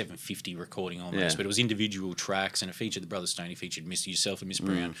stages of a 750 recording almost, but it was individual tracks, and it featured the Brother Stoney, featured Mr. Yourself and Miss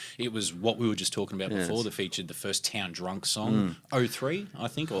Brown. It was what we were just talking about before that featured the first Town Drunk song, 03, I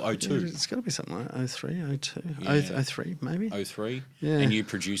think, or 02. Yeah, it's got to be something like 03, 02, 03 maybe. 03. Yeah. And you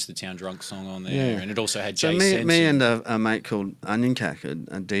produced the Town Drunk song on there, and it also had Jay So Sense. me and a mate called Onion Cack, a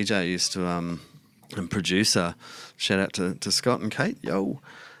DJ used to... and producer, shout out to Scott and Kate, yo.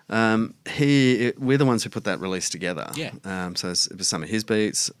 We're the ones who put that release together. Yeah. So it was some of his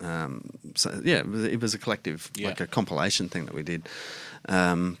beats. It was a collective, like a compilation thing that we did.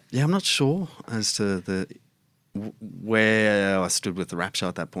 I'm not sure as to where I stood with the rap show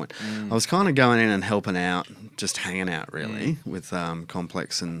at that point. I was kind of going in and helping out, just hanging out really with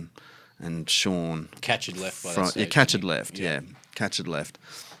Complex and Sean. Catch It Left by that stage. Catch It Left. Catch It Left.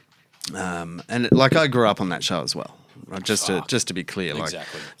 And like I grew up on that show as well, right? Just to be clear, like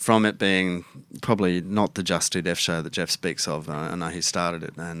from it being probably not the Just Do Def show that Jeff speaks of. I know he started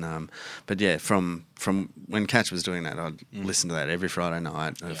it, and but from when Catch was doing that, I'd listen to that every Friday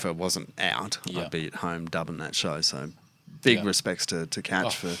night. If it wasn't out, I'd be at home dubbing that show. So big respects to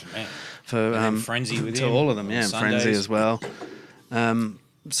Catch for Frenzy with to him all of them, and Frenzy as well.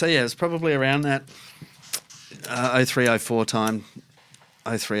 So it's probably around that 03, 04 time.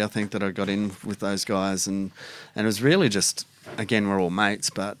 03, I think, that I got in with those guys, and it was really just, again, we're all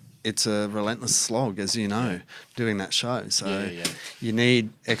mates, but it's a relentless slog, as you know, doing that show. So you need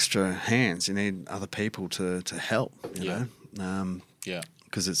extra hands, you need other people to help, you know,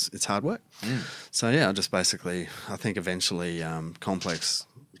 because it's hard work. So I just basically, I think eventually Complex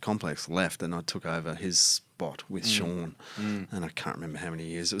left, and I took over his spot with Sean, and I can't remember how many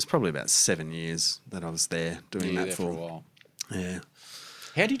years. It was probably about 7 years that I was there doing that there for a while. Yeah.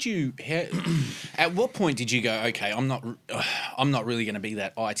 How did you? At what point did you go? Okay, I'm not really going to be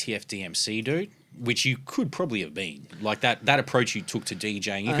that ITF DMC dude, which you could probably have been. Like that approach you took to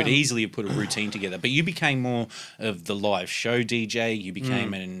DJing, you could easily have put a routine together. But you became more of the live show DJ. You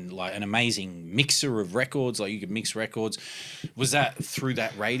became an amazing mixer of records. Like you could mix records. Was that through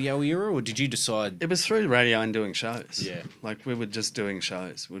that radio era, or did you decide? It was through radio and doing shows. Yeah. Like we were just doing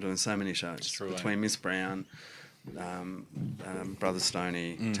shows. We were doing so many shows true, between Miss Brown, Brother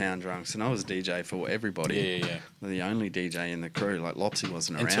Stoney, Town Drunks, and I was DJ for everybody. Yeah. The only DJ in the crew. Like Lopsy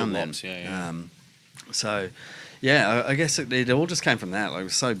wasn't Until around Lops, then. So, yeah, I guess it all just came from that. Like I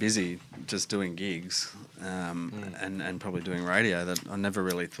was so busy just doing gigs and probably doing radio that I never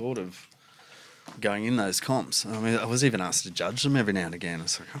really thought of going in those comps. I mean, I was even asked to judge them every now and again.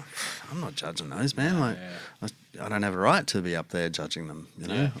 It's like, I'm not judging those, man. Like, I don't have a right to be up there judging them. You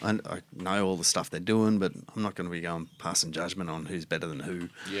know, I know all the stuff they're doing, but I'm not going to be going passing judgment on who's better than who.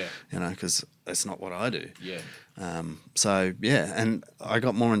 Yeah, you know, because that's not what I do. Yeah. So yeah, and I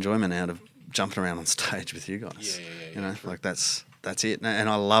got more enjoyment out of jumping around on stage with you guys. You know, like that's it. And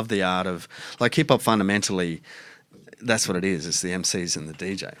I love the art of like hip hop fundamentally. That's what it is. It's the MCs and the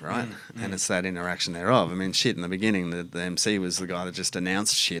DJ, right? And it's that interaction thereof. I mean, shit, in the beginning, the MC was the guy that just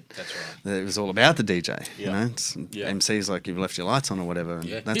announced shit. That's right. It was all about the DJ, you know? MC's like, you've left your lights on or whatever, and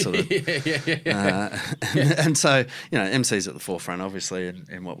that sort of... and so, you know, MC's at the forefront, obviously,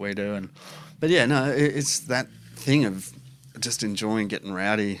 in what we do. But yeah, no, it's that thing of just enjoying getting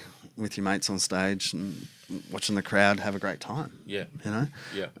rowdy with your mates on stage and watching the crowd have a great time. Yeah. You know?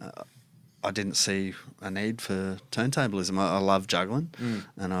 Yeah. I didn't see a need for turntablism. I love juggling,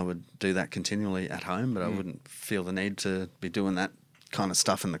 and I would do that continually at home, but I wouldn't feel the need to be doing that kind of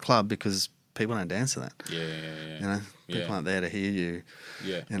stuff in the club because people don't dance to that. Yeah. You know, people aren't there to hear you,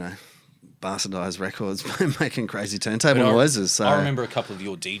 you know, bastardise records making crazy turntable noises. So. I remember a couple of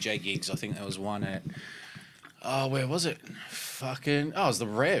your DJ gigs. I think there was one at, where was it? It was the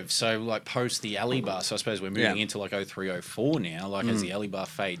Rev. So like post the alley bar. So I suppose we're moving into like 0304 now, like as the alley bar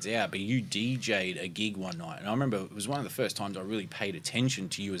fades out. But you DJ'd a gig one night, and I remember it was one of the first times I really paid attention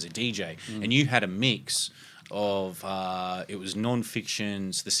to you as a DJ. And you had a mix of it was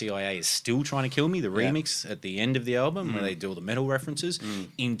Non-Fiction's The CIA Is Still Trying to Kill Me, the remix at the end of the album where they do all the metal references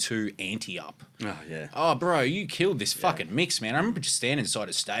into Anti-Up. Oh, yeah. Oh, bro, you killed this fucking mix, man. I remember just standing inside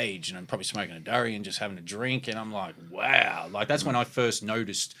a stage and I'm probably smoking a durry and just having a drink, and I'm like, wow. Like, that's when I first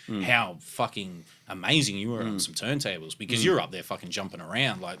noticed how fucking amazing you were on some turntables, because you're up there fucking jumping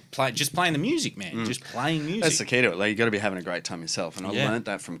around, like just playing the music, man. Just playing music. That's the key to it. Like, you got to be having a great time yourself. And I learned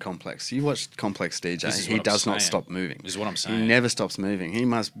that from Complex. You watch Complex DJ, he does not stop moving. This is what I'm saying. He never stops moving. He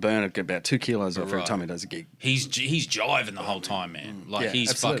must burn about 2 kilos every time he does a gig. He's jiving the whole time, man. Like,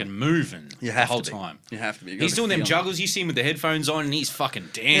 he's fucking moving the whole time. You have to be. He's doing them juggles. You see him with the headphones on, and he's fucking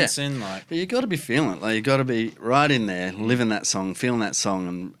dancing. Like, but you got to be feeling it. Like, you got to be right in there, living that song, feeling that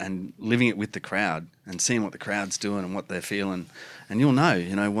song, and living it with the crowd, and seeing what the crowd's doing and what they're feeling, and you'll know,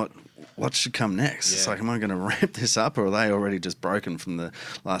 you know, what should come next. It's like, am I going to ramp this up, or are they already just broken from the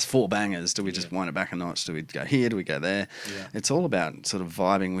last 4 bangers? Do we just wind it back a notch? Do we go here? Do we go there? It's all about sort of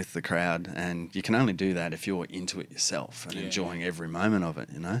vibing with the crowd, and you can only do that if you're into it yourself and enjoying every moment of it,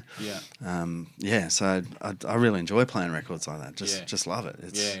 you know? So I really enjoy playing records like that. Just love it.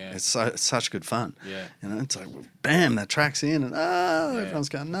 It's such good fun. You know, it's like, bam, that track's in, and everyone's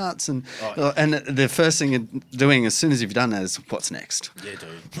going nuts. And the first thing you're doing as soon as you've done that is, what's next? Yeah,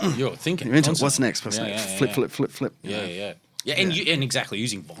 dude. You're thinking. You're into it. What's next? What's next? Flip. Yeah, and exactly,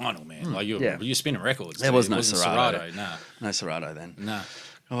 using vinyl, man. Like you're spinning records. There was no Serato. No Serato then. No.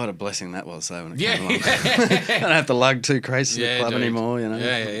 Oh, what a blessing that was, though, when it came along. I don't have to lug 2 crates to the club anymore, you know.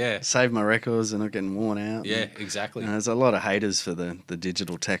 Yeah. Save my records, and not getting worn out. Yeah, exactly. There's a lot of haters for the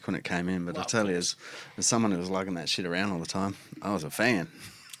digital tech when it came in, but I tell you, as someone who was lugging that shit around all the time, I was a fan.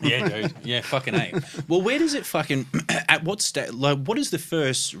 Yeah, dude. Yeah, fucking A. Well, where does it fucking... At what stage... Like, what is the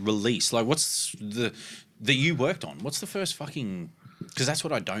first release? Like, what's the... That you worked on? What's the first fucking... Because that's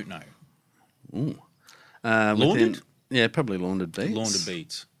what I don't know. Ooh. Laundered? Probably Laundered Beats. Laundered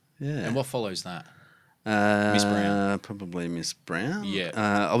Beats. Yeah. And what follows that? Miss Brown. Probably Miss Brown. Yeah.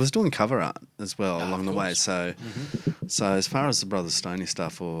 I was doing cover art as well along the way. So as far as the Brother Stoney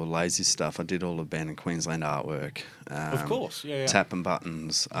stuff or Lazy stuff, I did all of Band in Queensland artwork. Of course, yeah. Tap and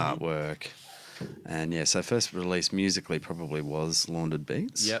Buttons artwork. And so first release musically probably was Laundered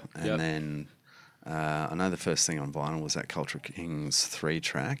Beats. And then I know the first thing on vinyl was that Culture Kings 3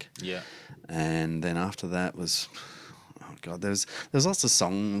 track. Yeah. And then after that was... God, there's lots of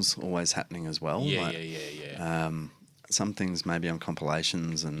songs always happening as well. Yeah. Some things maybe on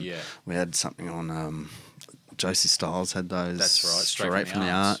compilations, and we had something on. Josie Styles had those. That's right, straight from the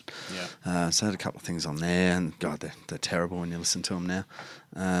art. Yeah. So I had a couple of things on there, and God, they're terrible when you listen to them now.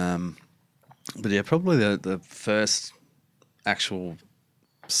 But yeah, probably the first actual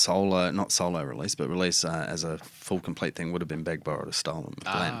not solo release, but release as a full complete thing would have been Beg, Borrowed or Stolen with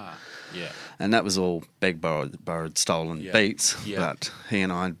Glenn. Yeah. And that was all Beg, Borrowed, Stolen beats, but he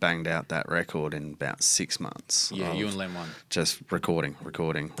and I banged out that record in about 6 months. Yeah, you and Len won. Just recording,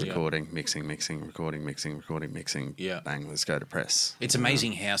 mixing, mixing. Yeah. Bang, let's go to press. It's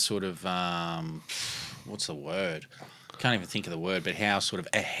amazing how sort of, what's the word? Can't even think of the word, but how sort of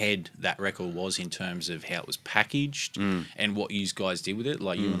ahead that record was in terms of how it was packaged and what you guys did with it.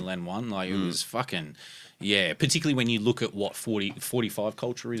 Like you and Len won, like it was fucking, particularly when you look at what 45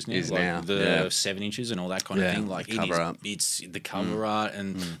 culture is now, the 7 inches and all that kind of thing. Like it's the cover art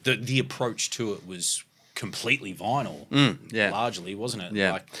and the approach to it was completely vinyl, largely, wasn't it?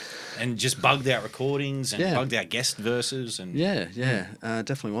 Yeah. Like, and just bugged out recordings and bugged out guest verses and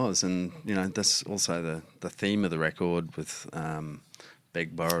definitely was. And you know, that's also the theme of the record with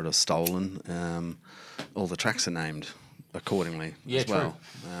Beg, Borrowed or Stolen. All the tracks are named accordingly as well.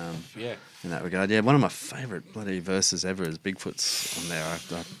 In that regard, one of my favourite bloody verses ever is Bigfoot's on there. I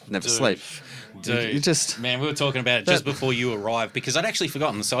never sleep. Dude, you just, man, we were talking about it just before you arrived because I'd actually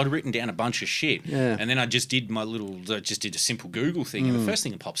forgotten. So I'd written down a bunch of shit, and then I just did a simple Google thing, and the first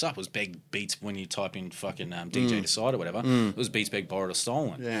thing that pops up was Beg beats when you type in fucking DJ Dcide or whatever. It was beats Beg, Borrowed or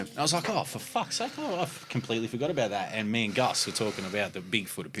Stolen. Yeah. And I was like, oh, for fuck's sake, I completely forgot about that. And me and Gus were talking about the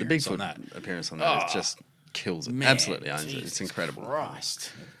Bigfoot appearance on that. Appearance on that is just kills it. Man, absolutely owns it. It's incredible.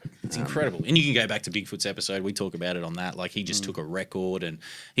 Christ. It's incredible. And you can go back to Bigfoot's episode. We talk about it on that. Like, he just took a record and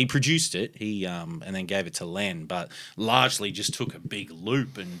he produced it. He and then gave it to Len, but largely just took a big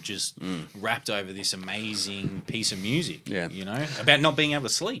loop and just rapped over this amazing piece of music. Yeah. You know, about not being able to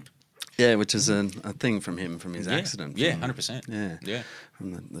sleep. Yeah, which is a thing from him, from his accident. Yeah, 100%. Yeah.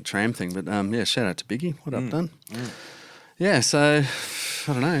 From the tram thing. But shout out to Biggie. What up, done? Yeah, so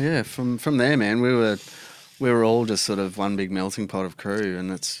I don't know. Yeah, from there, man, we were all just sort of one big melting pot of crew, and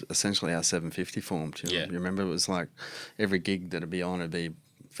that's essentially how 750 formed. You remember, it was like every gig that'd be on, it'd be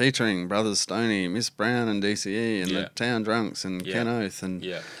featuring Brothers Stoney, Miss Brown and DCE and the Town Drunks and Ken Oath. And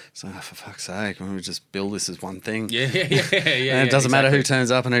so, for fuck's sake, why don't we just build this as one thing? And it doesn't matter who turns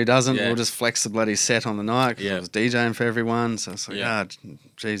up and who doesn't. We'll just flex the bloody set on the night. I was DJing for everyone. So it's like,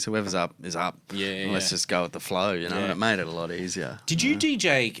 geez, whoever's up is up. Let's just go with the flow, you know, and it made it a lot easier. Did you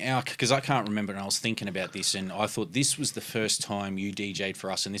DJ, because I can't remember, and I was thinking about this, and I thought this was the first time you DJ'd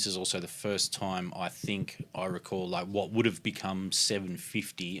for us, and this is also the first time I think I recall, like, what would have become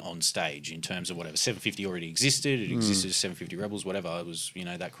 750 on stage in terms of whatever. 750 already existed. It existed as 750 Rebels, whatever. It was, you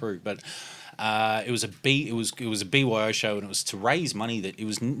know, that crew. But it was a BYO show, and it was to raise money. That it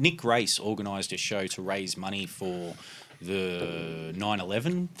was Nick Race organised a show to raise money for the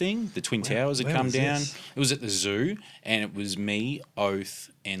 9/11 thing. The Twin Towers had come down. This? It was at the zoo, and it was me,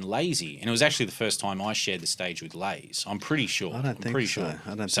 Oath, and Lazy. And it was actually the first time I shared the stage with Laze. I'm pretty sure. I don't think so.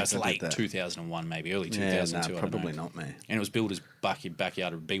 I don't so think it's late 2001, maybe early 2002. Probably not me. And it was billed as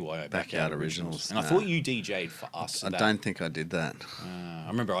Backyard of BYO. Backyard Originals. And I thought you DJ'd for us. I don't think I did that. I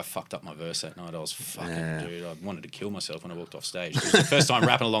remember I fucked up my verse that night. I was fucking, dude, I wanted to kill myself when I walked off stage. It was the first time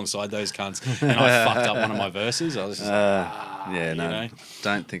rapping alongside those cunts, and I fucked up one of my verses. I was just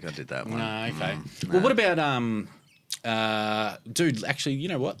don't think I did that one. No, okay. Well, what about dude, actually, you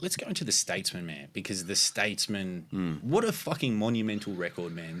know what? Let's go into The Statesman, man, because The Statesman, what a fucking monumental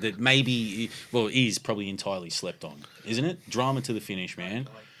record, man, that maybe, is probably entirely slept on, isn't it? Drama to the finish, man.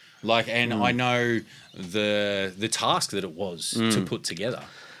 Like, and I know the task that it was to put together.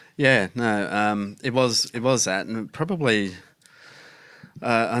 Yeah, no, it was that, and probably,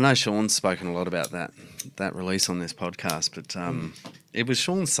 I know Sean's spoken a lot about that release on this podcast, but it was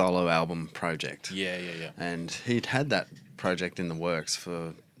Sean's solo album project. Yeah. And he'd had that project in the works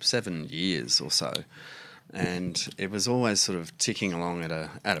for 7 years or so, and it was always sort of ticking along at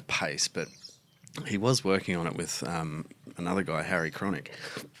a pace. But he was working on it with another guy, Harry Chronic.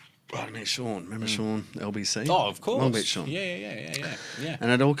 Pardon me, Sean. Remember Sean, LBC? Oh, of course. Long Beach Sean. Yeah.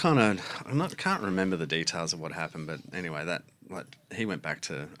 And it all kind of, can't remember the details of what happened, but anyway, he went back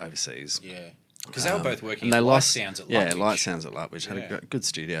to overseas. Yeah. Because they were both working at Light Sounds at Lutwich. Yeah, Light Sounds at Lutwich. Had a good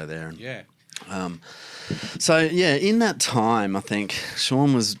studio there. In that time, I think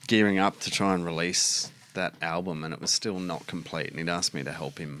Sean was gearing up to try and release that album, and it was still not complete, and he'd asked me to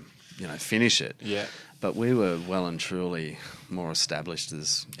help him finish it. Yeah. But we were well and truly more established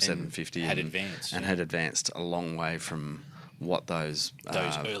as 750 had advanced. And had advanced a long way from what those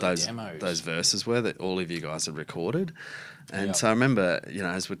early demos. those verses were that all of you guys had recorded. And Yep. so I remember,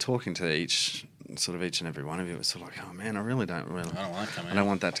 as we're talking to each and every one of you, it's sort of like, oh man, I don't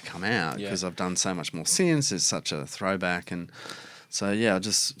want that to come out because I've done so much more since. It's such a throwback. And so, I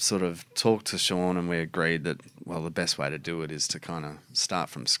just sort of talked to Sean and we agreed that, well, the best way to do it is to kind of start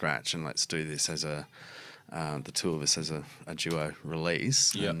from scratch and let's do this as the two of us as a duo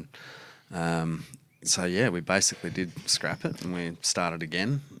release. Yep. And we basically did scrap it and we started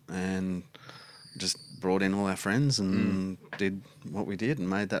again and just brought in all our friends and did what we did and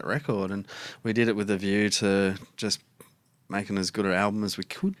made that record. And we did it with a view to just making as good an album as we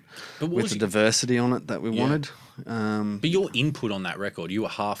could with the diversity on it that we wanted. But your input on that record, you were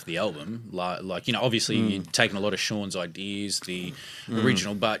half the album. Obviously you've taken a lot of Sean's ideas, the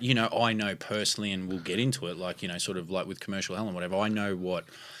original, but, I know personally, and we'll get into it, sort of like with Commercial Hell and whatever, I know what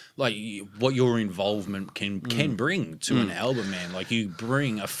your involvement can bring to an album, man. Like you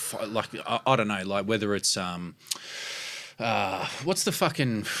bring I don't know, like whether it's what's the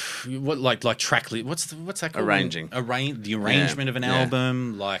fucking track what's that called? Arranging. The arrangement of an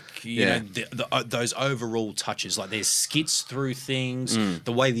album, those overall touches. Like there's skits through things,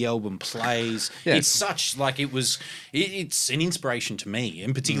 the way the album plays. Yeah. It's such it's an inspiration to me,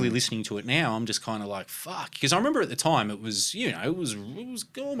 and particularly listening to it now, I'm just kind of like fuck, because I remember at the time it was it was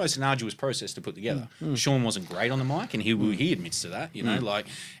almost an arduous process to put together. Sean wasn't great on the mic, and he admits to that,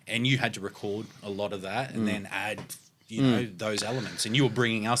 and you had to record a lot of that and then add those elements, and you were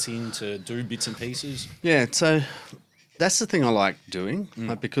bringing us in to do bits and pieces. Yeah, so that's the thing I like doing,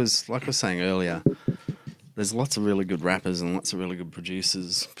 because like I was saying earlier, there's lots of really good rappers and lots of really good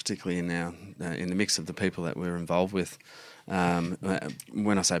producers, particularly in the mix of the people that we're involved with.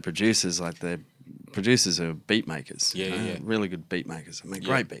 When I say producers, like they're producers are beat makers, really good beat makers. I mean,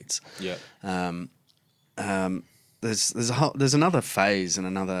 great beats. Yeah. There's another phase and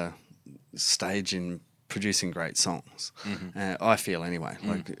another stage in producing great songs. I feel anyway.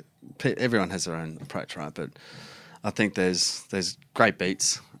 Like everyone has their own approach, right? But I think there's great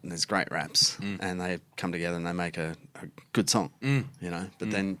beats and there's great raps, and they come together and they make a good song.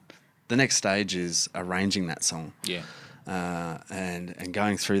 But then the next stage is arranging that song. Yeah. And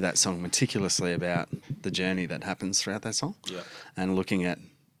going through that song meticulously about the journey that happens throughout that song. Yeah. And looking at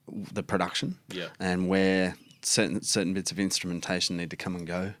the production. Yeah. And where certain bits of instrumentation need to come and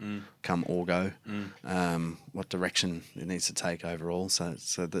go, come or go, what direction it needs to take overall. So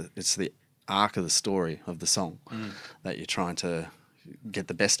it's the arc of the story of the song that you're trying to get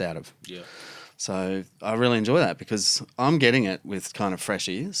the best out of. Yeah. So I really enjoy that because I'm getting it with kind of fresh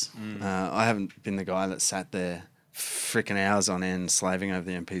ears. I haven't been the guy that sat there freaking hours on end slaving over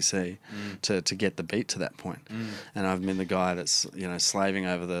the MPC to get the beat to that point. And I've been the guy that's slaving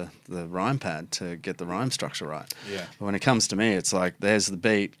over the rhyme pad to get the rhyme structure right. Yeah. But when it comes to me, it's like there's the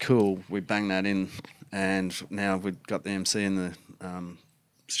beat, cool, we bang that in, and now we've got the MC in the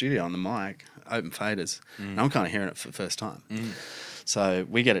studio on the mic, open faders, and I'm kind of hearing it for the first time. So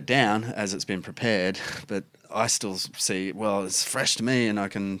we get it down as it's been prepared, but I still see, well, it's fresh to me, and I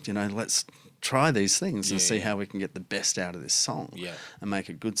can let's try these things and see how we can get the best out of this song and make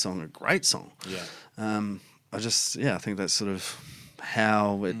a good song, a great song. I think that's sort of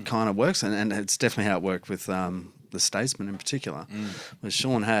how it kind of works, and it's definitely how it worked with the Statesman in particular. Where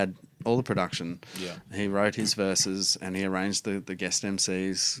Sean had all the production, he wrote his verses and he arranged the guest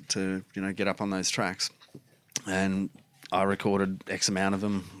MCs to get up on those tracks, and I recorded X amount of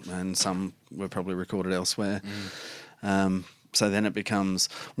them, and some were probably recorded elsewhere. So then it becomes,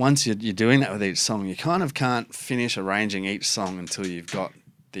 once you're doing that with each song, you kind of can't finish arranging each song until you've got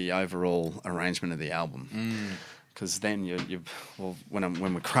the overall arrangement of the album. Because then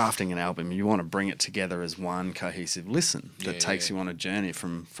when we're crafting an album, you want to bring it together as one cohesive listen that takes you on a journey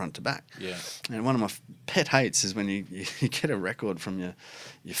from front to back. Yeah. And one of my pet hates is when you get a record from your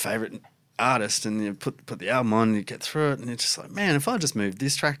favourite artist and you put the album on, you get through it, and it's just like, man, if I just moved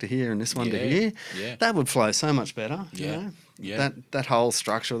this track to here and this one to here, that would flow so much better. That whole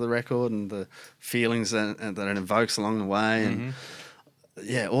structure of the record and the feelings that it evokes along the way, and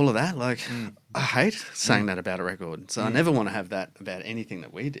all of that. Like, I hate saying that about a record, so I never want to have that about anything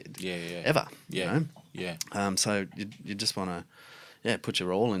that we did. Ever. So you just want to put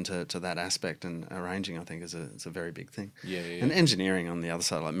your all into that aspect, and arranging, I think, is a very big thing. And engineering on the other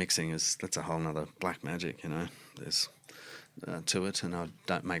side, like mixing, that's a whole nother black magic. There's to it, and I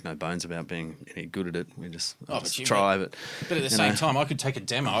don't make no bones about being any good at it. We just try. But at the same time, I could take a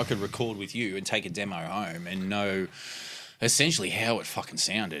demo. I could record with you and take a demo home and know essentially how it fucking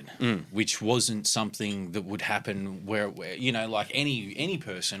sounded, which wasn't something that would happen where you know, like any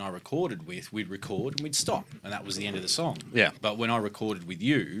person I recorded with, we'd record and we'd stop, and that was the end of the song. Yeah. But when I recorded with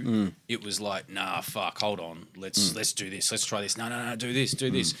you, it was like, nah, fuck, hold on, let's do this, let's try this. No, do this,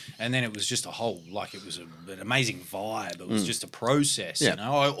 and then it was just a whole, like, it was an amazing vibe. It was just a process. Yeah. You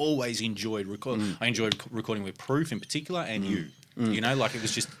know, I always enjoyed recording. I enjoyed recording with Proof in particular, and you. You know, like, it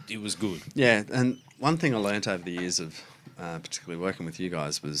was good. Yeah, and one thing I learnt over the years of particularly working with you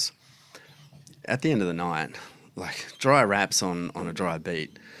guys was at the end of the night, like dry raps on a dry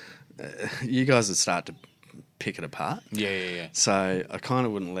beat, you guys would start to pick it apart. Yeah. So I kind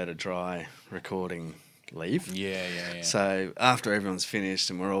of wouldn't let a dry recording leave. Yeah. So after everyone's finished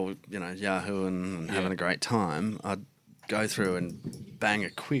and we're all, you know, yahooing and having a great time, I'd go through and bang a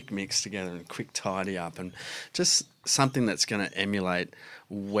quick mix together and quick tidy up, and just something that's going to emulate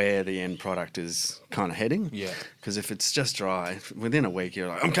where the end product is kind of heading. Yeah. Because if it's just dry, within a week you're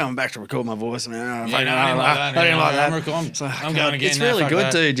like, I'm coming back to record my voice. I didn't like that. I'm going again. It's really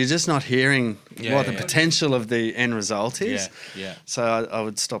good, dude. You're just not hearing what the potential of the end result is. Yeah. So I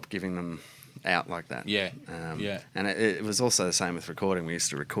would stop giving them out like that. And it was also the same with recording. We used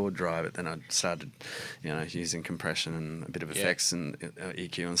to record dry, but then I started, you know, using compression and a bit of effects and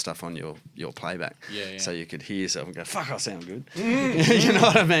EQ and stuff on your playback. So you could hear yourself and go, fuck, I sound good. You know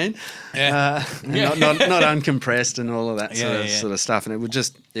what I mean? Not uncompressed and all of that sort of stuff. And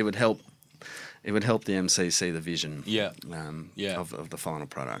it would help the MC see the vision of the final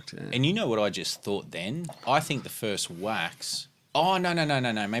product. Yeah. And you know what I just thought then? I think the first wax... Oh, no.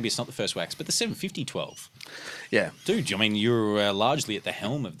 Maybe it's not the first wax, but the 750-12. Yeah. Dude, I mean, you were largely at the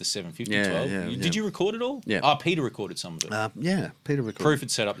helm of the 750-12. Did you record it all? Yeah. Oh, Peter recorded some of it. Peter recorded. Proof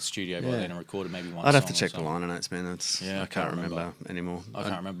had set up the studio by then and recorded maybe one I'd song have to check the liner notes, man. I can't remember anymore. I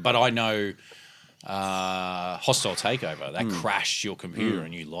can't remember. But I know Hostile Takeover, that crashed your computer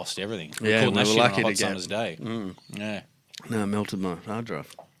and you lost everything. Yeah, we were lucky on a hot to summer's day. Yeah. No, it melted my hard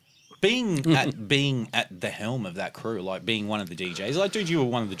drive. Being at the helm of that crew, like being one of the DJs, like, dude, you were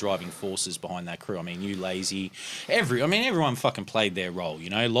one of the driving forces behind that crew. I mean, you, Lazy, everyone fucking played their role, you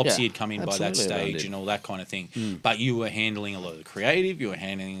know. Lopsy had come in by that stage and all that kind of thing. But you were handling a lot of the creative, you were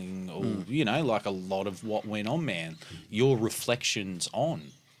handling all, you know, like a lot of what went on, man. Your reflections on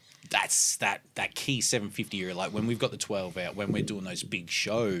that's that key 750 era, like when we've got the 12 out, when we're doing those big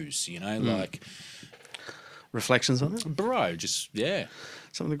shows, you know, like reflections on it, bro. Just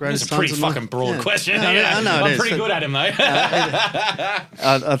some of the greatest. It's a pretty fucking broad question. I know I'm pretty good at him, though.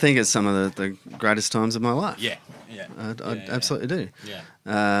 I think it's some of the greatest times of my life. Yeah. I absolutely do. Yeah.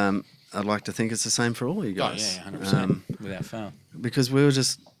 I'd like to think it's the same for all you guys. Oh, yeah, 100%. Without fail. Because we were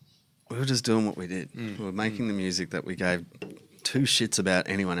just doing what we did. We were making the music that we gave two shits about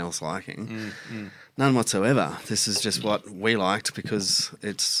anyone else liking. None whatsoever. This is just what we liked because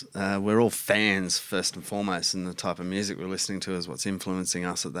it's we're all fans first and foremost, and the type of music we're listening to is what's influencing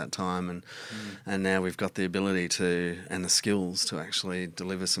us at that time, and now we've got the ability to and the skills to actually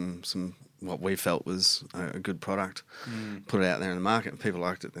deliver some what we felt was a good product, put it out there in the market. If people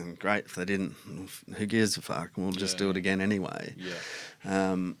liked it, then great. If they didn't, who gives a fuck? We'll just do it again anyway.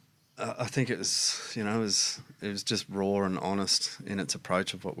 I think it was, you know, it was just raw and honest in its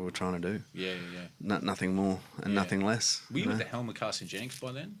approach of what we were trying to do. Nothing more and nothing less. Were you at the helm of Carcinogenics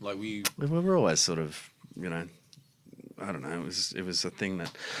by then? Like, we were always sort of, you know, I don't know. It was a thing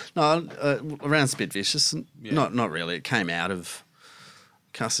that around Spit Vicious. Not really. It came out of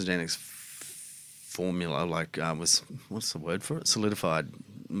Carcinogenics formula. Like was what's the word for it? Solidified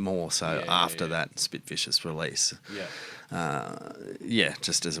more so after that Spit Vicious release.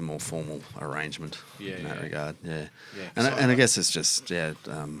 Just as a more formal arrangement in that regard. And I guess it's just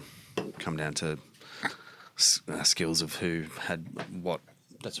come down to skills of who had what.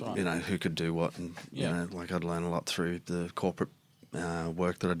 That's right. You know, who could do what, and you know, like I'd learn a lot through the corporate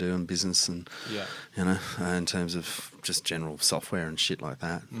work that I do in business, and you know, in terms of just general software and shit like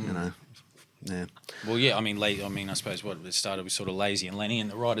that. You know. Yeah. Well, yeah. I mean, I suppose what it started with sort of Lazy and Lenny, and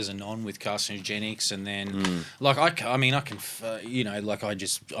the Riders are Non with Carcinogenics, and then like I can, you know, like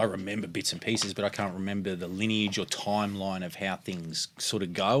I remember bits and pieces, but I can't remember the lineage or timeline of how things sort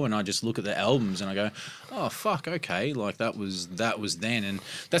of go. And I just look at the albums and I go, oh fuck, okay, like that was then, and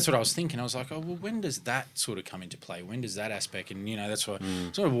that's what I was thinking. I was like, oh well, when does that sort of come into play? When does that aspect? And you know, that's why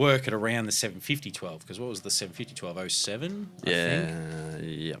sort of work it around the 750-12, because what was the 750-12? 07? I think?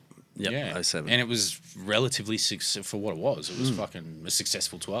 Yep. Yep, 07. And it was relatively successful for what it was. It was fucking a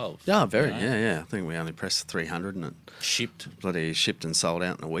successful 12. Yeah, very. You know? Yeah. I think we only pressed 300 and it shipped and sold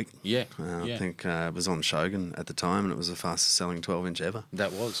out in a week. Yeah. I think it was on Shogun at the time, and it was the fastest selling 12-inch ever.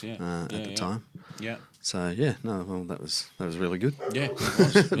 That was, at the time. Yeah. So yeah, no, well that was really good. Yeah, it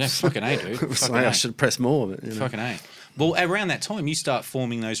was. Yeah, fucking A, dude. It was Fucking like A. I should press more, but you know. Fucking A. Well, around that time, you start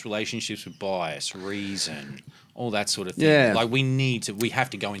forming those relationships with Bias, Reason, all that sort of thing. Yeah. Like we have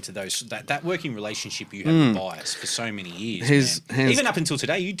to go into those that working relationship you had with Bias for so many years, man. Even up until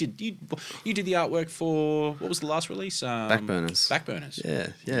today, you did the artwork for, what was the last release? Backburners. Backburners. Yeah.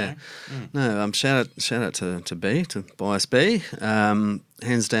 You know? No, shout out to B, to Bias B.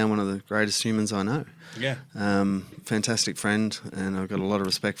 Hands down, one of the greatest humans I know. Yeah. Fantastic friend, and I've got a lot of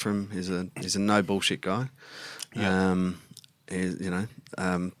respect for him. He's a no bullshit guy. Yeah.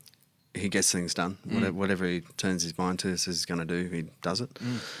 He gets things done. Whatever he turns his mind to, says he's going to do, he does it.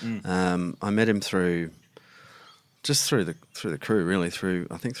 I met him through the crew, really. Through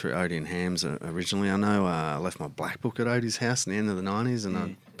Odie and Hams originally. I know I left my black book at Odie's house in the end of the 90s, and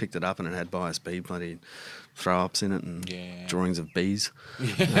I picked it up, and it had Bias B bloody throw-ups in it and drawings of bees.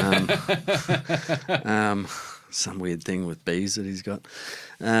 Some weird thing with bees that he's got.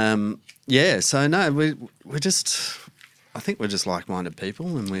 So no, we're just... I think we're just like-minded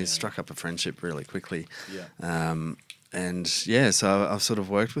people, and we struck up a friendship really quickly. So I've sort of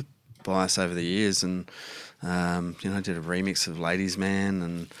worked with Bias over the years, and I did a remix of Ladies Man,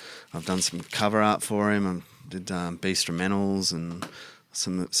 and I've done some cover art for him. I did Beastrumentals and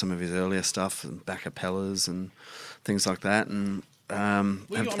some of his earlier stuff, and backapellas and things like that, and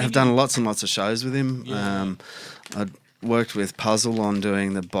have done lots and lots of shows with him. I worked with Puzzle on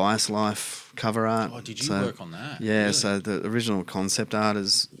doing the Bias Life cover art. Oh, did you work on that? Yeah, really? So the original concept art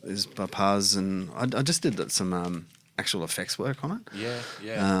is by Puz, and I just did some actual effects work on it.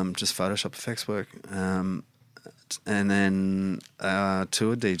 Just Photoshop effects work. And then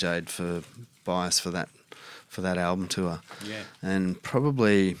tour DJ'd for Bias for that album tour. Yeah. And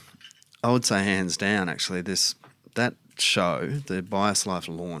probably, I would say hands down, actually, that show, the Bias Life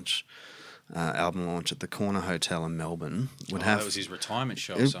launch, album launch at the Corner Hotel in Melbourne that was his retirement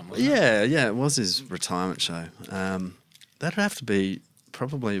show or something, wasn't it? Yeah, it was his retirement show. That'd have to be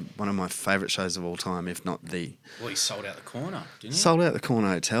probably one of my favourite shows of all time, if not the. Well, he sold out the Corner, didn't he? Sold out the Corner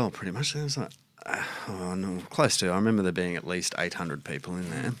Hotel, pretty much. It was like, close to. I remember there being at least 800 people in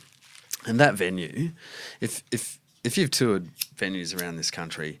there. And that venue, if you've toured venues around this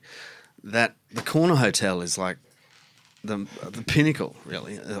country, the Corner Hotel is like the pinnacle,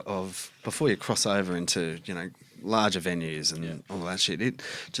 really, of before you cross over into larger venues and all that shit.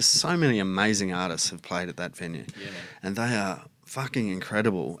 Just so many amazing artists have played at that venue, and they are fucking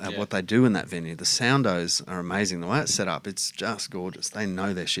incredible at what they do in that venue. The soundos are amazing. The way it's set up, it's just gorgeous. They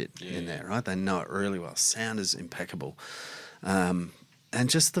know their shit in there, right? They know it really well. Sound is impeccable, and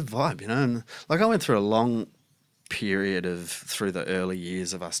just the vibe, And like I went through a long period through the early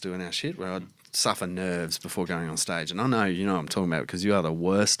years of us doing our shit where I'd suffer nerves before going on stage, and I know you know what I'm talking about because you are the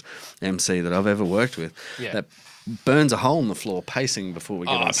worst MC that I've ever worked with. That burns a hole in the floor pacing before we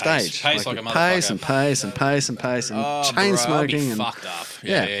get on stage. Pace like a motherfucker. Pace and pace and pace and pace and chain smoking and fucked up.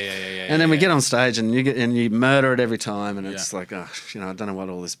 Yeah. And then we get on stage and you murder it every time, and it's like, I don't know what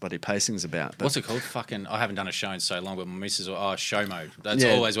all this bloody pacing's about. But what's it called? Fucking, I haven't done a show in so long, but my missus, show mode. That's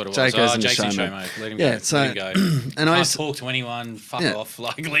always what it was. Jake's in show mode. Let him go. Let him go. And I can't talk to anyone. Fuck off.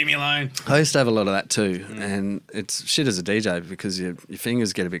 Like, leave me alone. I used to have a lot of that too, and it's shit as a DJ because your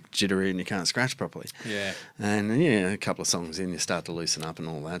fingers get a bit jittery and you can't scratch properly. Yeah. And a couple of songs in, you start to loosen up and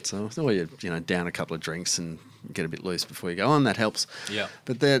all that. So, or you down a couple of drinks and get a bit loose before you go on. That helps. Yeah.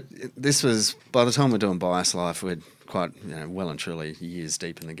 But this was, by the time we're doing Bias Life, we'd quite well and truly years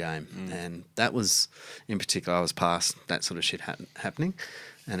deep in the game, and that was in particular. I was past that sort of shit happening,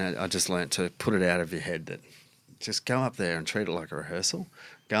 and I just learnt to put it out of your head that just go up there and treat it like a rehearsal.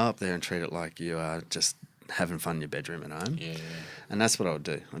 Go up there and treat it like you are just having fun in your bedroom at home. Yeah. And that's what I would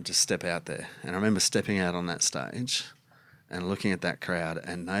do. I'd just step out there. And I remember stepping out on that stage and looking at that crowd,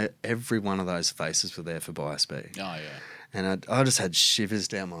 and every one of those faces were there for Bias B. Oh, yeah. And I just had shivers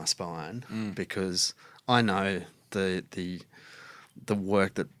down my spine because I know the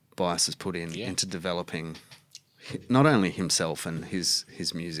work that Bias has put into developing not only himself and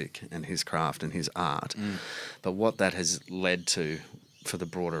his music and his craft and his art, but what that has led to for the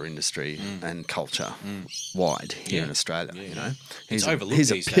broader industry and culture wide here in Australia. He's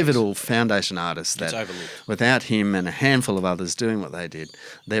a pivotal foundation artist that without him and a handful of others doing what they did,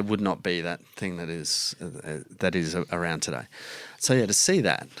 there would not be that thing that is around today. So to see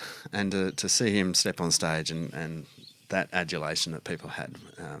that and to see him step on stage and that adulation that people had,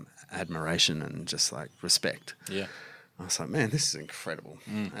 admiration and just like respect. Yeah, I was like, man, this is incredible.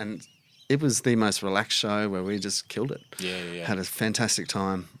 And it was the most relaxed show where we just killed it. Yeah. Had a fantastic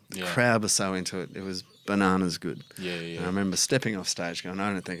time. The Yeah. crowd was so into it. It was bananas good. Yeah. And I remember stepping off stage going,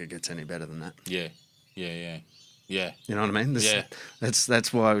 I don't think it gets any better than that. Yeah. Yeah. Yeah. You know what I mean? Yeah.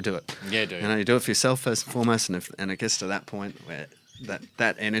 That's why we do it. Yeah, dude. You know, you do it for yourself first and foremost, and it gets to that point where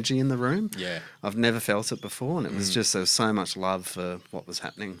that energy in the room. Yeah. I've never felt it before, and it was just there was so much love for what was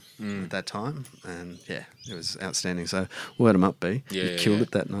happening at that time, and yeah, it was outstanding. So word 'em up, B. Yeah, you killed it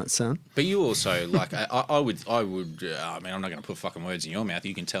that night, son. But you also like I would. I mean, I'm not going to put fucking words in your mouth.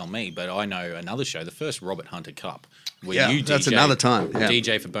 You can tell me. But I know another show, the first Robert Hunter Cup, where you DJ, that's another time. Yeah.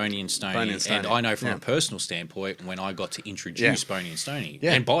 DJ for Boney and Stoney, and I know from a personal standpoint when I got to introduce Boney and Stoney,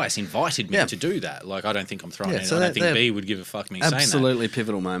 and Bias invited me to do that. Like I don't think I'm throwing it. So I don't think B would give a fuck me saying that. Absolutely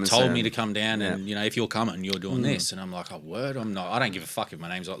pivotal moments. Told me to come down and if you're coming, you're doing this, and I'm like, oh word, I'm not. I don't give a fuck if my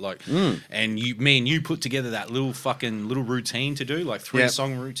name's like. And me and you put together that little routine to do, like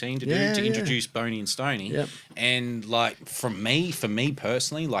 3-song routine to do to introduce Boney and Stoney. Yep. And like for me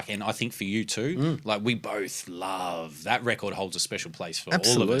personally, like, and I think for you too, like we both love that record holds a special place for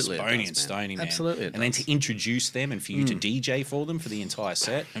all of us, Boney and Stoney, man. Absolutely, and then to introduce them and for you to DJ for them for the entire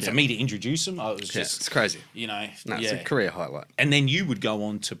set, and for me to introduce them, it was just it's crazy. You know, it's a career highlight. And then you would go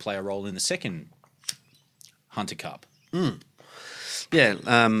on to play a role in the second Hunter Cup. Yeah,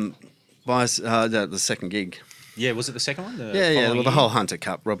 the second gig. Yeah, was it the second one? Well, the whole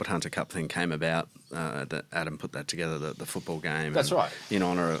Robert Hunter Cup thing came about. That Adam put that together, the football game. That's right. In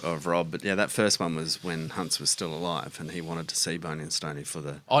honour of Rob. But yeah, that first one was when Hunts was still alive, and he wanted to see Boney and Stoney for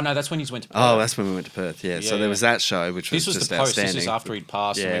the. Oh no, that's when he went to Perth. Oh, that's when we went to Perth. Yeah. So there was that show, which was just the post. outstanding. This is after he'd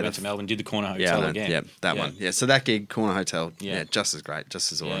passed, and we went to Melbourne, did the Corner Hotel again. Yeah, that one. Yeah, so that gig, Corner Hotel. Yeah, just as great,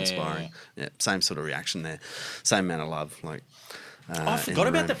 just as awe-inspiring. Yeah, same sort of reaction there, same amount of love. Like. I forgot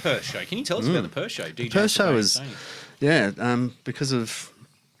about the Perth show. Can you tell us about the Perth show? The Perth show was,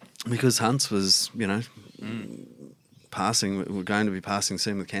 because Hunts was, passing. We're going to be passing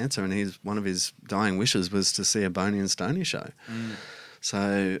soon with cancer, and one of his dying wishes was to see a Boney and Stoney show.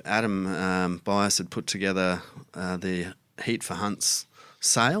 So Adam Bias had put together the Heat for Hunts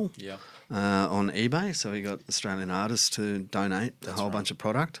sale on eBay. So he got Australian artists to donate a whole bunch of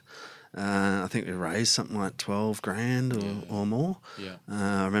product. I think we raised something like 12 grand or more. Yeah.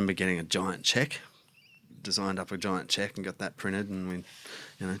 I remember getting a giant check, designed up a giant check and got that printed, and we,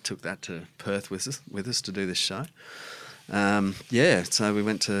 took that to Perth with us to do this show. So we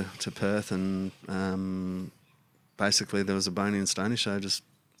went to Perth, and basically there was a Boney and Stoney show just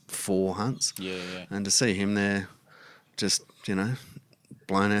for Hunts. And to see him there, just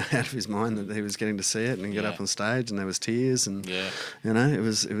blown out of his mind that he was getting to see it, and he got up on stage and there was tears, and it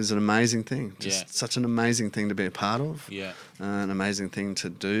was an amazing thing, just such an amazing thing to be a part of, an amazing thing to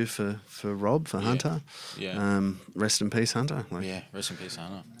do for Rob, for Hunter. Rest in peace, Hunter. Rest in peace,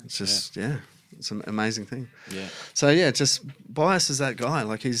 Hunter. It's just it's an amazing thing. So just Bias is that guy.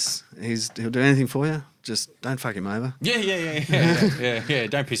 Like he'll do anything for you. Just don't fuck him over. Yeah.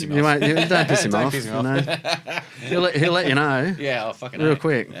 Don't piss him off. Don't piss him off. He'll let you know. I'll fucking real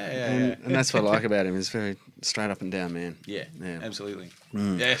quick. And that's what I like about him. He's very straight up and down, man. Yeah. Absolutely.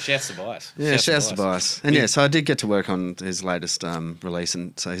 Yeah, shouts to Bias. Shouts to Bias. And so I did get to work on his latest release,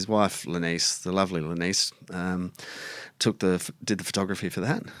 and so his wife Lenice, the lovely Lenice, did the photography for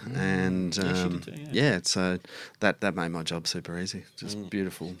that, and she did too, so that made my job super easy. Just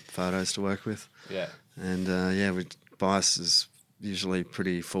beautiful photos to work with. And Bias is usually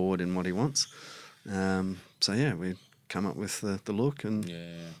pretty forward in what he wants. We come up with the look and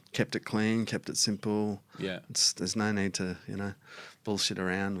kept it clean, kept it simple. There's no need to bullshit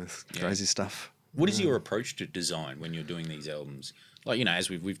around with crazy stuff. What is your approach to design when you're doing these albums? Like, as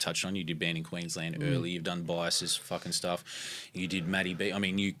we've touched on, you did Band in Queensland early, you've done Bias's fucking stuff, you did Matty B. I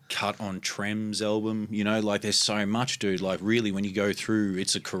mean, you cut on Trem's album, like there's so much, dude. Like, really, when you go through,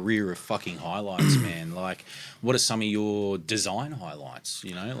 it's a career of fucking highlights, man. Like, what are some of your design highlights,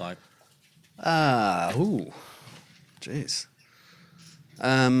 like? Jeez.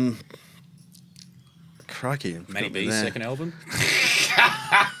 Crikey. Matty B's second album?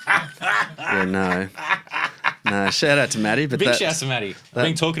 No, shout out to Matty. But big shout out to Matty. I've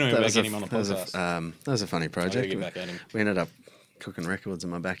been talking to him about getting him on the podcast. That was a funny project. Get back at him. We ended up cooking records in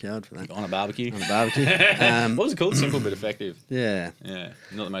my backyard for that. On a barbecue? On a barbecue. What was it called? Simple but effective. Yeah.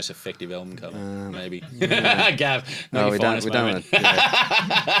 Not the most effective album cover, maybe. Yeah. Gav, we don't want to.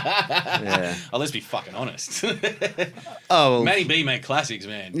 Oh, let's be fucking honest. Well, Matty B made classics,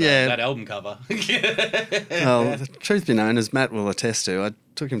 man. That album cover. Well, the truth be known, as Matt will attest to, I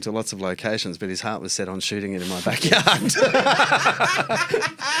took him to lots of locations, but his heart was set on shooting it in my backyard.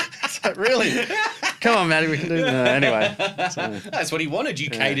 So really, come on, Matty, we can do that anyway. So, that's what he wanted. You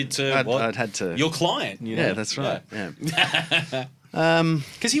catered to I'd had to your client. Yeah, that's right. Yeah.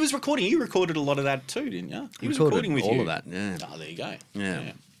 Because he was recording. You recorded a lot of that too, didn't you? He was recording with all you. Of that. Yeah. Oh, there you go.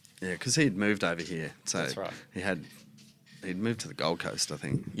 Yeah. Yeah, because he'd moved over here. So That's right. he'd moved to the Gold Coast, I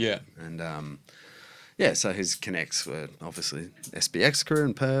think. Yeah. And yeah, so his connects were obviously SBX crew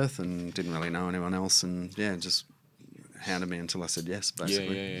in Perth, and didn't really know anyone else, and yeah, just hounded me until I said yes,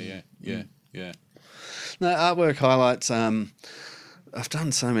 basically. Yeah. No, artwork highlights. I've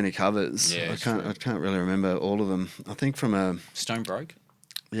done so many covers. Yeah, I it's can't. true. I can't really remember all of them. I think from a Stone Broke.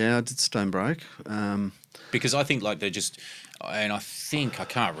 yeah, I did Stone Broke. Because I think like they're just, and I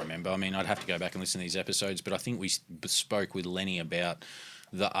can't remember. I mean, I'd have to go back and listen to these episodes, but I think we spoke with Lenny about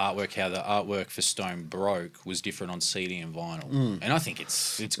the artwork, how the artwork for Stone Broke was different on CD and vinyl, and I think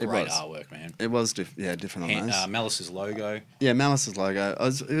it's great artwork, man. It was different on those. Malice's logo. Yeah, Malice's logo.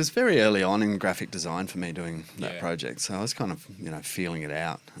 It was very early on in graphic design for me doing that Yeah. project, so I was kind of feeling it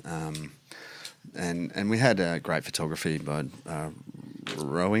out. And we had great photography by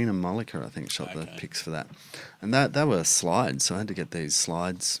Rowena Molliker, I think, shot the pics for that. And that were slides, so I had to get these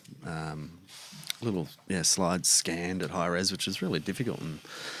slides, slides scanned at high res, which was really difficult in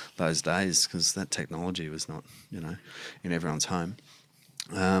those days because that technology was not, in everyone's home.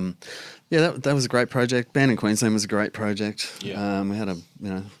 That was a great project. Band in Queensland was a great project. Yeah. We had a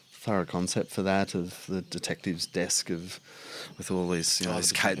thorough concept for that of the detective's desk with all these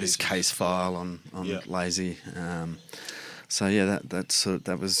this case file on Lazy. So yeah,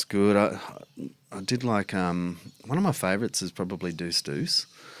 that was good. I did like one of my favourites is probably Deuce Deuce.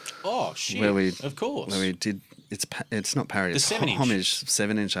 Oh shit! Of course. Where we did it's not parody, it's 7-inch. homage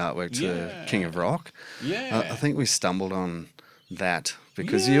 7-inch artwork to King of Rock. Yeah. I think we stumbled on that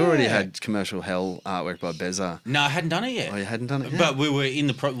because you already had Commercial Hell artwork by Beza. No, I hadn't done it yet. Oh, you hadn't done it yet? But we were we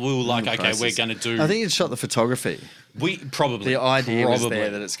were like, okay, process. we're going to do. I think you'd shot the photography. We probably The idea was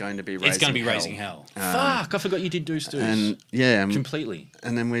there that it's going to be Raising Hell. Fuck, I forgot you did Deuce Deuce. And completely.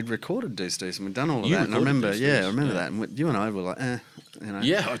 And then we'd recorded Deuce Deuce and we'd done all of You that. And I remember, recorded Deuce Deuce, I remember that. And you and I were like,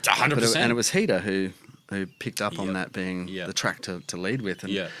 Yeah, 100%. And it was Heater who picked up on that being the track to lead with.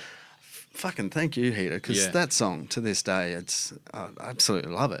 And fucking thank you, Heater, because that song to this day, I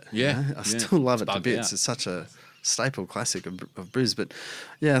absolutely love it. Yeah, I still love it to bugged bits. out. It's such a staple classic of Bruce. But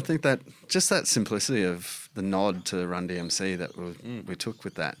yeah, I think that just that simplicity of the nod to Run DMC that we took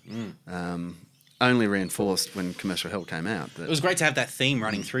with that. Only reinforced when Commercial Hell came out. It was great to have that theme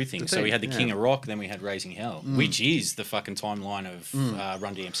running through things. So we had the King of Rock, then we had Raising Hell, which is the fucking timeline of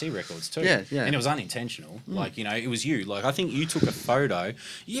Run DMC records too. Yeah. And it was unintentional. Like, it was you. Like, I think you took a photo.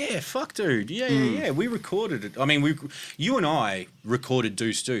 Yeah, fuck, dude. Yeah. We recorded it. I mean, you and I recorded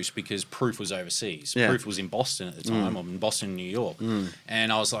Deuce Deuce because Proof was overseas. Yeah. Proof was in Boston at the time, or in Boston, New York.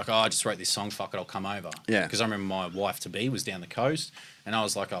 And I was like, I just wrote this song, fuck it, I'll come over. Yeah. Because I remember my wife-to-be was down the coast. And I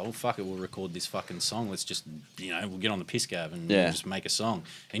was like, oh, fuck it, we'll record this fucking song. Let's just, we'll get on the piss gab and we'll just make a song.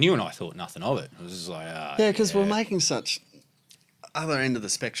 And you and I thought nothing of it. It was just like, because we're making such other end of the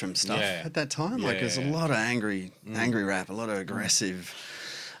spectrum stuff at that time. Like, there's a lot of angry rap, a lot of aggressive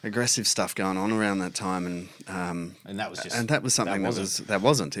stuff going on around that time, and that was just something that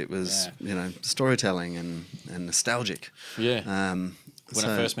wasn't. It was storytelling and nostalgic. Yeah. When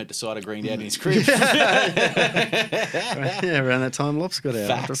I first met Dcide, Green Dad in his crib. Around that time, Lops got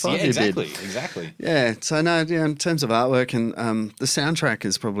out. Facts. Yeah, exactly. Yeah, so no, in terms of artwork, and the soundtrack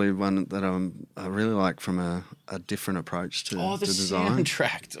is probably one that I really like from a different approach to design.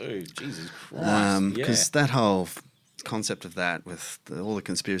 Soundtrack, dude. Jesus Christ. Because that whole concept of that with all the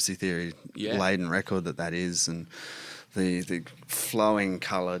conspiracy theory laden record that is, and the flowing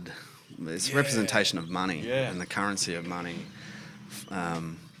coloured, it's representation of money and the currency of money.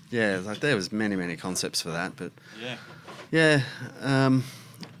 Like there was many concepts for that, but I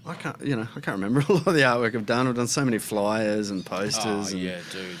can't remember a lot of the artwork I've done. I've done so many flyers and posters. Dude,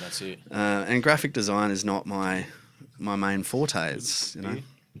 that's it. And graphic design is not my main forte. It's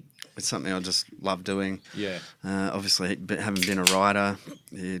it's something I just love doing. Yeah. Obviously, having been a writer,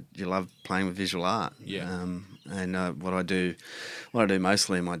 you love playing with visual art. Yeah. And what I do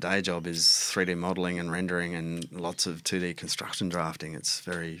mostly in my day job is 3D modelling and rendering and lots of 2D construction drafting. It's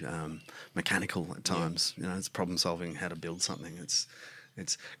very mechanical at times. It's problem solving, how to build something.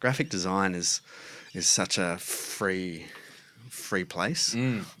 It's graphic design is such a free place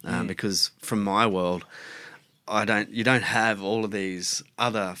because from my world, you don't have all of these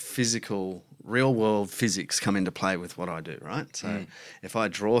other physical, real world physics come into play with what I do, right? So if I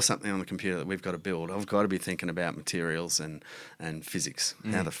draw something on the computer that we've got to build, I've got to be thinking about materials and physics.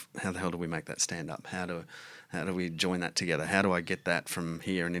 How the hell do we make that stand up? How How do we join that together? How do I get that from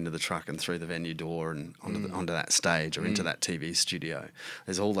here and into the truck and through the venue door and onto that stage or into that TV studio?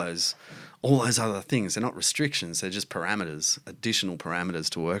 There's all those other things. They're not restrictions. They're just parameters, additional parameters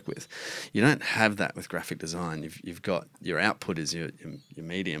to work with. You don't have that with graphic design. You've got your output is your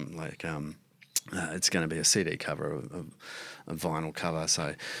medium. Like it's going to be a CD cover, a vinyl cover.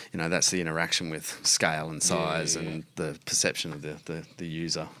 So, that's the interaction with scale and size and the perception of the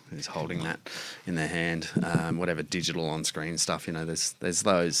user who's holding that in their hand. Whatever digital on-screen stuff, there's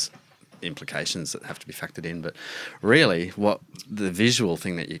those implications that have to be factored in. But really, what the visual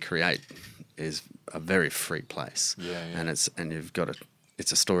thing that you create is a very free place. And you've got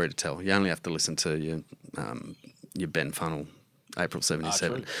it's a story to tell. You only have to listen to your Ben Funnell, April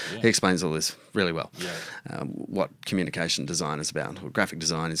 77. He explains all this really well. What communication design is about. Well, graphic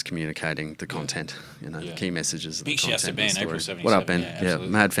design is communicating the content, the key messages. Big shouts to Ben, April 77. What up, Ben? Yeah,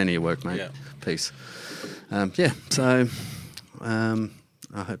 mad fan of your work, mate. Peace. So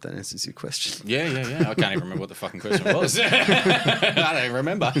I hope that answers your question. Yeah. I can't even remember what the fucking question was. I don't even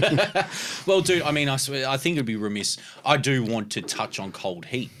remember. Well, dude, I mean, I swear, I think it'd be remiss. I do want to touch on Cold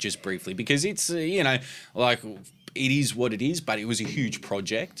Heat just briefly because it's, like, it is what it is, but it was a huge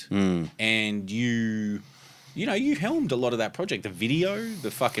project. And you helmed a lot of that project, the video,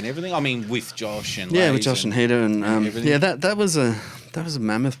 the fucking everything. I mean, with Josh and with Josh and Heater and that was a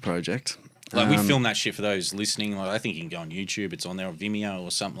mammoth project. Like we filmed that shit for those listening. Like I think you can go on YouTube. It's on there on Vimeo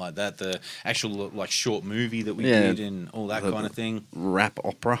or something like that. The actual like short movie that we did and all that kind of thing. Rap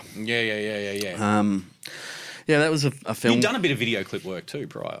opera. Yeah. That was a film. You've done a bit of video clip work too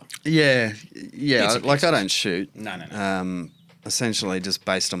prior. Yeah. I don't shoot. No. Essentially, just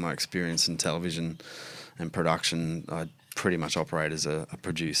based on my experience in television and production, I pretty much operate as a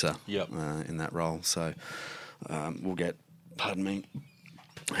producer. In that role. So we'll get,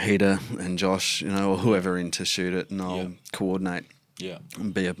 Heater and Josh, or whoever in to shoot it, and I'll coordinate.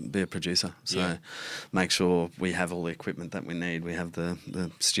 And be a producer. So make sure we have all the equipment that we need. We have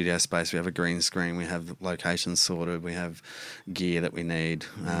the studio space. We have a green screen. We have locations sorted. We have gear that we need.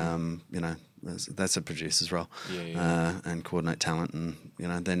 That's a producer's role. And coordinate talent. And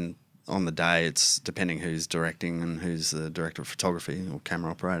then on the day, it's depending who's directing and who's the director of photography or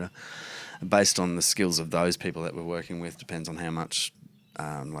camera operator. Based on the skills of those people that we're working with, depends on how much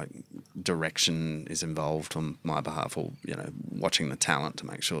direction is involved on my behalf, or watching the talent to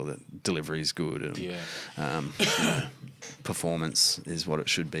make sure that delivery is good and performance is what it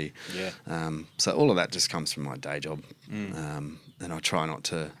should be. So all of that just comes from my day job, and I try not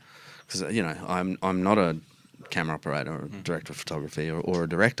to, because I'm not a camera operator or director of photography or a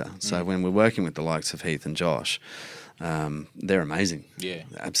director. So when we're working with the likes of Heath and Josh, they're amazing. They're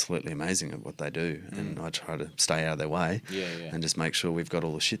absolutely amazing at what they do. And I try to stay out of their way and just make sure we've got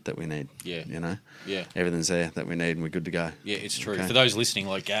all the shit that we need. Everything's there that we need and we're good to go. Yeah, it's true. Okay. For those listening,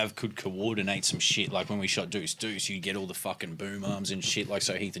 like Gav could coordinate some shit. Like when we shot Deuce, you'd get all the fucking boom arms and shit. Like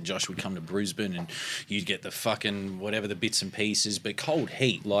so Heath and Josh would come to Brisbane and you'd get the fucking whatever, the bits and pieces. But Cold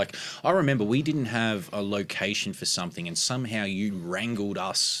Heat, like I remember we didn't have a location for something and somehow you wrangled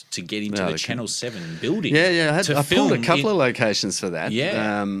us to get into the Channel 7 building. I pulled a couple of locations for that.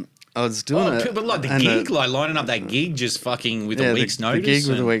 I was doing it. But like the gig, like lining up that gig just fucking with a week's notice. The gig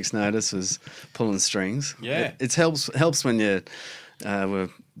with a week's notice was pulling strings. It helps when you we'll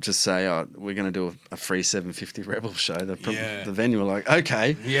just say, we're going to do a free 750 Rebel show. The venue were like,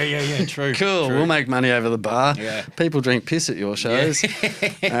 okay. True. Cool, true. we'll make money over the bar. People drink piss at your shows.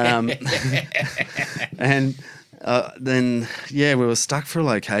 And then, we were stuck for a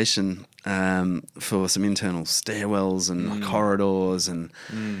location for some internal stairwells and corridors, and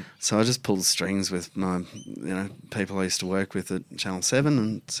so I just pulled strings with my people I used to work with at Channel 7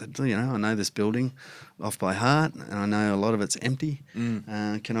 and said, I know this building off by heart and I know a lot of it's empty.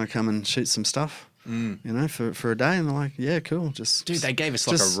 Can I come and shoot some stuff? For a day? And they're like, yeah, cool. Dude, they gave us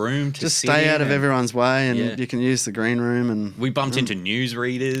like a room to just sit stay in out of everyone's way, and you can use the green room. And we bumped into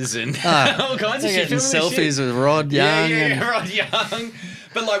newsreaders and all kinds of shit. Getting selfies with Rod Young. Rod Young.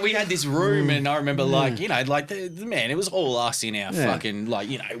 But like we had this room, and I remember like the man, it was all us in our fucking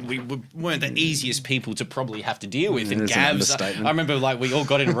we weren't the easiest people to probably have to deal with. And Gav's, I remember like we all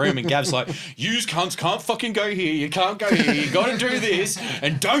got in a room, and Gav's like, "Yous cunts can't fucking go here. You can't go here. You got to do this,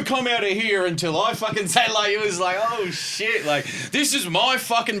 and don't come out of here until I fucking say." Like it was like, oh shit, like this is my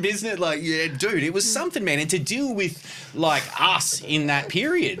fucking business. Like dude, it was something, man. And to deal with like us in that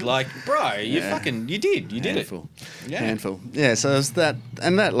period, like bro, you did it. Handful. Yeah. So it was that.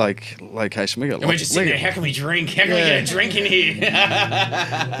 and that like location, we got. And we're just sitting there. How can we drink? How can we get a drink in here?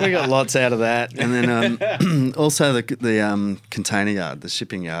 We got lots out of that, and then also the container yard, the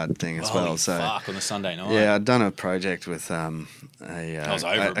shipping yard thing as well. So fuck, on the Sunday night. Yeah, I'd done a project with a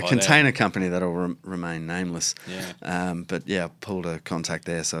container company that'll remain nameless. Yeah. But yeah, pulled a contact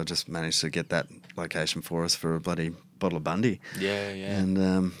there, so I just managed to get that location for us for a bloody bottle of Bundy. Yeah.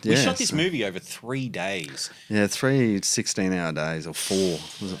 And we shot this movie over 3 days. Yeah, 3 16-hour days, or 4.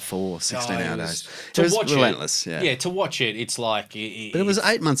 Was it 4 16-hour days? To It was watch relentless, Yeah, to watch it, it's like... But it was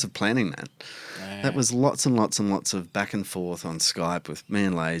 8 months of planning that. Yeah. That was lots and lots and lots of back and forth on Skype with me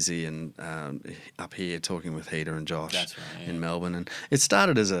and Lazy, and up here talking with Heater and Josh in Melbourne. And it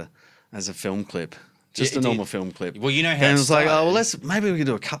started as a film clip. Just a normal film clip. Well, you know how and it was like, oh, well, maybe we could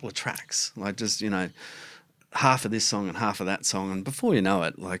do a couple of tracks. Like just, half of this song and half of that song. And before you know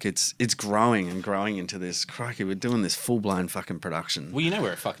it, like it's growing and growing into this, crikey, we're doing this full-blown fucking production. Well, you know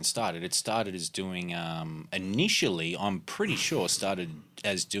where it fucking started. It started as doing, initially, I'm pretty sure, started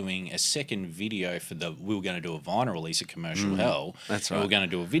as doing a second video for we were going to do a vinyl release of Commercial Hell. That's right. We were going to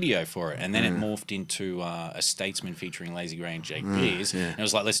do a video for it. And then it morphed into a Statesman featuring Lazy Gray and Jake Beers. Yeah. And it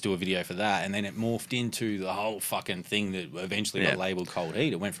was like, let's do a video for that. And then it morphed into the whole fucking thing that eventually got labelled Cold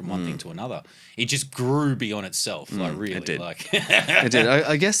Heat. It went from one thing to another. It just grew beyond itself, like really. It did. Like It did.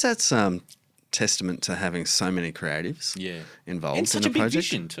 I guess that's testament to having so many creatives involved and such in a big project.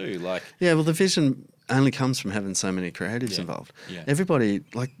 vision too. Like well, the vision only comes from having so many creatives involved. Yeah. Everybody,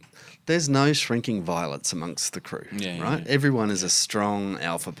 like, there's no shrinking violets amongst the crew, right? Everyone is a strong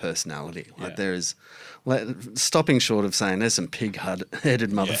alpha personality. Like there is, stopping short of saying there's some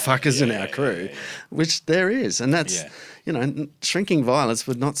pig-headed motherfuckers in our crew, which there is, and that's. Shrinking violets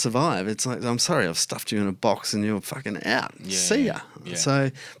would not survive. It's like, I'm sorry, I've stuffed you in a box and you're fucking out. See ya. Yeah. So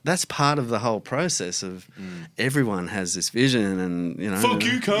that's part of the whole process of everyone has this vision and, Fuck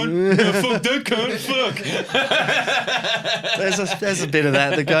you, cunt. Fuck that cunt. Fuck. There's a bit of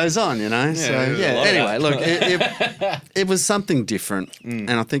that goes on, Anyway, look, it was something different.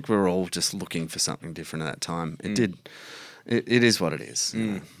 And I think we were all just looking for something different at that time. It is what it is.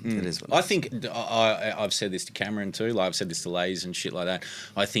 It is what I think I've said this to Cameron too. Like I've said this to Lays and shit like that.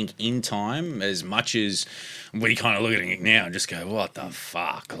 I think in time, as much as we kind of look at it now and just go, "What the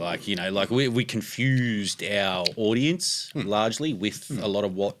fuck?" Like we confused our audience largely with a lot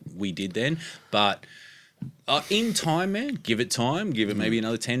of what we did then. But in time, man, give it time. Give it maybe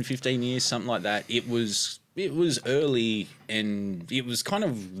another 10, 15 years, something like that. It was early and it was kind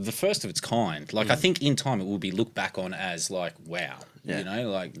of the first of its kind. Like I think in time it will be looked back on as like, wow,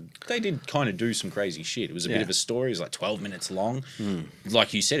 like they did kind of do some crazy shit. It was a bit of a story. It was like 12 minutes long.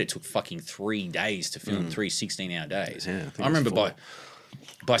 Like you said, it took fucking 3 days to film 3 16-hour days. Yeah, I remember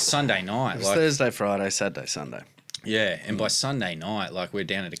by Sunday night. It was Thursday, Friday, Saturday, Sunday. Yeah, and by Sunday night, like we're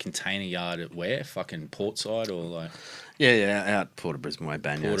down at a container yard at where? Fucking Portside or like... Yeah, out Port of Brisbane way,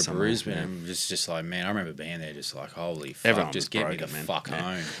 Banya. Port of Brisbane. And just like, man, I remember being there just like, holy fuck, everyone just get me the fuck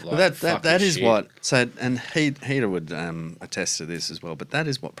home. Like, that is what, so, and Heater would attest to this as well, but that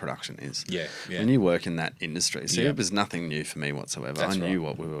is what production is. Yeah. When you work in that industry. So it was nothing new for me whatsoever. I knew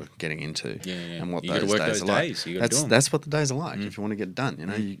what we were getting into and what those days are like. That's what the days are like if you want to get it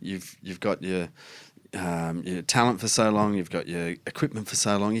done. You've got your talent for so long, you've got your equipment for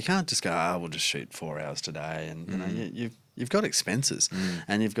so long. You can't just go, we'll just shoot 4 hours today, and you've got expenses,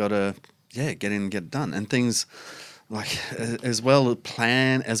 and you've got to get in and get it done. And things like as well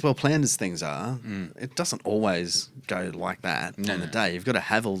planned as things are, it doesn't always go like that on the day. You've got to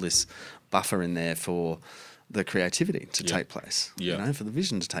have all this buffer in there for the creativity to take place, for the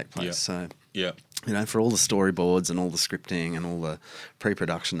vision to take place. So for all the storyboards and all the scripting and all the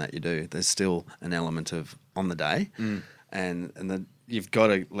pre-production that you do, there's still an element of on the day, and you've got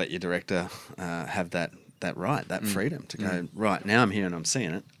to let your director have that right, that freedom to go, right, now I'm here and I'm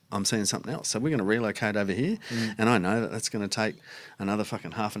seeing something else. So we're going to relocate over here, and I know that's going to take another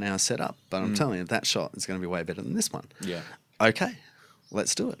fucking half an hour setup, but I'm telling you, that shot is going to be way better than this one. Yeah. Okay,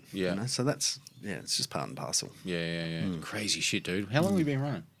 let's do it. Yeah. So that's, it's just part and parcel. Yeah. Crazy shit, dude. How long have we been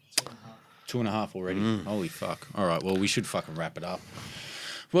running? 2.5 already. Holy fuck. All right, well, we should fucking wrap it up.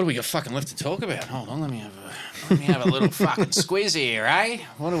 What do we got fucking left to talk about? Hold on, let me have a little fucking squeeze here, eh?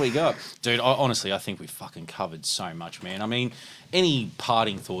 What do we got? Dude, honestly, I think we fucking covered so much, man. I mean, any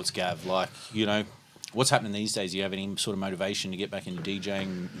parting thoughts, Gav? Like, what's happening these days? Do you have any sort of motivation to get back into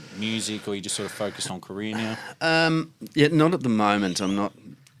DJing music, or are you just sort of focused on career now? Not at the moment. I'm not.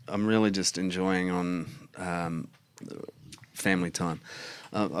 I'm really just enjoying on family time.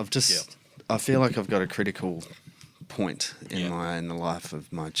 I feel like I've got a critical point in the life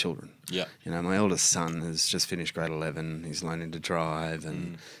of my children. Yeah. You know, my eldest son has just finished grade 11. He's learning to drive,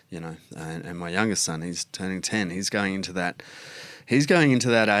 and you know, and my youngest son, he's turning 10. He's going into that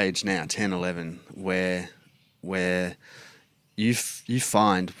age now, 10, 11, where you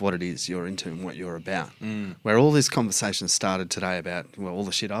find what it is you're into and what you're about. Where all this conversation started today about all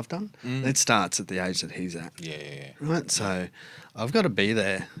the shit I've done, it starts at the age that he's at. Right. So I've got to be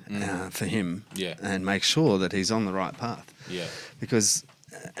there for him and make sure that he's on the right path. Yeah. Because,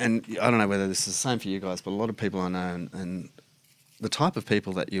 and I don't know whether this is the same for you guys, but a lot of people I know, and the type of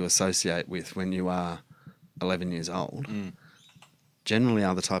people that you associate with when you are 11 years old generally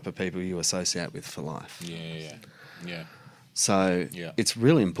are the type of people you associate with for life. Yeah. So it's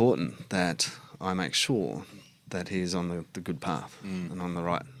really important that I make sure that he's on the good path and on the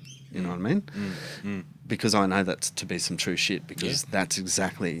right, you know what I mean? Because I know that to be some true shit, because that's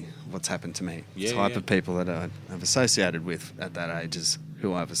exactly what's happened to me. The type of people that I've associated with at that age is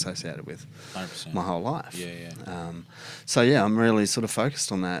who I've associated with 100%. my whole life. So I'm really sort of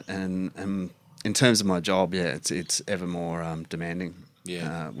focused on that, and in terms of my job, it's ever more demanding.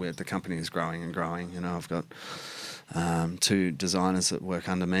 Where the company is growing and growing. You know, I've got 2 designers that work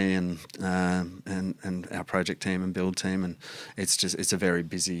under me, and our project team and build team, and it's a very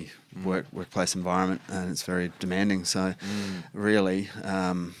busy workplace environment, and it's very demanding. So really,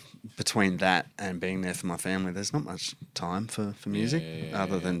 between that and being there for my family, there's not much time for music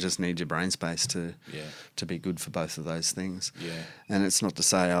other than just need your brain space to be good for both of those things. And it's not to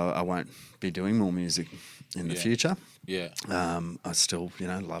say I won't be doing more music in the future. I still, you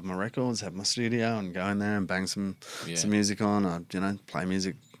know, love my records, have my studio, and go in there and bang some music on. I, you know, play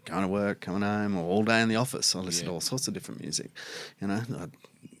music, going to work, coming home, or all day in the office. I listen to all sorts of different music. You know, I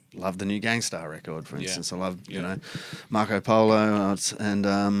love the new Gangstar record, for instance. I love, you know, Marco Polo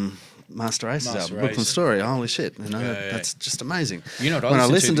and Master Ace's album, Brooklyn Story. Holy shit, you know, that's just amazing. You know what when I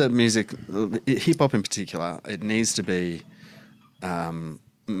listen to music, hip hop in particular, it needs to be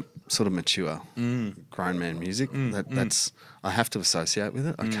sort of mature, grown man music. That's I have to associate with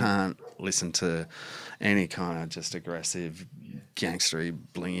it. I can't listen to any kind of just aggressive, gangstery,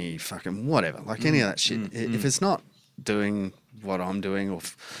 blingy, fucking whatever, like any of that shit. If it's not doing what I'm doing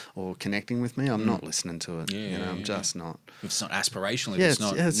or connecting with me, I'm not listening to it. I'm just not. If it's not aspirational, if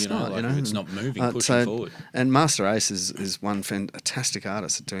it's not moving, pushing forward. And Master Ace is one fantastic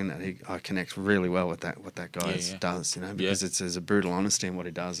artist at doing that. I connect really well with what that guy does, you know, because there's a brutal honesty in what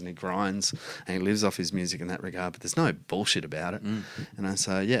he does, and he grinds and he lives off his music in that regard, but there's no bullshit about it. You know,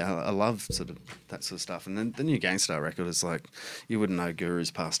 so I love sort of that sort of stuff. And then the new Gangstar record is like, you wouldn't know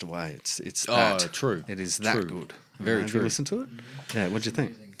Guru's passed away. It's that. True. It is that good. Very true. Have you listened to it? Yeah, what'd you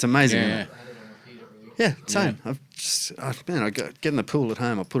think? It's amazing. Isn't it? Yeah, same. I get in the pool at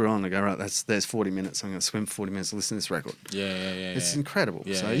home, I put it on, I go, right, there's 40 minutes, I'm going to swim for 40 minutes to listen to this record. It's incredible.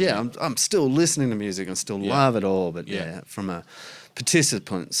 I'm still listening to music, I still love it all, but from a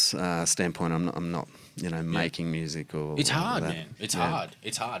participant's standpoint, I'm not you know, making music or... It's hard, man. It's hard.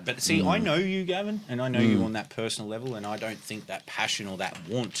 But see, I know you, Gavin, and I know you on that personal level, and I don't think that passion or that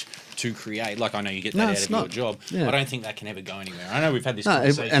want to create, like I know you get that out of your job, I don't think that can ever go anywhere. I know we've had this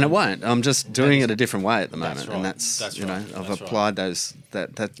conversation. And it won't. I'm just doing it a different way at the moment. And that's you know, I've applied those...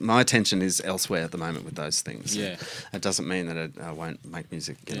 That my attention is elsewhere at the moment with those things. Yeah. It doesn't mean that I won't make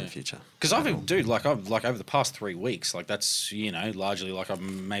music in the future. Because I've over the past 3 weeks, like that's, you know, largely like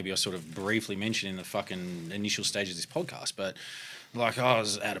I sort of briefly mentioned in the fucking initial stages of this podcast, but like I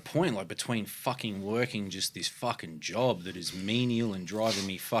was at a point like between fucking working just this fucking job that is menial and driving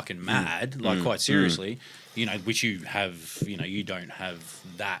me fucking mad, like quite seriously, you know, which you have, you know, you don't have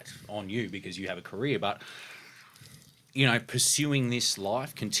that on you because you have a career, but you know, pursuing this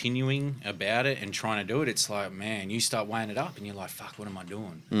life, continuing about it and trying to do it, it's like, man, you start weighing it up and you're like, fuck, what am I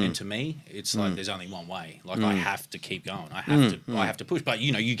doing? And to me, it's like there's only one way. Like I have to keep going. I have to push. But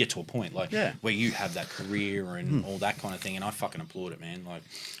you know, you get to a point like where you have that career and all that kind of thing, and I fucking applaud it, man. Like,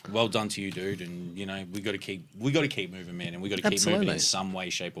 well done to you, dude. And you know, we got to keep moving, man, and we got to keep moving in some way,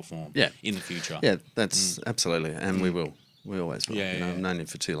 shape, or form. In the future. Yeah, that's absolutely, and we will. We always will. Yeah, I've known you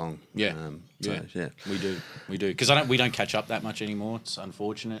for too long. We do. Because we don't catch up that much anymore. It's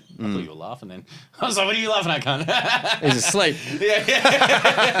unfortunate. I thought you were laughing then. I was like, what are you laughing at, cunt? He's asleep.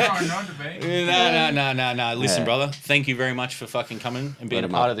 No. Listen, brother, thank you very much for fucking coming and being a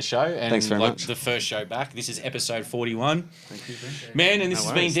part of the show. And thanks very much. The first show back. This is episode 41. Thank you. Man, and this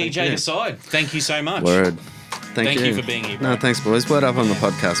has been DJ Dcide. Thank you so much. Word. Thank you for being here, bro. No, thanks, boys. Word up on the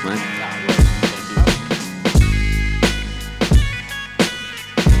podcast, mate.